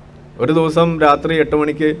സാധ്യതയുണ്ടോ? ഒരു ദിവസം രാത്രി 8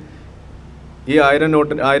 മണിക്ക് ഈ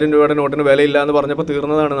 1000 രൂപയുടെ നോട്ടിന് വിലയില്ല എന്ന് പറഞ്ഞപ്പോൾ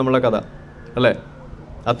തീർന്നതാണ് നമ്മളെ കഥ, അല്ലേ?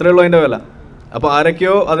 അത്രയേ ഉള്ളൂ അതിൻ്റെ വില. അപ്പോൾ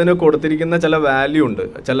ആരൊക്കെയോ അതിന് കൊടുത്തിരിക്കുന്ന ചില വാല്യൂ ഉണ്ട്,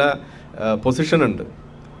 ചില പൊസിഷൻ ഉണ്ട്.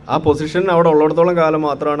 ആ പൊസിഷൻ അവിടെ ഉള്ളിടത്തോളം കാലം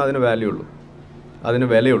മാത്രമാണ് അതിന് വാല്യൂ ഉള്ളൂ, അതിന്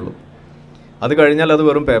വിലയുള്ളൂ. അത് കഴിഞ്ഞാൽ അത്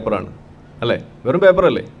വെറും പേപ്പറാണ്, അല്ലേ? വെറും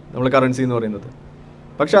പേപ്പറല്ലേ നമ്മൾ കറൻസി എന്ന് പറയുന്നത്.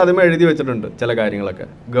 പക്ഷെ അതിന്മേൽ എഴുതി വെച്ചിട്ടുണ്ട് ചില കാര്യങ്ങളൊക്കെ,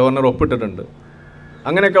 ഗവർണർ ഒപ്പിട്ടിട്ടുണ്ട്.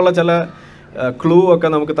 അങ്ങനെയൊക്കെയുള്ള ചില ക്ലൂ ഒക്കെ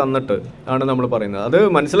നമുക്ക് തന്നിട്ട് ആണ് നമ്മൾ പറയുന്നത്. അത്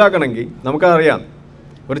മനസ്സിലാക്കണമെങ്കിൽ നമുക്കറിയാം,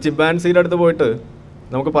 ഒരു ചിമ്പാൻസിയുടെ അടുത്ത് പോയിട്ട്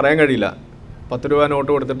നമുക്ക് പറയാൻ കഴിയില്ല 10 രൂപ നോട്ട്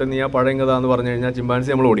കൊടുത്തിട്ട് നീ ആ പഴം കഥാന്ന് പറഞ്ഞു കഴിഞ്ഞാൽ ചിമ്പാൻസി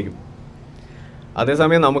നമ്മൾ ഓടിക്കും.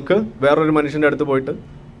 അതേസമയം നമുക്ക് വേറൊരു മനുഷ്യൻ്റെ അടുത്ത് പോയിട്ട്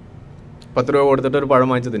 10 രൂപ കൊടുത്തിട്ട് ഒരു പഴം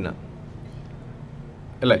വാങ്ങിച്ച് തിന്നാം,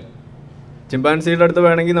 അല്ലേ? ചിമ്പാൻസിയുടെ അടുത്ത്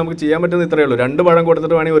വേണമെങ്കിൽ നമുക്ക് ചെയ്യാൻ പറ്റുന്നത് ഇത്രയേ ഉള്ളൂ, 2 പഴം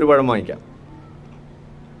കൊടുത്തിട്ട് വേണമെങ്കിൽ 1 പഴം വാങ്ങിക്കാം.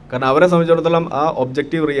 കാരണം അവരെ സംബന്ധിച്ചിടത്തോളം ആ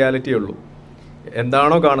ഒബ്ജക്റ്റീവ് റിയാലിറ്റി ഉള്ളൂ,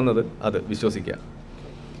 എന്താണോ കാണുന്നത് അത് വിശ്വസിക്കുക.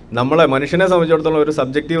 നമ്മളെ മനുഷ്യനെ സംബന്ധിച്ചിടത്തോളം ഒരു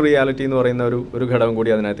സബ്ജക്റ്റീവ് റിയാലിറ്റി എന്ന് പറയുന്ന ഒരു ഘടകം കൂടി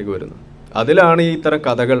അതിനകത്തേക്ക് വരുന്നു. അതിലാണ് ഈ ഇത്തരം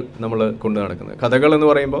കഥകൾ നമ്മൾ കൊണ്ടു നടക്കുന്നത്. കഥകൾ എന്ന്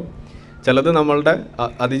പറയുമ്പോൾ ചിലത് നമ്മളുടെ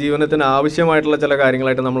അതിജീവനത്തിന് ആവശ്യമായിട്ടുള്ള ചില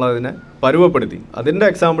കാര്യങ്ങളായിട്ട് നമ്മൾ അതിനെ പരുവപ്പെടുത്തി. അതിൻ്റെ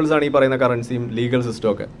എക്സാമ്പിൾസാണ് ഈ പറയുന്ന കറൻസിയും ലീഗൽ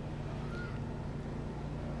സിസ്റ്റവും ഒക്കെ.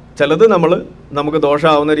 ചിലത് നമുക്ക്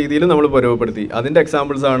ദോഷമാവുന്ന രീതിയിൽ നമ്മൾ പരുവപ്പെടുത്തി. അതിൻ്റെ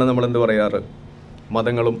എക്സാമ്പിൾസാണ് നമ്മൾ എന്ത് പറയാറ്?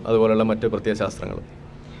 മതങ്ങളും അതുപോലെയുള്ള മറ്റ് പ്രത്യയശാസ്ത്രങ്ങളും.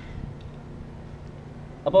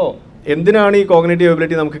 അപ്പോൾ എന്തിനാണ് ഈ കോഗ്നിറ്റീവ്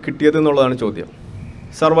എബിലിറ്റി നമുക്ക് കിട്ടിയത് എന്നുള്ളതാണ് ചോദ്യം.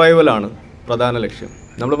 സർവൈവലാണ് പ്രധാന ലക്ഷ്യം.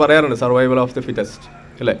 നമ്മൾ പറയാറുണ്ട് സർവൈവൽ ഓഫ് ദി ഫിറ്റസ്റ്റ്,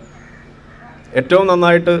 അല്ലേ? ഏറ്റവും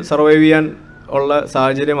നന്നായിട്ട് സർവൈവ് ചെയ്യാൻ ഉള്ള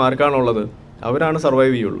സാഹചര്യം ആർക്കാണുള്ളത്? അവരാണ്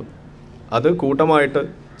സർവൈവ് ചെയ്യുള്ളൂ. അത് കൂട്ടമായിട്ട്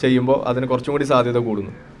ചെയ്യുമ്പോൾ അതിന് കുറച്ചും കൂടി സാധ്യത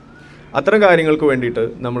കൂടുന്നു. അത്തരം കാര്യങ്ങൾക്ക് വേണ്ടിയിട്ട്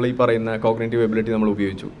നമ്മൾ ഈ പറയുന്ന കോഗ്നിറ്റീവ് എബിലിറ്റി നമ്മൾ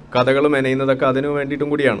ഉപയോഗിച്ചു. കഥകൾ മെനയുന്നതൊക്കെ അതിനു വേണ്ടിയിട്ടും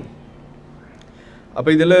കൂടിയാണ്.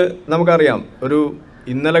 അപ്പോൾ ഇതിൽ നമുക്കറിയാം, ഒരു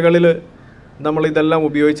ഇന്നലകളിൽ നമ്മളിതെല്ലാം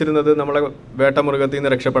ഉപയോഗിച്ചിരുന്നത് നമ്മളെ വേട്ടമൃഗത്തിൽ നിന്ന്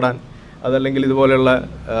രക്ഷപ്പെടാൻ, അതല്ലെങ്കിൽ ഇതുപോലെയുള്ള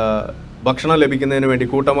ഭക്ഷണം ലഭിക്കുന്നതിന് വേണ്ടി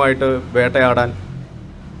കൂട്ടമായിട്ട് വേട്ടയാടാൻ,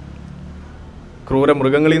 ക്രൂര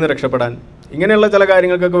മൃഗങ്ങളിൽ നിന്ന് രക്ഷപ്പെടാൻ, ഇങ്ങനെയുള്ള ചില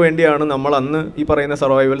കാര്യങ്ങൾക്കൊക്കെ വേണ്ടിയാണ് നമ്മൾ അന്ന് ഈ പറയുന്ന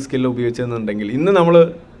സർവൈവൽ സ്കില്ല് ഉപയോഗിച്ചതെന്നുണ്ടെങ്കിൽ ഇന്ന് നമ്മൾ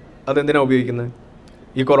അതെന്തിനാണ് ഉപയോഗിക്കുന്നത്?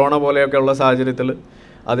 ഈ കൊറോണ പോലെയൊക്കെയുള്ള സാഹചര്യത്തിൽ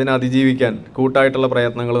അതിനെ അതിജീവിക്കാൻ കൂട്ടായിട്ടുള്ള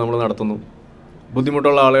പ്രയത്നങ്ങൾ നമ്മൾ നടത്തുന്നു.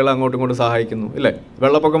 ബുദ്ധിമുട്ടുള്ള ആളുകളെ അങ്ങോട്ടും ഇങ്ങോട്ടും സഹായിക്കുന്നു, ഇല്ലേ?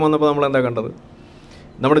 വെള്ളപ്പൊക്കം വന്നപ്പോൾ നമ്മൾ എന്താ കണ്ടത്?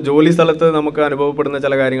 നമ്മുടെ ജോലി സ്ഥലത്ത് നമുക്ക് അനുഭവപ്പെടുന്ന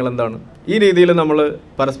ചില കാര്യങ്ങൾ എന്താണ്? ഈ രീതിയിൽ നമ്മൾ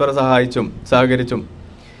പരസ്പരം സഹായിച്ചും സഹകരിച്ചും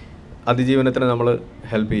അതിജീവനത്തിന് നമ്മൾ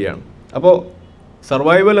ഹെൽപ്പ് ചെയ്യുകയാണ്. അപ്പോൾ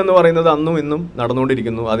സർവൈവൽ എന്ന് പറയുന്നത് അന്നും ഇന്നും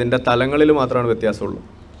നടന്നുകൊണ്ടിരിക്കുന്നു. അതിൻ്റെ തലങ്ങളിൽ മാത്രമാണ് വ്യത്യാസമുള്ളൂ.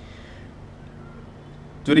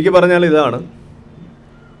 ചുരുക്കി പറഞ്ഞാൽ ഇതാണ്,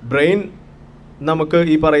 ബ്രെയിൻ നമുക്ക്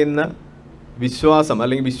ഈ പറയുന്ന വിശ്വാസം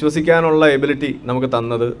അല്ലെങ്കിൽ വിശ്വസിക്കാനുള്ള എബിലിറ്റി നമുക്ക്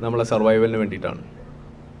തന്നത് നമ്മളെ സർവൈവലിന് വേണ്ടിയിട്ടാണ്.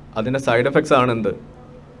 അതിൻ്റെ സൈഡ് എഫക്ട്സ് ആണ് എന്ത്?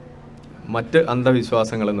 മറ്റ്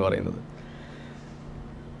അന്ധവിശ്വാസങ്ങൾ എന്ന് പറയുന്നത്.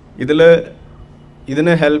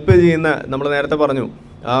 ഇതിന് ഹെൽപ്പ് ചെയ്യുന്ന, നമ്മൾ നേരത്തെ പറഞ്ഞു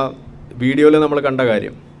ആ വീഡിയോയിൽ നമ്മൾ കണ്ട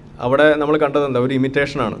കാര്യം, അവിടെ നമ്മൾ കണ്ടത് എന്താ? ഒരു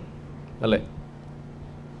ഇമിറ്റേഷനാണ്, അല്ലേ?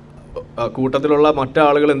 കൂട്ടത്തിലുള്ള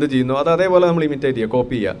മറ്റാളുകൾ എന്ത് ചെയ്യുന്നു അത് അതേപോലെ നമ്മൾ ഇമിറ്റേറ്റ് ചെയ്യുക,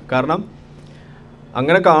 കോപ്പി ചെയ്യുക. കാരണം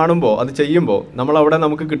അങ്ങനെ കാണുമ്പോൾ, അത് ചെയ്യുമ്പോൾ നമ്മളവിടെ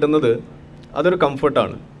നമുക്ക് കിട്ടുന്നത് അതൊരു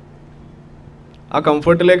കംഫർട്ടാണ്. ആ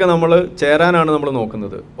കംഫർട്ടിലേക്ക് നമ്മൾ ചേരാനാണ് നമ്മൾ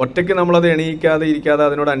നോക്കുന്നത്. ഒറ്റയ്ക്ക് നമ്മളത് എണീക്കാതെ ഇരിക്കാതെ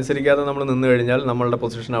അതിനോട് അനുസരിക്കാതെ നമ്മൾ നിന്ന് കഴിഞ്ഞാൽ നമ്മളുടെ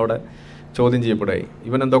പൊസിഷൻ അവിടെ ചോദ്യം ചെയ്യപ്പെടുകയായി.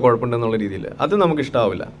 ഇവനെന്തോ കുഴപ്പമുണ്ടെന്നുള്ള രീതിയിൽ അത് നമുക്ക്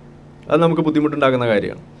ഇഷ്ടാവില്ല, അത് നമുക്ക് ബുദ്ധിമുട്ടുണ്ടാക്കുന്ന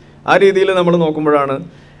കാര്യമാണ്. ആ രീതിയിൽ നമ്മൾ നോക്കുമ്പോഴാണ്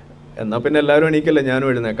എന്നാൽ പിന്നെ എല്ലാവരും എണീക്കല്ലേ, ഞാനും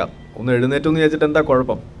എഴുന്നേക്കാം, ഒന്ന് എഴുന്നേറ്റെന്ന് വിചാരിച്ചിട്ട് എന്താ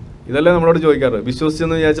കുഴപ്പം? ഇതല്ലേ നമ്മളോട് ചോദിക്കാറ്.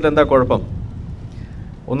 വിശ്വസിച്ചെന്ന് വിചാരിച്ചിട്ട് എന്താ കുഴപ്പം?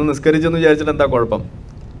 ഒന്ന് നിസ്കരിച്ചെന്ന് വിചാരിച്ചിട്ട് എന്താ കുഴപ്പം?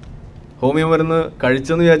 ഹോമിയോ മരുന്ന്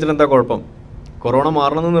കഴിച്ചെന്ന് വിചാരിച്ചിട്ട് എന്താ കുഴപ്പം? കൊറോണ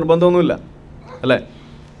മാറണമെന്ന് നിർബന്ധമൊന്നുമില്ല, അല്ലേ?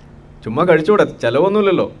 ചുമ്മാ കഴിച്ചുകൂടെ,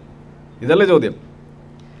 ചിലവൊന്നുമില്ലല്ലോ. ഇതല്ലേ ചോദ്യം.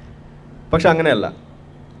 പക്ഷെ അങ്ങനെയല്ല.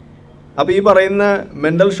 അപ്പോൾ ഈ പറയുന്ന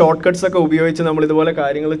മെൻ്റൽ ഷോർട്ട് കട്ട്സ് ഒക്കെ ഉപയോഗിച്ച് നമ്മൾ ഇതുപോലെ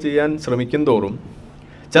കാര്യങ്ങൾ ചെയ്യാൻ ശ്രമിക്കും തോറും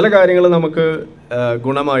ചില കാര്യങ്ങൾ നമുക്ക്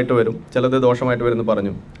ഗുണമായിട്ട് വരും, ചിലത് ദോഷമായിട്ട് വരുമെന്ന്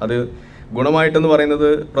പറഞ്ഞു. അത് ഗുണമായിട്ടെന്ന് പറയുന്നത്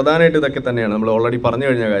പ്രധാനമായിട്ട് ഇതൊക്കെ തന്നെയാണ്. നമ്മൾ ഓൾറെഡി പറഞ്ഞു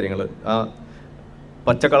കഴിഞ്ഞ കാര്യങ്ങൾ. ആ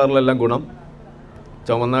പച്ച കളറിലെല്ലാം ഗുണം,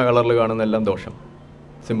 ചുവന്ന കളറിൽ കാണുന്ന എല്ലാം ദോഷം,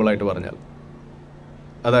 സിമ്പിളായിട്ട് പറഞ്ഞാൽ.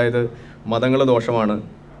 അതായത് മതങ്ങൾ ദോഷമാണ്,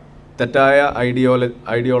 തെറ്റായ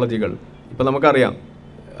ഐഡിയോളജികൾ. ഇപ്പോൾ നമുക്കറിയാം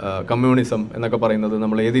കമ്മ്യൂണിസം എന്നൊക്കെ പറയുന്നത്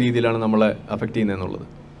നമ്മൾ ഏത് രീതിയിലാണ് നമ്മളെ അഫക്റ്റ് ചെയ്യുന്നത് എന്നുള്ളത്.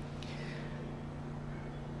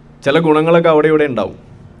 ചില ഗുണങ്ങളൊക്കെ അവിടെ ഇവിടെ ഉണ്ടാവും,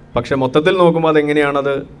 പക്ഷെ മൊത്തത്തിൽ നോക്കുമ്പോൾ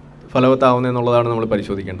അതെങ്ങനെയാണത് ഫലവത്താവുന്നത് എന്നുള്ളതാണ് നമ്മൾ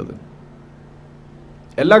പരിശോധിക്കേണ്ടത്.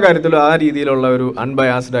 എല്ലാ കാര്യത്തിലും ആ രീതിയിലുള്ള ഒരു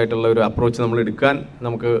അൺബയാസ്ഡ് ആയിട്ടുള്ള ഒരു അപ്രോച്ച് നമ്മൾ എടുക്കാൻ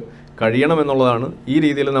നമുക്ക് കഴിയണം എന്നുള്ളതാണ് ഈ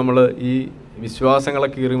രീതിയിൽ നമ്മൾ ഈ വിശ്വാസങ്ങളെ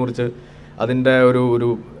കീറിമുറിച്ച് അതിൻ്റെ ഒരു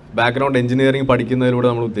ബാക്ക്ഗ്രൗണ്ട് എഞ്ചിനീയറിംഗ് പഠിക്കുന്നതിലൂടെ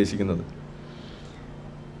നമ്മൾ ഉദ്ദേശിക്കുന്നത്.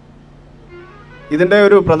 ഇതിൻ്റെ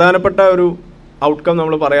ഒരു പ്രധാനപ്പെട്ട ഒരു ഔട്ട്കം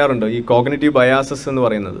നമ്മൾ പറയാറുണ്ട്, ഈ കോഗ്നിറ്റീവ് ബയാസസ് എന്ന്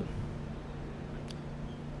പറയുന്നത്.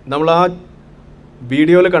 നമ്മൾ ആ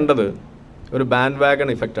വീഡിയോയിൽ കണ്ടത് ഒരു ബാൻഡ് വാഗൺ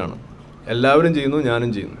ഇഫക്റ്റാണ്. എല്ലാവരും ചെയ്യുന്നു,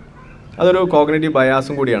 ഞാനും ചെയ്യുന്നു. അതൊരു കോഗ്നിറ്റീവ്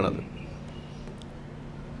ബയാസും കൂടിയാണത്.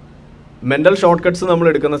 മെൻ്റൽ ഷോർട്ട് കട്ട്സ് നമ്മൾ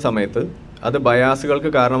എടുക്കുന്ന സമയത്ത് അത് ബയാസുകൾക്ക്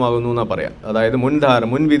കാരണമാകുന്നു എന്നാണ് പറയാം. അതായത്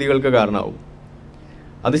മുൻവിധികൾക്ക് കാരണമാകും.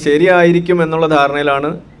 അത് ശരിയായിരിക്കും എന്നുള്ള ധാരണയിലാണ്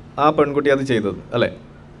ആ പെൺകുട്ടി അത് ചെയ്തത്, അല്ലേ?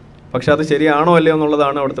 പക്ഷെ അത് ശരിയാണോ അല്ലയോ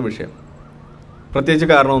എന്നുള്ളതാണ് അവിടുത്തെ വിഷയം. പ്രത്യേകിച്ച്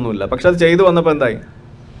കാരണമൊന്നുമില്ല, പക്ഷെ അത് ചെയ്തു വന്നപ്പോൾ എന്തായി?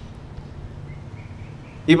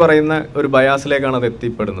 ഈ പറയുന്ന ഒരു ബയാസിലേക്കാണ് അത്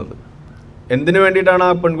എത്തിപ്പെടുന്നത്. എന്തിനു വേണ്ടിയിട്ടാണ്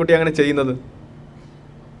ആ പെൺകുട്ടി അങ്ങനെ ചെയ്യുന്നത്?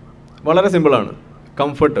 വളരെ സിമ്പിളാണ്.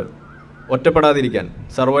 കംഫർട്ട്, ഒറ്റപ്പെടാതിരിക്കാൻ,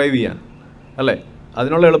 സർവൈവ് ചെയ്യാൻ, അല്ലേ?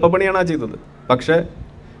 അതിനുള്ള എളുപ്പപ്പണിയാണ് ആ ചെയ്തത്. പക്ഷേ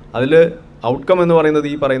അതിൽ ഔട്ട്കം എന്ന് പറയുന്നത്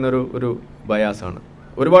ഈ പറയുന്ന ഒരു ബയാസാണ്.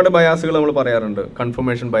 ഒരുപാട് ബയാസുകൾ നമ്മൾ പറയാറുണ്ട്.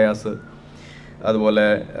 കൺഫർമേഷൻ ബയാസ്, അതുപോലെ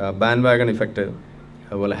ബാൻഡ് വാഗൺ ഇഫക്റ്റ്,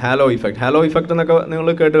 അതുപോലെ ഹാലോ ഇഫക്റ്റ് എന്നൊക്കെ നിങ്ങൾ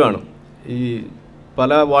കേട്ട് കാണും. ഈ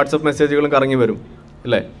പല വാട്സപ്പ് മെസ്സേജുകളും കറങ്ങി വരും,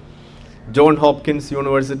 അല്ലേ? ജോൺ ഹോപ്കിൻസ്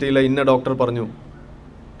യൂണിവേഴ്സിറ്റിയിലെ ഇന്ന ഡോക്ടർ പറഞ്ഞു,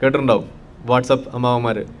 കേട്ടിട്ടുണ്ടാവും വാട്സപ്പ്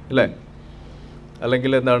അമ്മാവന്മാർ, അല്ലേ?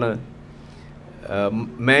 അല്ലെങ്കിൽ എന്താണ്,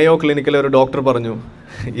 മേയോ ക്ലിനിക്കിലെ ഒരു ഡോക്ടർ പറഞ്ഞു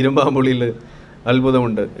ഇരുമ്പാമ്പുള്ളിയിൽ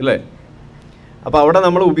അത്ഭുതമുണ്ട്, അല്ലേ? അപ്പോൾ അവിടെ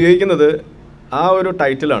നമ്മൾ ഉപയോഗിക്കുന്നത് ആ ഒരു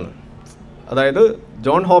ടൈറ്റിലാണ്. അതായത്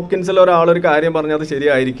ജോൺ ഹോപ്കിൻസിൽ ഒരാളൊരു കാര്യം പറഞ്ഞാൽ അത്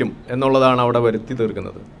ശരിയായിരിക്കും എന്നുള്ളതാണ് അവിടെ വരുത്തി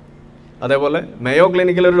തീർക്കുന്നത്. അതേപോലെ മേയോ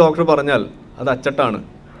ക്ലിനിക്കിൽ ഒരു ഡോക്ടർ പറഞ്ഞാൽ അത് അച്ചട്ടാണ്.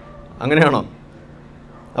 അങ്ങനെയാണോ?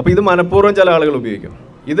 അപ്പോൾ ഇത് മനഃപൂർവ്വം ചില ആളുകൾ ഉപയോഗിക്കും.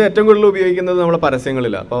 ഇത് ഏറ്റവും കൂടുതൽ ഉപയോഗിക്കുന്നത് നമ്മളെ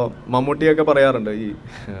പരസ്യങ്ങളിലാണ്. അപ്പോൾ മമ്മൂട്ടിയൊക്കെ പറയാറുണ്ട്, ഈ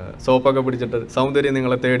സോപ്പൊക്കെ പിടിച്ചിട്ട് സൗന്ദര്യം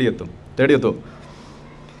നിങ്ങളെ തേടിയെത്തും.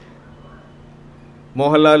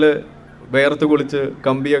 മോഹൻലാൽ വേർത്ത് കുളിച്ച്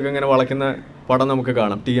കമ്പിയൊക്കെ ഇങ്ങനെ വളയ്ക്കുന്ന പടം നമുക്ക്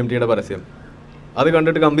കാണാം, TMTയുടെ പരസ്യം. അത്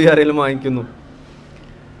കണ്ടിട്ട് കമ്പി ആരെങ്കിലും വാങ്ങിക്കുന്നു?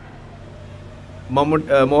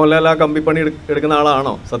 മോഹൻലാൽ ആ കമ്പിപ്പണി എടുക്കുന്ന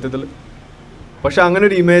ആളാണോ സത്യത്തിൽ? പക്ഷെ അങ്ങനെ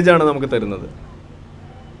ഒരു ഇമേജാണ് നമുക്ക് തരുന്നത്.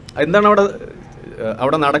 എന്താണ്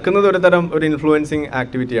അവിടെ നടക്കുന്നത്? ഒരു ഇൻഫ്ലുവൻസിങ്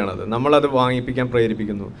ആക്ടിവിറ്റിയാണത്. നമ്മളത് വാങ്ങിപ്പിക്കാൻ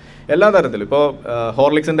പ്രേരിപ്പിക്കുന്നു എല്ലാ തരത്തിലും. ഇപ്പോൾ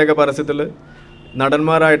ഹോർലിക്സിൻ്റെ ഒക്കെ പരസ്യത്തിൽ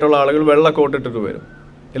നടന്മാരായിട്ടുള്ള ആളുകൾ വെള്ള കോട്ടിട്ടിട്ട് വരും,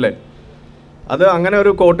 ഇല്ലേ? അത് അങ്ങനെ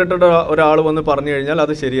ഒരു കോട്ടിട്ടിട്ട് ഒരാൾ വന്ന് പറഞ്ഞു കഴിഞ്ഞാൽ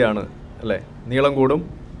അത് ശരിയാണ്, അല്ലേ? നീളം കൂടും,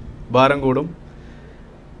 ഭാരം കൂടും,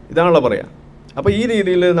 ഇതാണല്ലോ പറയാം. അപ്പോൾ ഈ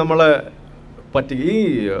രീതിയിൽ നമ്മളെ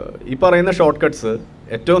ഈ പറയുന്ന ഷോർട്ട് കട്ട്സ്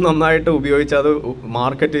ഏറ്റവും നന്നായിട്ട് ഉപയോഗിച്ച് അത്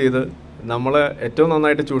മാർക്കറ്റ് ചെയ്ത് നമ്മളെ ഏറ്റവും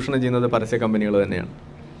നന്നായിട്ട് ചൂഷണം ചെയ്യുന്നത് പരസ്യ കമ്പനികൾ തന്നെയാണ്.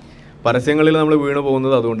 പരസ്യങ്ങളിൽ നമ്മൾ വീണു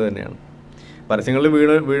പോകുന്നത് അതുകൊണ്ട് തന്നെയാണ്. പരസ്യങ്ങളിൽ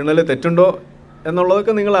വീണൽ തെറ്റുണ്ടോ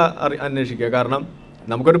എന്നുള്ളതൊക്കെ നിങ്ങൾ അന്വേഷിക്കുക. കാരണം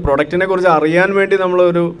നമുക്കൊരു പ്രൊഡക്റ്റിനെ കുറിച്ച് അറിയാൻ വേണ്ടി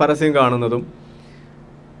നമ്മളൊരു പരസ്യം കാണുന്നതും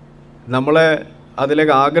നമ്മളെ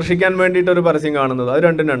അതിലേക്ക് ആകർഷിക്കാൻ വേണ്ടിയിട്ടൊരു പരസ്യം കാണുന്നത്,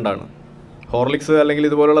 അത് രണ്ടാണ്. ഹോർലിക്സ് അല്ലെങ്കിൽ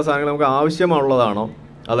ഇതുപോലുള്ള സാധനങ്ങൾ നമുക്ക് ആവശ്യമുള്ളതാണോ?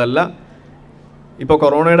 അതല്ല, ഇപ്പോൾ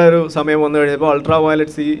കൊറോണയുടെ ഒരു സമയം വന്നു കഴിഞ്ഞപ്പോൾ അൾട്രാ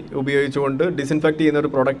വയലറ്റ് സി ഉപയോഗിച്ചുകൊണ്ട് ഡിസിൻഫെക്റ്റ് ചെയ്യുന്ന ഒരു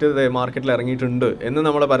പ്രൊഡക്റ്റ് മാർക്കറ്റിൽ ഇറങ്ങിയിട്ടുണ്ട് എന്ന്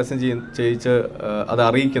നമ്മളെ പരസ്യം ചെയ്യിച്ച് അത്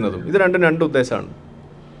അറിയിക്കുന്നതും, ഇത് രണ്ട് ഉദ്ദേശമാണ്.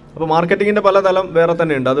 അപ്പോൾ മാർക്കറ്റിങ്ങിൻ്റെ പല തലം വേറെ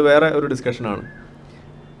തന്നെയുണ്ട്, അത് വേറെ ഒരു ഡിസ്കഷനാണ്.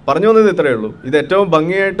 പറഞ്ഞു വന്നത് ഇത്രയേ ഉള്ളൂ. ഇത് ഏറ്റവും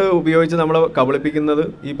ഭംഗിയായിട്ട് ഉപയോഗിച്ച് നമ്മളെ കബളിപ്പിക്കുന്നത്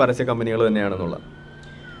ഈ പരസ്യ കമ്പനികൾ തന്നെയാണെന്നുള്ള.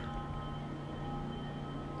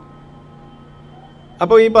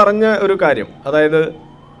 അപ്പോൾ ഈ പറഞ്ഞ ഒരു കാര്യം, അതായത്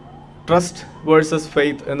ട്രസ്റ്റ് വേഴ്സസ്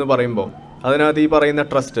ഫെയ്ത്ത് എന്ന് പറയുമ്പോൾ അതിനകത്ത് ഈ പറയുന്ന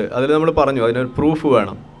ട്രസ്റ്റ്, അതിൽ നമ്മൾ പറഞ്ഞു അതിനൊരു പ്രൂഫ്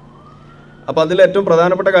വേണം. അപ്പോൾ അതിൽ ഏറ്റവും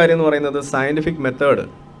പ്രധാനപ്പെട്ട കാര്യം എന്ന് പറയുന്നത് സയൻറ്റിഫിക് മെത്തേഡ്.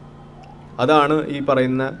 അതാണ് ഈ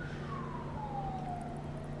പറയുന്ന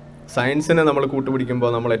സയൻസിനെ നമ്മൾ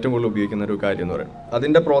കൂട്ടുപിടിക്കുമ്പോൾ നമ്മൾ ഏറ്റവും കൂടുതൽ ഉപയോഗിക്കുന്ന ഒരു കാര്യം എന്ന് പറയുന്നത്.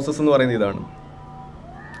 അതിൻ്റെ പ്രോസസ്സ് എന്ന് പറയുന്നത് ഇതാണ്.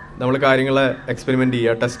 നമ്മൾ കാര്യങ്ങളെ എക്സ്പെരിമെൻ്റ്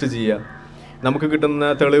ചെയ്യുക, ടെസ്റ്റ് ചെയ്യുക, നമുക്ക്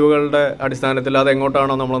കിട്ടുന്ന തെളിവുകളുടെ അടിസ്ഥാനത്തിൽ അത്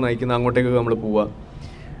എങ്ങോട്ടാണോ നമ്മൾ നയിക്കുന്നത് അങ്ങോട്ടേക്ക് നമ്മൾ പോവുക,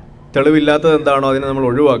 തെളിവില്ലാത്തത് എന്താണോ അതിനെ നമ്മൾ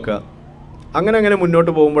ഒഴിവാക്കുക. അങ്ങനെ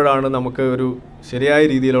മുന്നോട്ട് പോകുമ്പോഴാണ് നമുക്ക് ഒരു ശരിയായ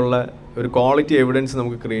രീതിയിലുള്ള ഒരു ക്വാളിറ്റി എവിഡൻസ്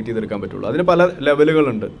നമുക്ക് ക്രിയേറ്റ് ചെയ്തെടുക്കാൻ പറ്റുള്ളൂ. അതിന് പല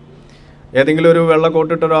ലെവലുകളുണ്ട്. ഏതെങ്കിലും ഒരു വെള്ള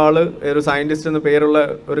കോട്ടിട്ട ഒരാൾ ഒരു സയൻറ്റിസ്റ്റ് എന്ന പേരുള്ള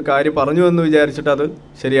ഒരു കാര്യം പറഞ്ഞു എന്ന് വിചാരിച്ചിട്ട് അത്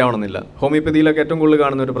ശരിയാവണമെന്നില്ല. ഹോമിയോപ്പതിയിലൊക്കെ ഏറ്റവും കൂടുതൽ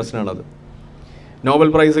കാണുന്ന ഒരു പ്രശ്നമാണത്. നോബൽ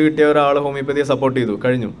പ്രൈസ് കിട്ടിയ ഒരാൾ ഹോമിയോപ്പതിയെ സപ്പോർട്ട് ചെയ്തു,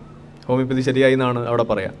 കഴിഞ്ഞു, ഹോമിയോപ്പതി ശരിയായി എന്നാണ് അവിടെ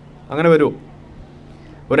പറയാം. അങ്ങനെ വരുമോ?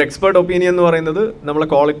 ഒരു എക്സ്പേർട്ട് ഒപ്പീനിയൻ എന്ന് പറയുന്നത് നമ്മളെ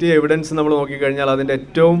ക്വാളിറ്റി എവിഡൻസ് നമ്മൾ നോക്കിക്കഴിഞ്ഞാൽ അതിൻ്റെ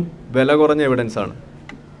ഏറ്റവും വില കുറഞ്ഞ എവിഡൻസാണ്.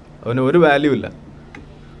 അതിന് ഒരു വാല്യൂ ഇല്ല.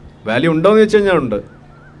 വാല്യൂ ഉണ്ടോ എന്ന് വെച്ച് കഴിഞ്ഞാൽ ഉണ്ട്,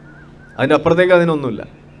 അതിൻ്റെ അപ്പുറത്തേക്ക് അതിനൊന്നുമില്ല.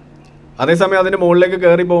 അതേസമയം അതിൻ്റെ മുകളിലേക്ക്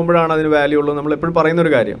കയറി പോകുമ്പോഴാണ് അതിന് വാല്യൂ ഉള്ളൂ. നമ്മൾ എപ്പോഴും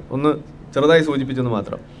പറയുന്നൊരു കാര്യം, ഒന്ന് ചെറുതായി സൂചിപ്പിച്ചെന്ന്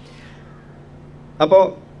മാത്രം. അപ്പോൾ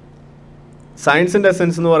സയൻസിൻ്റെ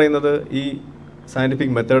എസെൻസ് എന്ന് പറയുന്നത് ഈ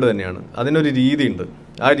സയൻറ്റിഫിക് മെത്തേഡ് തന്നെയാണ്. അതിനൊരു രീതിയുണ്ട്.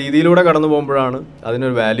 ആ രീതിയിലൂടെ കടന്നു പോകുമ്പോഴാണ്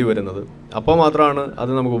അതിനൊരു വാല്യൂ വരുന്നത്. അപ്പോൾ മാത്രമാണ്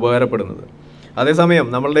അത് നമുക്ക് ഉപകാരപ്പെടുന്നത്. അതേസമയം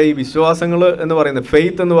നമ്മളുടെ ഈ വിശ്വാസങ്ങൾ എന്ന് പറയുന്നത്,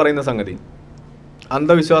 ഫെയ്ത്ത് എന്ന് പറയുന്ന സംഗതി,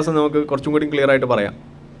 അന്ധവിശ്വാസം നമുക്ക് കുറച്ചും കൂടി ക്ലിയർ ആയിട്ട് പറയാം.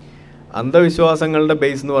 അന്ധവിശ്വാസങ്ങളുടെ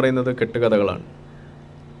ബേസ് എന്ന് പറയുന്നത് കെട്ടുകഥകളാണ്.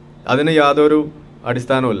 അതിന് യാതൊരു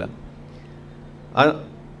അടിസ്ഥാനവുമില്ല. ആ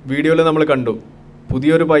വീഡിയോയിൽ നമ്മൾ കണ്ടു,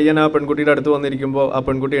 പുതിയൊരു പയ്യൻ ആ പെൺകുട്ടിയുടെ അടുത്ത് വന്നിരിക്കുമ്പോൾ, ആ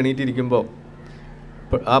പെൺകുട്ടി എണീറ്റിരിക്കുമ്പോൾ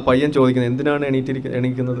ആ പയ്യൻ ചോദിക്കുന്നത് എന്തിനാണ്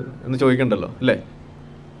എണീക്കുന്നത് എന്ന് ചോദിക്കണ്ടല്ലോ അല്ലേ?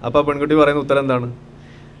 അപ്പോൾ ആ പെൺകുട്ടി പറയുന്ന ഉത്തരം എന്താണ്?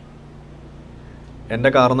 എൻ്റെ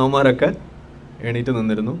കാരണവന്മാരൊക്കെ എണീറ്റ്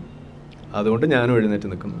നിന്നിരുന്നു, അതുകൊണ്ട് ഞാനും എഴുന്നേറ്റ്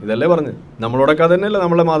നിൽക്കുന്നു. ഇതല്ലേ പറഞ്ഞ് നമ്മളോടൊക്കെ തന്നെയല്ലേ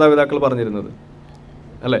നമ്മളെ മാതാപിതാക്കൾ പറഞ്ഞിരുന്നത്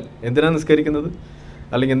അല്ലേ? എന്തിനാണ് നിസ്കരിക്കുന്നത്,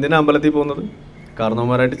 അല്ലെങ്കിൽ എന്തിനാണ് അമ്പലത്തിൽ പോകുന്നത്?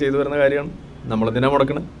 കാരണവന്മാരായിട്ട് ചെയ്തു വരുന്ന കാര്യമാണ്, നമ്മളെന്തിനാണ്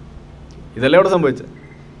മുടക്കണം? ഇതല്ലേ അവിടെ സംഭവിച്ചത്.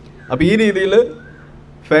 അപ്പോൾ ഈ രീതിയിൽ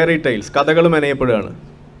ഫെയറി ടൈൽസ്, കഥകൾ മെനയപ്പെടുകയാണ്.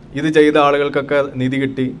 ഇത് ചെയ്ത ആളുകൾക്കൊക്കെ നിധി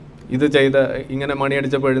കിട്ടി, ഇത് ചെയ്ത ഇങ്ങനെ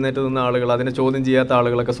മണിയടിച്ചപ്പോൾ എഴുന്നേറ്റ് നിന്ന ആളുകൾ, അതിനെ ചോദ്യം ചെയ്യാത്ത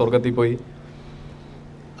ആളുകളൊക്കെ സ്വർഗത്തിൽ പോയി.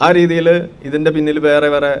 ആ രീതിയിൽ ഇതിൻ്റെ പിന്നിൽ വേറെ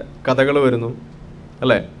വേറെ കഥകൾ വരുന്നു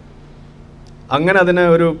അല്ലേ? അങ്ങനെ അതിനെ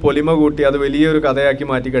ഒരു പൊലിമ കൂട്ടി അത് വലിയൊരു കഥയാക്കി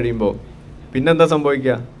മാറ്റി കഴിയുമ്പോൾ പിന്നെന്താ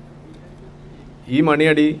സംഭവിക്കുക? ഈ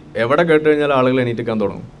മണിയടി എവിടെ കേട്ട് കഴിഞ്ഞാൽ ആളുകൾ എണീറ്റിക്കാൻ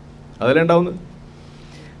തുടങ്ങും. അതിലുണ്ടാവുന്നത്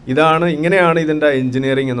ഇങ്ങനെയാണ് ഇതിൻ്റെ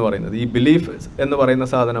എൻജിനീയറിംഗ് എന്ന് പറയുന്നത്. ഈ ബിലീഫ് എന്ന് പറയുന്ന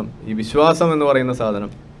സാധനം, ഈ വിശ്വാസം എന്ന് പറയുന്ന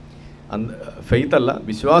സാധനം, ഫെയ്ത്ത് അല്ല,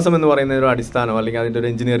 വിശ്വാസം എന്ന് പറയുന്ന ഒരു അടിസ്ഥാനം അല്ലെങ്കിൽ അതിൻ്റെ ഒരു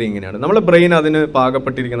എൻജിനീയറിംഗ് ഇങ്ങനെയാണ്. നമ്മുടെ ബ്രെയിൻ അതിന്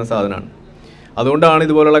പാകപ്പെട്ടിരിക്കുന്ന സാധനമാണ്. അതുകൊണ്ടാണ്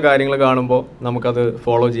ഇതുപോലുള്ള കാര്യങ്ങൾ കാണുമ്പോൾ നമുക്കത്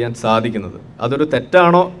ഫോളോ ചെയ്യാൻ സാധിക്കുന്നത്. അതൊരു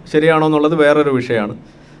തെറ്റാണോ ശരിയാണോ എന്നുള്ളത് വേറൊരു വിഷയമാണ്.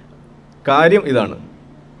 കാര്യം ഇതാണ്.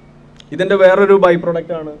 ഇതിൻ്റെ വേറൊരു ബൈ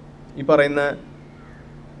പ്രൊഡക്റ്റാണ് ഈ പറയുന്ന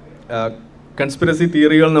കൺസ്പിറസി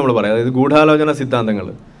തിയറികൾ നമ്മൾ പറയാം. അതായത് ഗൂഢാലോചന സിദ്ധാന്തങ്ങൾ.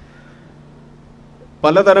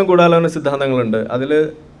 പലതരം ഗൂഢാലോചന സിദ്ധാന്തങ്ങളുണ്ട്. അതിൽ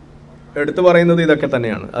എടുത്തു പറയുന്നത് ഇതൊക്കെ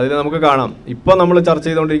തന്നെയാണ്. അതിൽ നമുക്ക് കാണാം, ഇപ്പോൾ നമ്മൾ ചർച്ച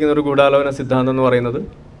ചെയ്തുകൊണ്ടിരിക്കുന്ന ഒരു ഗൂഢാലോചന സിദ്ധാന്തം എന്ന് പറയുന്നത്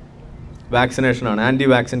വാക്സിനേഷനാണ്, ആൻറ്റി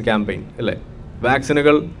വാക്സിൻ ക്യാമ്പയിൻ അല്ലേ?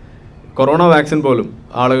 വാക്സിനുകൾ, കൊറോണ വാക്സിൻ പോലും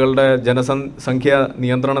ആളുകളുടെ ജനസംഖ്യ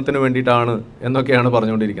നിയന്ത്രണത്തിന് വേണ്ടിയിട്ടാണ് എന്നൊക്കെയാണ്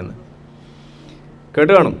പറഞ്ഞുകൊണ്ടിരിക്കുന്നത്.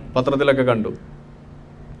 കേട്ട് കാണും, പത്രത്തിലൊക്കെ കണ്ടു.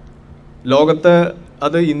 ലോകത്ത്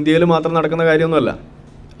അത് ഇന്ത്യയിൽ മാത്രം നടക്കുന്ന കാര്യമൊന്നുമല്ല.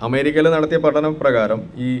 അമേരിക്കയിൽ നടത്തിയ പഠന പ്രകാരം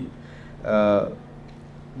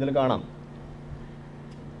ഇതിൽ കാണാം,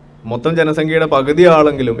 മൊത്തം ജനസംഖ്യയുടെ പകുതി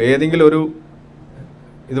ആളെങ്കിലും ഏതെങ്കിലും ഒരു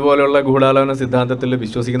ഇതുപോലെയുള്ള ഗൂഢാലോചന സിദ്ധാന്തത്തിൽ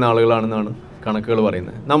വിശ്വസിക്കുന്ന ആളുകളാണെന്നാണ് കണക്കുകൾ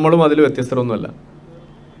പറയുന്നത്. നമ്മളും അതിൽ വ്യത്യസ്തരൊന്നുമല്ല.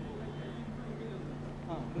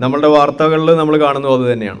 നമ്മളുടെ വാർത്തകളിൽ നമ്മൾ കാണുന്നത് അത്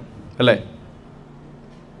തന്നെയാണ് അല്ലേ?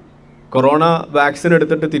 കൊറോണ വാക്സിൻ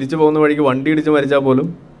എടുത്തിട്ട് തിരിച്ചു പോകുന്ന വഴിക്ക് വണ്ടി ഇടിച്ച് മരിച്ചാൽ പോലും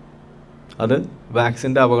അത്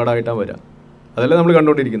വാക്സിൻ്റെ അപകടമായിട്ടാണ് വരിക. അതല്ലേ നമ്മൾ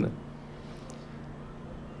കണ്ടുകൊണ്ടിരിക്കുന്നത്.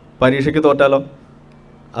 പരീക്ഷയ്ക്ക് തോറ്റാലോ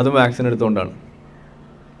അതും വാക്സിൻ എടുത്തുകൊണ്ടാണ്.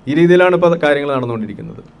 ഈ രീതിയിലാണ് ഇപ്പോൾ കാര്യങ്ങൾ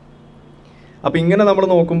നടന്നുകൊണ്ടിരിക്കുന്നത്. അപ്പോൾ ഇങ്ങനെ നമ്മൾ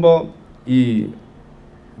നോക്കുമ്പോൾ ഈ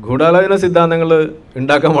ഗൂഢാലോചന സിദ്ധാന്തങ്ങൾ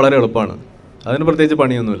ഉണ്ടാക്കാൻ വളരെ എളുപ്പമാണ്. അതിന് പ്രത്യേകിച്ച്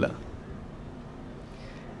പണിയൊന്നുമില്ല.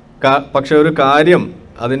 പക്ഷെ ഒരു കാര്യം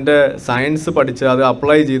അതിൻ്റെ സയൻസ് പഠിച്ച് അത്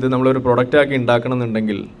അപ്ലൈ ചെയ്ത് നമ്മളൊരു പ്രൊഡക്റ്റാക്കി ഉണ്ടാക്കണം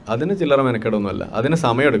എന്നുണ്ടെങ്കിൽ അതിന് ചില്ലറ മെനക്കെടൊന്നുമല്ല. അതിന്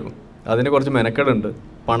സമയമെടുക്കും. അതിന് കുറച്ച് മെനക്കെടുണ്ട്,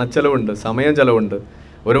 പണച്ചെലവുണ്ട്, സമയം ചെലവുണ്ട്,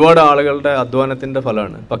 ഒരുപാട് ആളുകളുടെ അധ്വാനത്തിൻ്റെ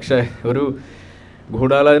ഫലമാണ്. പക്ഷേ ഒരു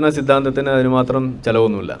ഗൂഢാലോചന സിദ്ധാന്തത്തിന് അതിന് മാത്രം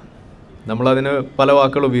ചിലവൊന്നുമില്ല. നമ്മളതിന് പല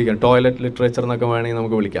വാക്കുകൾ ഉപയോഗിക്കാം. ടോയ്ലറ്റ് ലിറ്ററേച്ചർ എന്നൊക്കെ വേണമെങ്കിൽ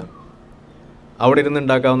നമുക്ക് വിളിക്കാം. അവിടെ ഇരുന്ന്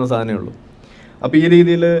ഉണ്ടാക്കാവുന്ന സാധനമേ ഉള്ളൂ. അപ്പോൾ ഈ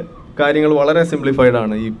രീതിയിൽ കാര്യങ്ങൾ വളരെ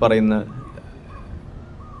സിംപ്ലിഫൈഡാണ് ഈ പറയുന്ന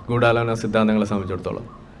ഗൂഢാലോചന സിദ്ധാന്തങ്ങളെ സംബന്ധിച്ചിടത്തോളം.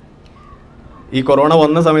 ഈ കൊറോണ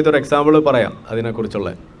വന്ന സമയത്ത് ഒരു എക്സാമ്പിൾ പറയാം അതിനെക്കുറിച്ചുള്ള.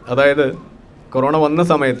 അതായത് കൊറോണ വന്ന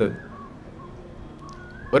സമയത്ത്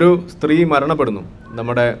ഒരു സ്ത്രീ മരണപ്പെടുന്നു.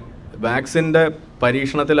 നമ്മുടെ വാക്സിൻ്റെ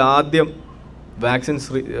പരീക്ഷണത്തിൽ ആദ്യം വാക്സിൻ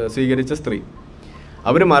സ്വീകരിച്ച സ്ത്രീ,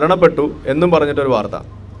 അവർ മരണപ്പെട്ടു എന്നും പറഞ്ഞിട്ടൊരു വാർത്ത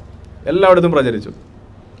എല്ലായിടത്തും പ്രചരിച്ചു.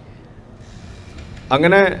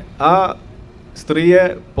 അങ്ങനെ ആ സ്ത്രീയെ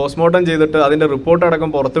പോസ്റ്റ്മോർട്ടം ചെയ്തിട്ട് അതിൻ്റെ റിപ്പോർട്ട്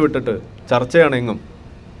അടക്കം പുറത്ത് വിട്ടിട്ട് ചർച്ചയാണ് എങ്ങും.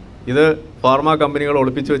 ഇത് ഫാർമ കമ്പനികൾ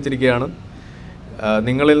ഒളിപ്പിച്ചു വെച്ചിരിക്കുകയാണ്,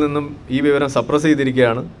 നിങ്ങളിൽ നിന്നും ഈ വിവരം സപ്രസ്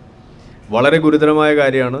ചെയ്തിരിക്കുകയാണ്, വളരെ ഗുരുതരമായ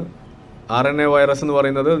കാര്യമാണ്. RNA വൈറസ് എന്ന്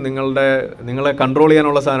പറയുന്നത് നിങ്ങളെ കൺട്രോൾ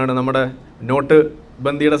ചെയ്യാനുള്ള സാധനമാണ്. നമ്മുടെ നോട്ട്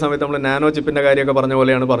ബന്ദിയുടെ സമയത്ത് നമ്മൾ നാനോ ചിപ്പിൻ്റെ കാര്യമൊക്കെ പറഞ്ഞ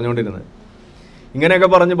പോലെയാണ് പറഞ്ഞുകൊണ്ടിരുന്നത്. ഇങ്ങനെയൊക്കെ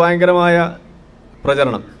പറഞ്ഞ് ഭയങ്കരമായ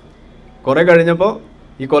പ്രചരണം. കുറേ കഴിഞ്ഞപ്പോൾ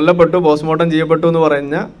ഈ കൊല്ലപ്പെട്ടു, പോസ്റ്റ്മോർട്ടം ചെയ്യപ്പെട്ടു എന്ന്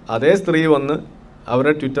പറഞ്ഞ അതേ സ്ത്രീ വന്ന്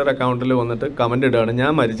അവരുടെ ട്വിറ്റർ അക്കൗണ്ടിൽ വന്നിട്ട് കമൻ്റ് ഇടുകയാണ്,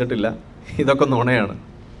 ഞാൻ മരിച്ചിട്ടില്ല, ഇതൊക്കെ നുണയാണ്.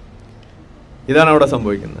 ഇതാണ് അവിടെ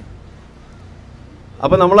സംഭവിക്കുന്നത്.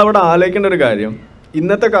 അപ്പോൾ നമ്മളവിടെ ആലോചിക്കേണ്ട ഒരു കാര്യം,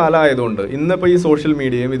 ഇന്നത്തെ കാലമായതുകൊണ്ട്, ഇന്നിപ്പോൾ ഈ സോഷ്യൽ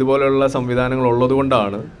മീഡിയയും ഇതുപോലെയുള്ള സംവിധാനങ്ങൾ ഉള്ളത്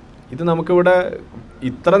കൊണ്ടാണ് ഇത് നമുക്കിവിടെ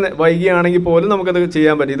ഇത്ര വൈകിയാണെങ്കിൽ പോലും നമുക്കത്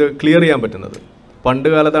ചെയ്യാൻ പറ്റും, ഇത് ക്ലിയർ ചെയ്യാൻ പറ്റുന്നത്. പണ്ട്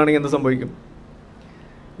കാലത്താണെങ്കിൽ എന്ത് സംഭവിക്കും?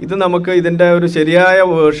 ഇത് നമുക്ക് ഇതിൻ്റെ ഒരു ശരിയായ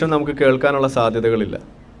വേർഷൻ നമുക്ക് കേൾക്കാനുള്ള സാധ്യതകളില്ല.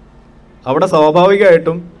 അവിടെ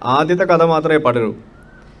സ്വാഭാവികമായിട്ടും ആദ്യത്തെ കഥ മാത്രമേ പടരൂ,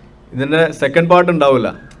 ഇതിൻ്റെ സെക്കൻഡ് പാർട്ട് ഉണ്ടാവില്ല.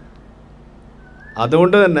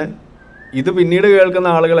 അതുകൊണ്ട് തന്നെ ഇത് പിന്നീട് കേൾക്കുന്ന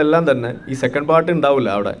ആളുകളെല്ലാം തന്നെ ഈ സെക്കൻഡ് പാർട്ട് ഉണ്ടാവില്ല.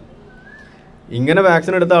 അവിടെ ഇങ്ങനെ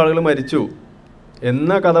വാക്സിൻ എടുത്ത ആളുകൾ മരിച്ചു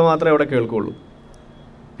എന്ന കഥ മാത്രമേ അവിടെ കേൾക്കുള്ളൂ.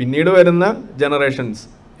 പിന്നീട് വരുന്ന ജനറേഷൻസ്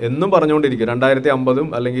എന്നും പറഞ്ഞുകൊണ്ടിരിക്കും. 2050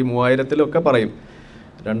 അല്ലെങ്കിൽ 3000 പറയും.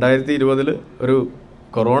 2020 ഒരു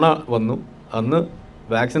കൊറോണ വന്നു, അന്ന്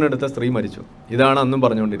വാക്സിൻ എടുത്ത സ്ത്രീ മരിച്ചു, ഇതാണ് അന്നും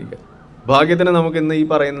പറഞ്ഞുകൊണ്ടിരിക്കുക. ഭാഗ്യത്തിന് നമുക്ക് ഇന്ന് ഈ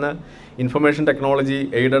പറയുന്ന ഇൻഫർമേഷൻ ടെക്നോളജി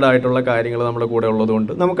എയ്ഡഡ് ആയിട്ടുള്ള കാര്യങ്ങൾ നമ്മുടെ കൂടെ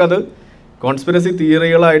ഉള്ളതുകൊണ്ട് നമുക്കത് കോൺസ്പിറസി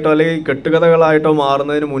തിയറികളായിട്ടോ അല്ലെങ്കിൽ കെട്ടുകഥകളായിട്ടോ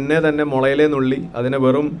മാറുന്നതിന് മുന്നേ തന്നെ മുളയിലേ നുള്ളി അതിനെ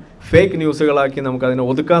വെറും ഫേക്ക് ന്യൂസുകളാക്കി നമുക്കതിനെ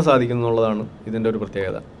ഒതുക്കാൻ സാധിക്കുന്നു എന്നുള്ളതാണ് ഇതിൻ്റെ ഒരു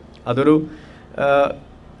പ്രത്യേകത. അതൊരു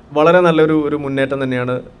വളരെ നല്ലൊരു മുന്നേറ്റം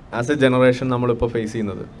തന്നെയാണ് ആസ് എ ജനറേഷൻ നമ്മളിപ്പോൾ ഫേസ്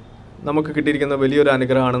ചെയ്യുന്നത്. നമുക്ക് കിട്ടിയിരിക്കുന്ന വലിയൊരു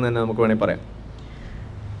അനുഗ്രഹമാണെന്ന് തന്നെ നമുക്ക് വേണമെങ്കിൽ പറയാം.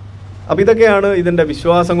 അപ്പോൾ ഇതൊക്കെയാണ് ഇതിൻ്റെ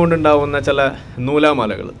വിശ്വാസം കൊണ്ടുണ്ടാവുന്ന ചില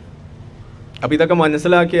നൂലാമാലകൾ. അപ്പോൾ ഇതൊക്കെ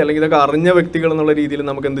മനസ്സിലാക്കി അല്ലെങ്കിൽ ഇതൊക്കെ അറിഞ്ഞ വ്യക്തികൾ എന്നുള്ള രീതിയിൽ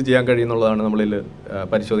നമുക്ക് എന്ത് ചെയ്യാൻ കഴിയുന്നുള്ളതാണ് നമ്മളിൽ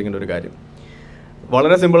പരിശോധിക്കേണ്ട ഒരു കാര്യം.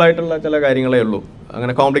 വളരെ സിമ്പിളായിട്ടുള്ള ചില കാര്യങ്ങളേ ഉള്ളൂ,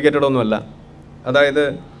 അങ്ങനെ കോംപ്ലിക്കേറ്റഡ് ഒന്നുമല്ല. അതായത്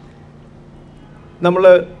നമ്മൾ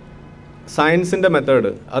സയൻസിൻ്റെ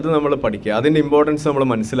മെത്തേഡ് അത് നമ്മൾ പഠിക്കുക, അതിൻ്റെ ഇമ്പോർട്ടൻസ് നമ്മൾ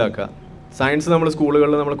മനസ്സിലാക്കുക. സയൻസ് നമ്മൾ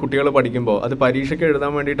സ്കൂളുകളിൽ നമ്മൾ കുട്ടികൾ പഠിക്കുമ്പോൾ അത് പരീക്ഷയ്ക്ക്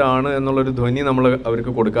എഴുതാൻ വേണ്ടിയിട്ടാണ് എന്നുള്ളൊരു ധ്വനി നമ്മൾ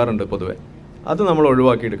അവർക്ക് കൊടുക്കാറുണ്ട് പൊതുവെ. അത് നമ്മൾ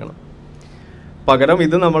ഒഴിവാക്കിയെടുക്കണം. പകരം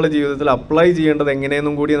ഇത് നമ്മുടെ ജീവിതത്തിൽ അപ്ലൈ ചെയ്യേണ്ടത്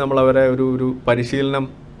എങ്ങനെയെന്നും കൂടി നമ്മൾ അവരെ ഒരു പരിശീലനം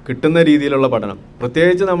കിട്ടുന്ന രീതിയിലുള്ള പഠനം,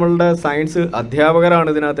 പ്രത്യേകിച്ച് നമ്മളുടെ സയൻസ് അധ്യാപകരാണ്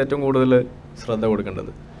ഇതിനകത്ത് ഏറ്റവും കൂടുതൽ ശ്രദ്ധ കൊടുക്കേണ്ടത്.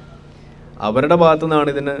 അവരുടെ ഭാഗത്തു നിന്നാണ്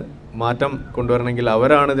ഇതിന് മാറ്റം കൊണ്ടുവരണമെങ്കിൽ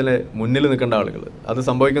അവരാണ് ഇതിന് മുന്നിൽ നിൽക്കേണ്ട ആളുകൾ. അത്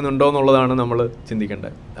സംഭവിക്കുന്നുണ്ടോ എന്നുള്ളതാണ് നമ്മൾ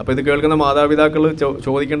ചിന്തിക്കേണ്ടത്. അപ്പോൾ ഇത് കേൾക്കുന്ന മാതാപിതാക്കൾ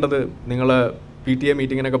ചോദിക്കേണ്ടത്, നിങ്ങൾ PTA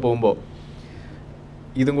മീറ്റിങ്ങിനൊക്കെ പോകുമ്പോൾ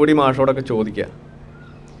ഇതും കൂടി മാഷോടൊക്കെ ചോദിക്കുക,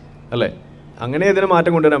 അല്ലേ? അങ്ങനെ ഇതിന്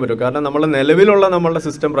മാറ്റം കൊണ്ടുവരാൻ പറ്റും. കാരണം നമ്മളെ നിലവിലുള്ള നമ്മളുടെ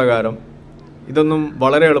സിസ്റ്റം പ്രകാരം ഇതൊന്നും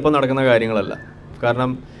വളരെ എളുപ്പം നടക്കുന്ന കാര്യങ്ങളല്ല.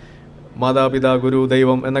 കാരണം മാതാപിതാ, ഗുരു,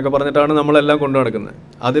 ദൈവം എന്നൊക്കെ പറഞ്ഞിട്ടാണ് നമ്മളെല്ലാം കൊണ്ടു നടക്കുന്നത്.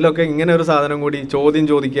 അതിലൊക്കെ ഇങ്ങനെ ഒരു സാധനം കൂടി ചോദ്യം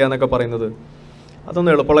ചോദിക്കുക എന്നൊക്കെ പറയുന്നത്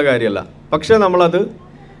അതൊന്നും എളുപ്പമുള്ള കാര്യമല്ല. പക്ഷേ നമ്മളത്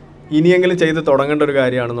ഇനിയെങ്കിലും ചെയ്ത് തുടങ്ങേണ്ട ഒരു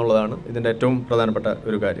കാര്യമാണെന്നുള്ളതാണ് ഇതിൻ്റെ ഏറ്റവും പ്രധാനപ്പെട്ട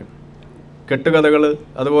ഒരു കാര്യം. കെട്ടുകഥകൾ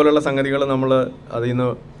അതുപോലുള്ള സംഗതികൾ നമ്മൾ അതിൽ നിന്ന്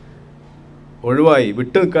ഒഴിവായി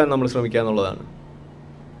വിട്ടു നിൽക്കാൻ നമ്മൾ ശ്രമിക്കുക എന്നുള്ളതാണ്.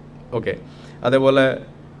 ഓക്കെ. അതേപോലെ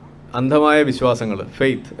അന്ധമായ വിശ്വാസങ്ങൾ,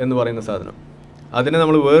 ഫെയ്ത്ത് എന്ന് പറയുന്ന സാധനം, അതിനെ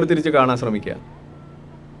നമ്മൾ വേർതിരിച്ച് കാണാൻ ശ്രമിക്കുക.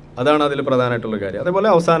 അതാണ് അതിൽ പ്രധാനമായിട്ടുള്ള കാര്യം. അതേപോലെ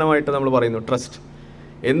അവസാനമായിട്ട് നമ്മൾ പറയുന്നു ട്രസ്റ്റ്.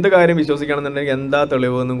 എന്ത് കാര്യം വിശ്വസിക്കണമെന്നുണ്ടെങ്കിൽ എന്താ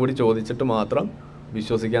തെളിവെന്നും കൂടി ചോദിച്ചിട്ട് മാത്രം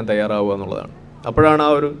വിശ്വസിക്കാൻ തയ്യാറാവുക എന്നുള്ളതാണ്. അപ്പോഴാണ് ആ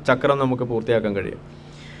ഒരു ചക്രം നമുക്ക് പൂർത്തിയാക്കാൻ കഴിയുക.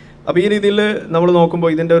 അപ്പോൾ ഈ രീതിയിൽ നമ്മൾ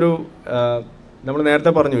നോക്കുമ്പോൾ ഇതിൻ്റെ ഒരു നമ്മൾ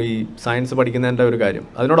നേരത്തെ പറഞ്ഞു ഈ സയൻസ് പഠിക്കുന്നതിൻ്റെ ഒരു കാര്യം,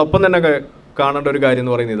 അതിനോടൊപ്പം തന്നെ കാണേണ്ട ഒരു കാര്യം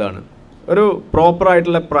എന്ന് പറയുന്നത് ഇതാണ്, ഒരു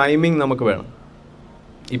പ്രോപ്പറായിട്ടുള്ള പ്രൈമിങ് നമുക്ക് വേണം.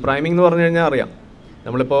 ഈ പ്രൈമിംഗ് എന്ന് പറഞ്ഞു കഴിഞ്ഞാൽ അറിയാം,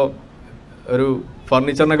 നമ്മളിപ്പോൾ ഒരു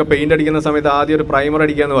ഫർണിച്ചറിനൊക്കെ പെയിൻ്റ് അടിക്കുന്ന സമയത്ത് ആദ്യം ഒരു പ്രൈമർ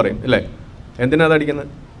അടിക്കുക എന്ന് പറയും, അല്ലേ? എന്തിനാണ് അത് അടിക്കുന്നത്?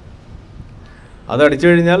 അത് അടിച്ചു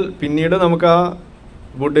കഴിഞ്ഞാൽ പിന്നീട് നമുക്ക് ആ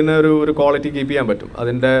വുഡിന് ഒരു ക്വാളിറ്റി കീപ്പ് ചെയ്യാൻ പറ്റും.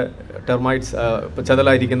 അതിൻ്റെ ടെർമൈറ്റ്സ്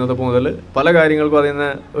ചെതലായിരിക്കുന്നത് മുതൽ പല കാര്യങ്ങൾക്കും അതിനെ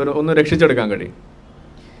ഒന്ന് രക്ഷിച്ചെടുക്കാൻ കഴിയും.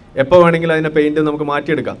 എപ്പോൾ വേണമെങ്കിലും അതിൻ്റെ പെയിൻറ്റ് നമുക്ക്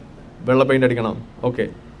മാറ്റിയെടുക്കാം. വെള്ള പെയിൻ്റ് അടിക്കണം, ഓക്കെ.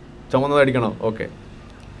 ചുമന്നത് അടിക്കണം, ഓക്കെ.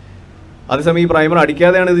 അതേസമയം ഈ പ്രൈമർ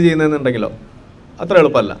അടിക്കാതെയാണ് ഇത് ചെയ്യുന്നതെന്നുണ്ടെങ്കിലോ അത്ര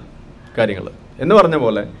എളുപ്പമല്ല കാര്യങ്ങൾ. എന്ന് പറഞ്ഞ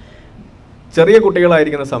പോലെ ചെറിയ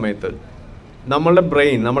കുട്ടികളായിരിക്കുന്ന സമയത്ത് നമ്മളുടെ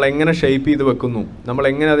ബ്രെയിൻ നമ്മളെങ്ങനെ ഷേപ്പ് ചെയ്ത് വെക്കുന്നു,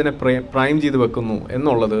 നമ്മളെങ്ങനെ അതിനെ പ്രൈം ചെയ്ത് വെക്കുന്നു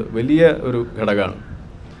എന്നുള്ളത് വലിയ ഒരു ഘടകമാണ്.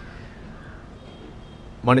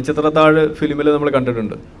 മണിച്ചിത്രത്താഴ് ഫിലിമിൽ നമ്മൾ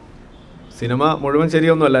കണ്ടിട്ടുണ്ട്. സിനിമ മുഴുവൻ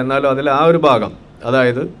ശരിയൊന്നുമല്ല, എന്നാലും അതിൽ ആ ഒരു ഭാഗം,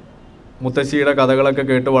 അതായത് മുത്തശ്ശിയുടെ കഥകളൊക്കെ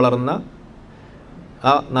കേട്ട് വളർന്ന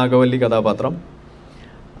ആ നാഗവല്ലി കഥാപാത്രം,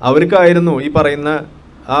 അവർക്കായിരുന്നു ഈ പറയുന്ന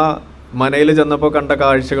ആ മനയിൽ ചെന്നപ്പോൾ കണ്ട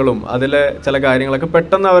കാഴ്ചകളും അതിലെ ചില കാര്യങ്ങളൊക്കെ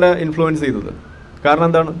പെട്ടെന്ന് അവരെ ഇൻഫ്ലുവൻസ് ചെയ്തത്. കാരണം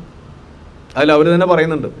എന്താണ്? അതിൽ അവർ തന്നെ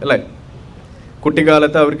പറയുന്നുണ്ട്, അല്ലേ?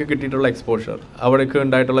 കുട്ടിക്കാലത്ത് അവർക്ക് കിട്ടിയിട്ടുള്ള എക്സ്പോഷർ, അവർക്ക്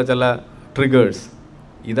ഉണ്ടായിട്ടുള്ള ചില ട്രിഗേഴ്സ്,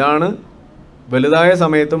 ഇതാണ് വലുതായ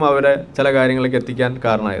സമയത്തും അവരെ ചില കാര്യങ്ങളിലേക്ക് എത്തിക്കാൻ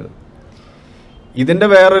കാരണമായത്. ഇതിൻ്റെ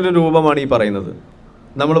വേറൊരു രൂപമാണ് ഈ പറയുന്നത്.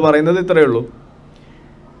 നമ്മൾ പറയുന്നത് ഇത്രയേ ഉള്ളൂ.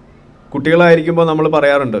 കുട്ടികളായിരിക്കുമ്പോൾ നമ്മൾ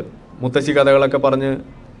പറയാറുണ്ട്, മുത്തശ്ശി കഥകളൊക്കെ പറഞ്ഞ്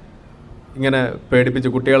ഇങ്ങനെ പേടിപ്പിച്ച്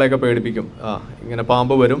കുട്ടികളെയൊക്കെ പേടിപ്പിക്കും. ഇങ്ങനെ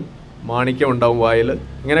പാമ്പ് വരും, മാണിക്യം ഉണ്ടാവും വായിൽ,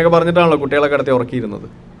 ഇങ്ങനെയൊക്കെ പറഞ്ഞിട്ടാണല്ലോ കുട്ടികളെ കിടത്തി ഉറക്കിയിരുന്നത്.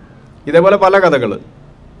 ഇതേപോലെ പല കഥകൾ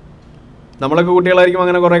നമ്മളൊക്കെ കുട്ടികളായിരിക്കും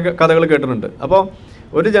അങ്ങനെ കുറേ കഥകൾ കേട്ടിട്ടുണ്ട്. അപ്പോൾ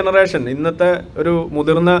ഒരു ജനറേഷൻ, ഇന്നത്തെ ഒരു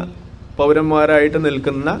മുതിർന്ന പൗരന്മാരായിട്ട്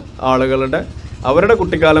നിൽക്കുന്ന അവരുടെ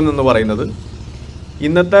കുട്ടിക്കാലം എന്ന് പറയുന്നത്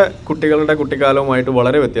ഇന്നത്തെ കുട്ടികളുടെ കുട്ടിക്കാലവുമായിട്ട്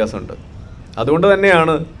വളരെ വ്യത്യാസമുണ്ട്. അതുകൊണ്ട്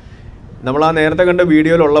തന്നെയാണ് നമ്മൾ ആ നേരത്തെ കണ്ട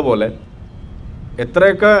വീഡിയോയിലുള്ള പോലെ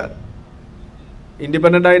എത്രയൊക്കെ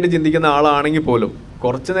ഇൻഡിപെൻഡൻ്റ് ആയിട്ട് ചിന്തിക്കുന്ന ആളാണെങ്കിൽ പോലും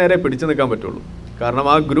കുറച്ച് നേരെ പിടിച്ചു നിൽക്കാൻ പറ്റുള്ളൂ. കാരണം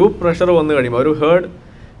ആ ഗ്രൂപ്പ് പ്രഷർ വന്നു കഴിയുമ്പോൾ, ഒരു ഹേർഡ്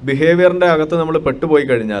ബിഹേവിയറിൻ്റെ അകത്ത് നമ്മൾ പെട്ടുപോയി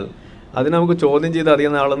കഴിഞ്ഞാൽ അതിന് നമുക്ക് ചോദ്യം ചെയ്ത്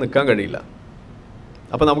അധികം നാൾ നിൽക്കാൻ കഴിയില്ല.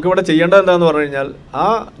 അപ്പോൾ നമുക്കിവിടെ ചെയ്യേണ്ടത് എന്താണെന്ന് പറഞ്ഞു കഴിഞ്ഞാൽ ആ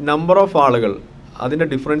നമ്പർ ഓഫ് ആളുകൾ, അതിൻ്റെ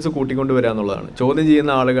ഡിഫറൻസ് കൂട്ടിക്കൊണ്ട് വരിക എന്നുള്ളതാണ്. ചോദ്യം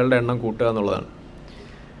ചെയ്യുന്ന ആളുകളുടെ എണ്ണം കൂട്ടുക എന്നുള്ളതാണ്.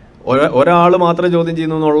 ഒരാൾ മാത്രം ചോദ്യം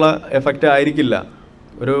ചെയ്യുന്നു എന്നുള്ള എഫക്റ്റ് ആയിരിക്കില്ല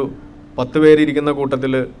ഒരു 10 പേര് ഇരിക്കുന്ന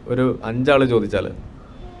കൂട്ടത്തിൽ ഒരു 5 ആൾ ചോദിച്ചാൽ,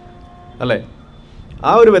 അല്ലേ?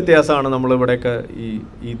 ആ ഒരു വ്യത്യാസമാണ് നമ്മളിവിടെയൊക്കെ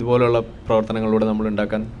ഇതുപോലെയുള്ള പ്രവർത്തനങ്ങളിലൂടെ നമ്മൾ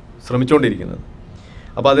ഉണ്ടാക്കാൻ ശ്രമിച്ചുകൊണ്ടിരിക്കുന്നത്.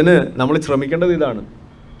 അപ്പോൾ അതിന് നമ്മൾ ശ്രമിക്കേണ്ടത് ഇതാണ്,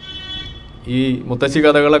 ഈ മുത്തശ്ശി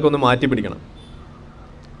കഥകളൊക്കെ ഒന്ന് മാറ്റി പിടിക്കണം.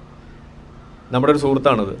 നമ്മുടെ ഒരു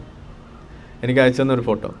സുഹൃത്താണത് എനിക്ക് അയച്ചു തന്നൊരു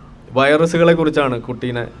ഫോട്ടോ. വൈറസുകളെ കുറിച്ചാണ്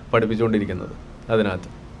കുട്ടീനെ പഠിപ്പിച്ചുകൊണ്ടിരിക്കുന്നത് അതിനകത്ത്,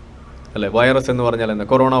 അല്ലേ? വൈറസ് എന്ന് പറഞ്ഞാൽ എന്താ,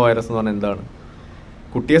 കൊറോണ വൈറസ് എന്ന് പറഞ്ഞാൽ എന്താണ്?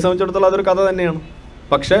 കുട്ടിയെ സംബന്ധിച്ചിടത്തോളം അതൊരു കഥ തന്നെയാണ്,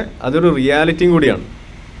 പക്ഷേ അതൊരു റിയാലിറ്റിയും കൂടിയാണ്.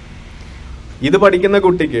 ഇത് പഠിക്കുന്ന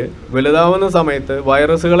കുട്ടിക്ക് വലുതാവുന്ന സമയത്ത്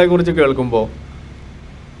വൈറസുകളെ കുറിച്ച് കേൾക്കുമ്പോൾ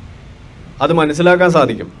അത് മനസ്സിലാക്കാൻ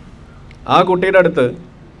സാധിക്കും. ആ കുട്ടിയുടെ അടുത്ത്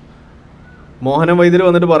മോഹനം വൈദ്യർ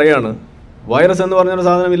വന്നിട്ട് പറയാണ് വൈറസ് എന്ന് പറഞ്ഞൊരു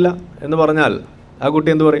സാധനമില്ല എന്ന് പറഞ്ഞാൽ ആ കുട്ടി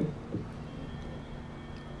എന്ത് പറയും?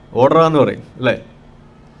 ഓർഡറാന്ന് പറയും, അല്ലേ?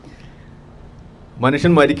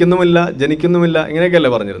 മനുഷ്യൻ മരിക്കുന്നുമില്ല, ജനിക്കുന്നുമില്ല,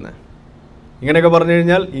 ഇങ്ങനെയൊക്കെയല്ലേ പറഞ്ഞിരുന്നത്? ഇങ്ങനെയൊക്കെ പറഞ്ഞു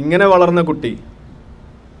കഴിഞ്ഞാൽ ഇങ്ങനെ വളർന്ന കുട്ടി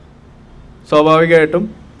സ്വാഭാവികമായിട്ടും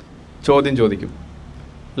ചോദ്യം ചോദിക്കും,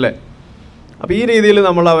 അല്ലേ? അപ്പോൾ ഈ രീതിയിൽ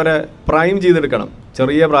നമ്മൾ അവരെ പ്രൈം ചെയ്തെടുക്കണം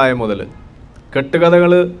ചെറിയ പ്രായം മുതൽ.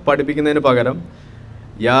 കെട്ടുകഥകൾ പഠിപ്പിക്കുന്നതിന് പകരം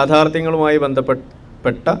യാഥാർത്ഥ്യങ്ങളുമായി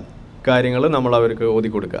ബന്ധപ്പെട്ട കാര്യങ്ങൾ നമ്മൾ അവർക്ക് ഓതി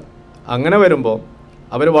കൊടുക്കുക. അങ്ങനെ വരുമ്പോൾ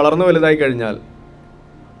അവർ വളർന്നു വലുതായി കഴിഞ്ഞാൽ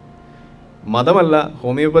മതമല്ല,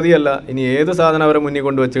 ഹോമിയോപ്പതിയല്ല, ഇനി ഏത് സാധനം അവരെ മുന്നിൽ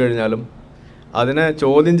കൊണ്ടുവച്ച് കഴിഞ്ഞാലും അതിനെ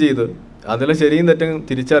ചോദ്യം ചെയ്ത് അതിൽ ശരിയും തെറ്റും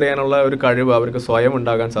തിരിച്ചറിയാനുള്ള ഒരു കഴിവ് അവർക്ക് സ്വയം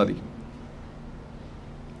ഉണ്ടാകാൻ സാധിക്കും.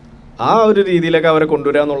 ആ ഒരു രീതിയിലേക്ക് അവരെ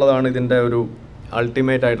കൊണ്ടുവരിക എന്നുള്ളതാണ് ഇതിൻ്റെ ഒരു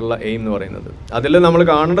അൾട്ടിമേറ്റ് ആയിട്ടുള്ള എയിം എന്ന് പറയുന്നത്. അതിൽ നമ്മൾ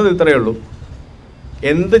കാണേണ്ടത് ഇത്രയേ ഉള്ളൂ,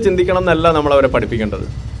 എന്ത് ചിന്തിക്കണം എന്നല്ല നമ്മളവരെ പഠിപ്പിക്കേണ്ടത്,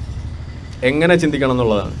 എങ്ങനെ ചിന്തിക്കണം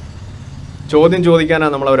എന്നുള്ളതാണ്. ചോദ്യം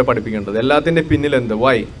ചോദിക്കാനാണ് നമ്മളവരെ പഠിപ്പിക്കേണ്ടത്. എല്ലാത്തിൻ്റെ പിന്നിൽ എന്ത്,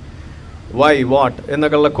 വൈ വാട്ട്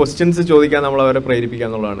എന്നൊക്കെയുള്ള ക്വസ്റ്റ്യൻസ് ചോദിക്കാൻ നമ്മളവരെ പ്രേരിപ്പിക്കുക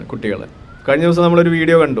എന്നുള്ളതാണ് കുട്ടികളെ. കഴിഞ്ഞ ദിവസം നമ്മളൊരു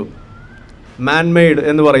വീഡിയോ കണ്ടു, മാൻ മെയ്ഡ്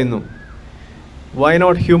എന്ന് പറയുന്നു, വൈ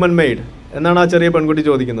നോട്ട് ഹ്യൂമൻ മെയ്ഡ് എന്നാണ് ആ ചെറിയ പെൺകുട്ടി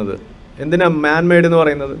ചോദിക്കുന്നത്. എന്തിനാ മാൻ മെയ്ഡ് എന്ന്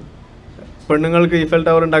പറയുന്നത്? പെണ്ണുങ്ങൾക്ക് ഈഫൽ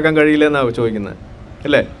ടവർ ഉണ്ടാക്കാൻ കഴിയില്ല എന്നാണ് ചോദിക്കുന്നത്,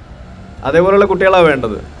 അല്ലേ? അതേപോലെയുള്ള കുട്ടികളാണ്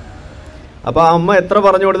വേണ്ടത്. അപ്പോൾ ആ അമ്മ എത്ര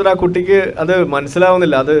പറഞ്ഞു കൊടുത്തിട്ട് ആ കുട്ടിക്ക് അത്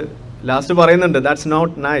മനസ്സിലാവുന്നില്ല. അത് ലാസ്റ്റ് പറയുന്നുണ്ട്, ദാറ്റ്സ്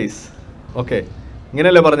നോട്ട് നൈസ്. ഓക്കെ,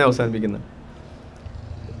 ഇങ്ങനെയല്ലേ പറഞ്ഞ് അവസാനിപ്പിക്കുന്നത്?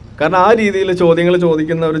 കാരണം ആ രീതിയിൽ ചോദ്യങ്ങൾ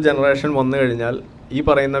ചോദിക്കുന്ന ഒരു ജനറേഷൻ വന്നു കഴിഞ്ഞാൽ ഈ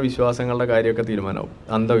പറയുന്ന വിശ്വാസങ്ങളുടെ കാര്യമൊക്കെ തീരുമാനമാവും,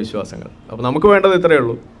 അന്ധവിശ്വാസങ്ങൾ. അപ്പോൾ നമുക്ക് വേണ്ടത് ഇത്രയേ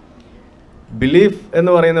ഉള്ളൂ, ബിലീഫ്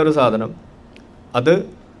എന്ന് പറയുന്ന ഒരു സാധനം അത്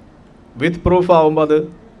വിത്ത് പ്രൂഫ് ആവുമ്പോൾ അത്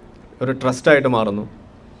ഒരു ട്രസ്റ്റായിട്ട് മാറുന്നു.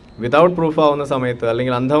 വിതൗട്ട് പ്രൂഫ് ആവുന്ന സമയത്ത്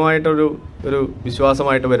അല്ലെങ്കിൽ അന്ധമായിട്ടൊരു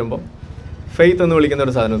വിശ്വാസമായിട്ട് വരുമ്പോൾ ഫെയ്ത്ത് എന്ന് വിളിക്കുന്ന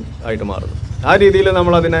ഒരു സാധനം ആയിട്ട് മാറുന്നു. ആ രീതിയിൽ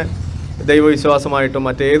നമ്മളതിനെ ദൈവവിശ്വാസമായിട്ടും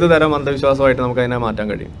മറ്റേത് തരം അന്ധവിശ്വാസമായിട്ട് നമുക്കതിനെ മാറ്റാൻ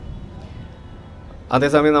കഴിയും.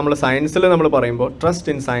 അതേസമയം നമ്മൾ സയൻസിൽ നമ്മൾ പറയുമ്പോൾ ട്രസ്റ്റ്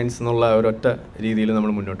ഇൻ സയൻസ് എന്നുള്ള ഒരൊറ്റ രീതിയിൽ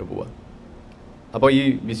നമ്മൾ മുന്നോട്ട് പോവുക. അപ്പോൾ ഈ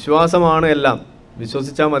വിശ്വാസമാണ് എല്ലാം,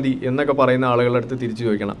 വിശ്വസിച്ചാൽ മതി എന്നൊക്കെ പറയുന്ന ആളുകളുടെ അടുത്ത് തിരിച്ചു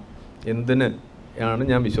ചോദിക്കണം, എന്തിന് ആണ്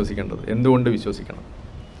ഞാൻ വിശ്വസിക്കേണ്ടത്, എന്തുകൊണ്ട് വിശ്വസിക്കണം?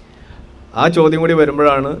 ആ ചോദ്യം കൂടി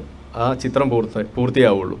വരുമ്പോഴാണ് ആ ചിത്രം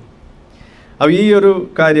പൂർത്തിയാവുള്ളൂ. അപ്പോൾ ഈ ഒരു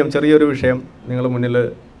കാര്യം, ചെറിയൊരു വിഷയം നിങ്ങൾ മുന്നിൽ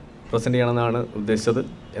പ്രസൻറ്റ് ചെയ്യണമെന്നാണ് ഉദ്ദേശിച്ചത്.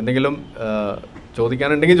 എന്തെങ്കിലും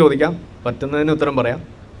ചോദിക്കാനുണ്ടെങ്കിൽ ചോദിക്കാം, പറ്റുന്നതിന് ഉത്തരം പറയാം,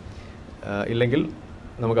 ഇല്ലെങ്കിൽ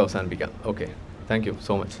നമുക്ക് അവസാനിപ്പിക്കാം. Okay, thank you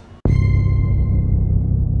so much.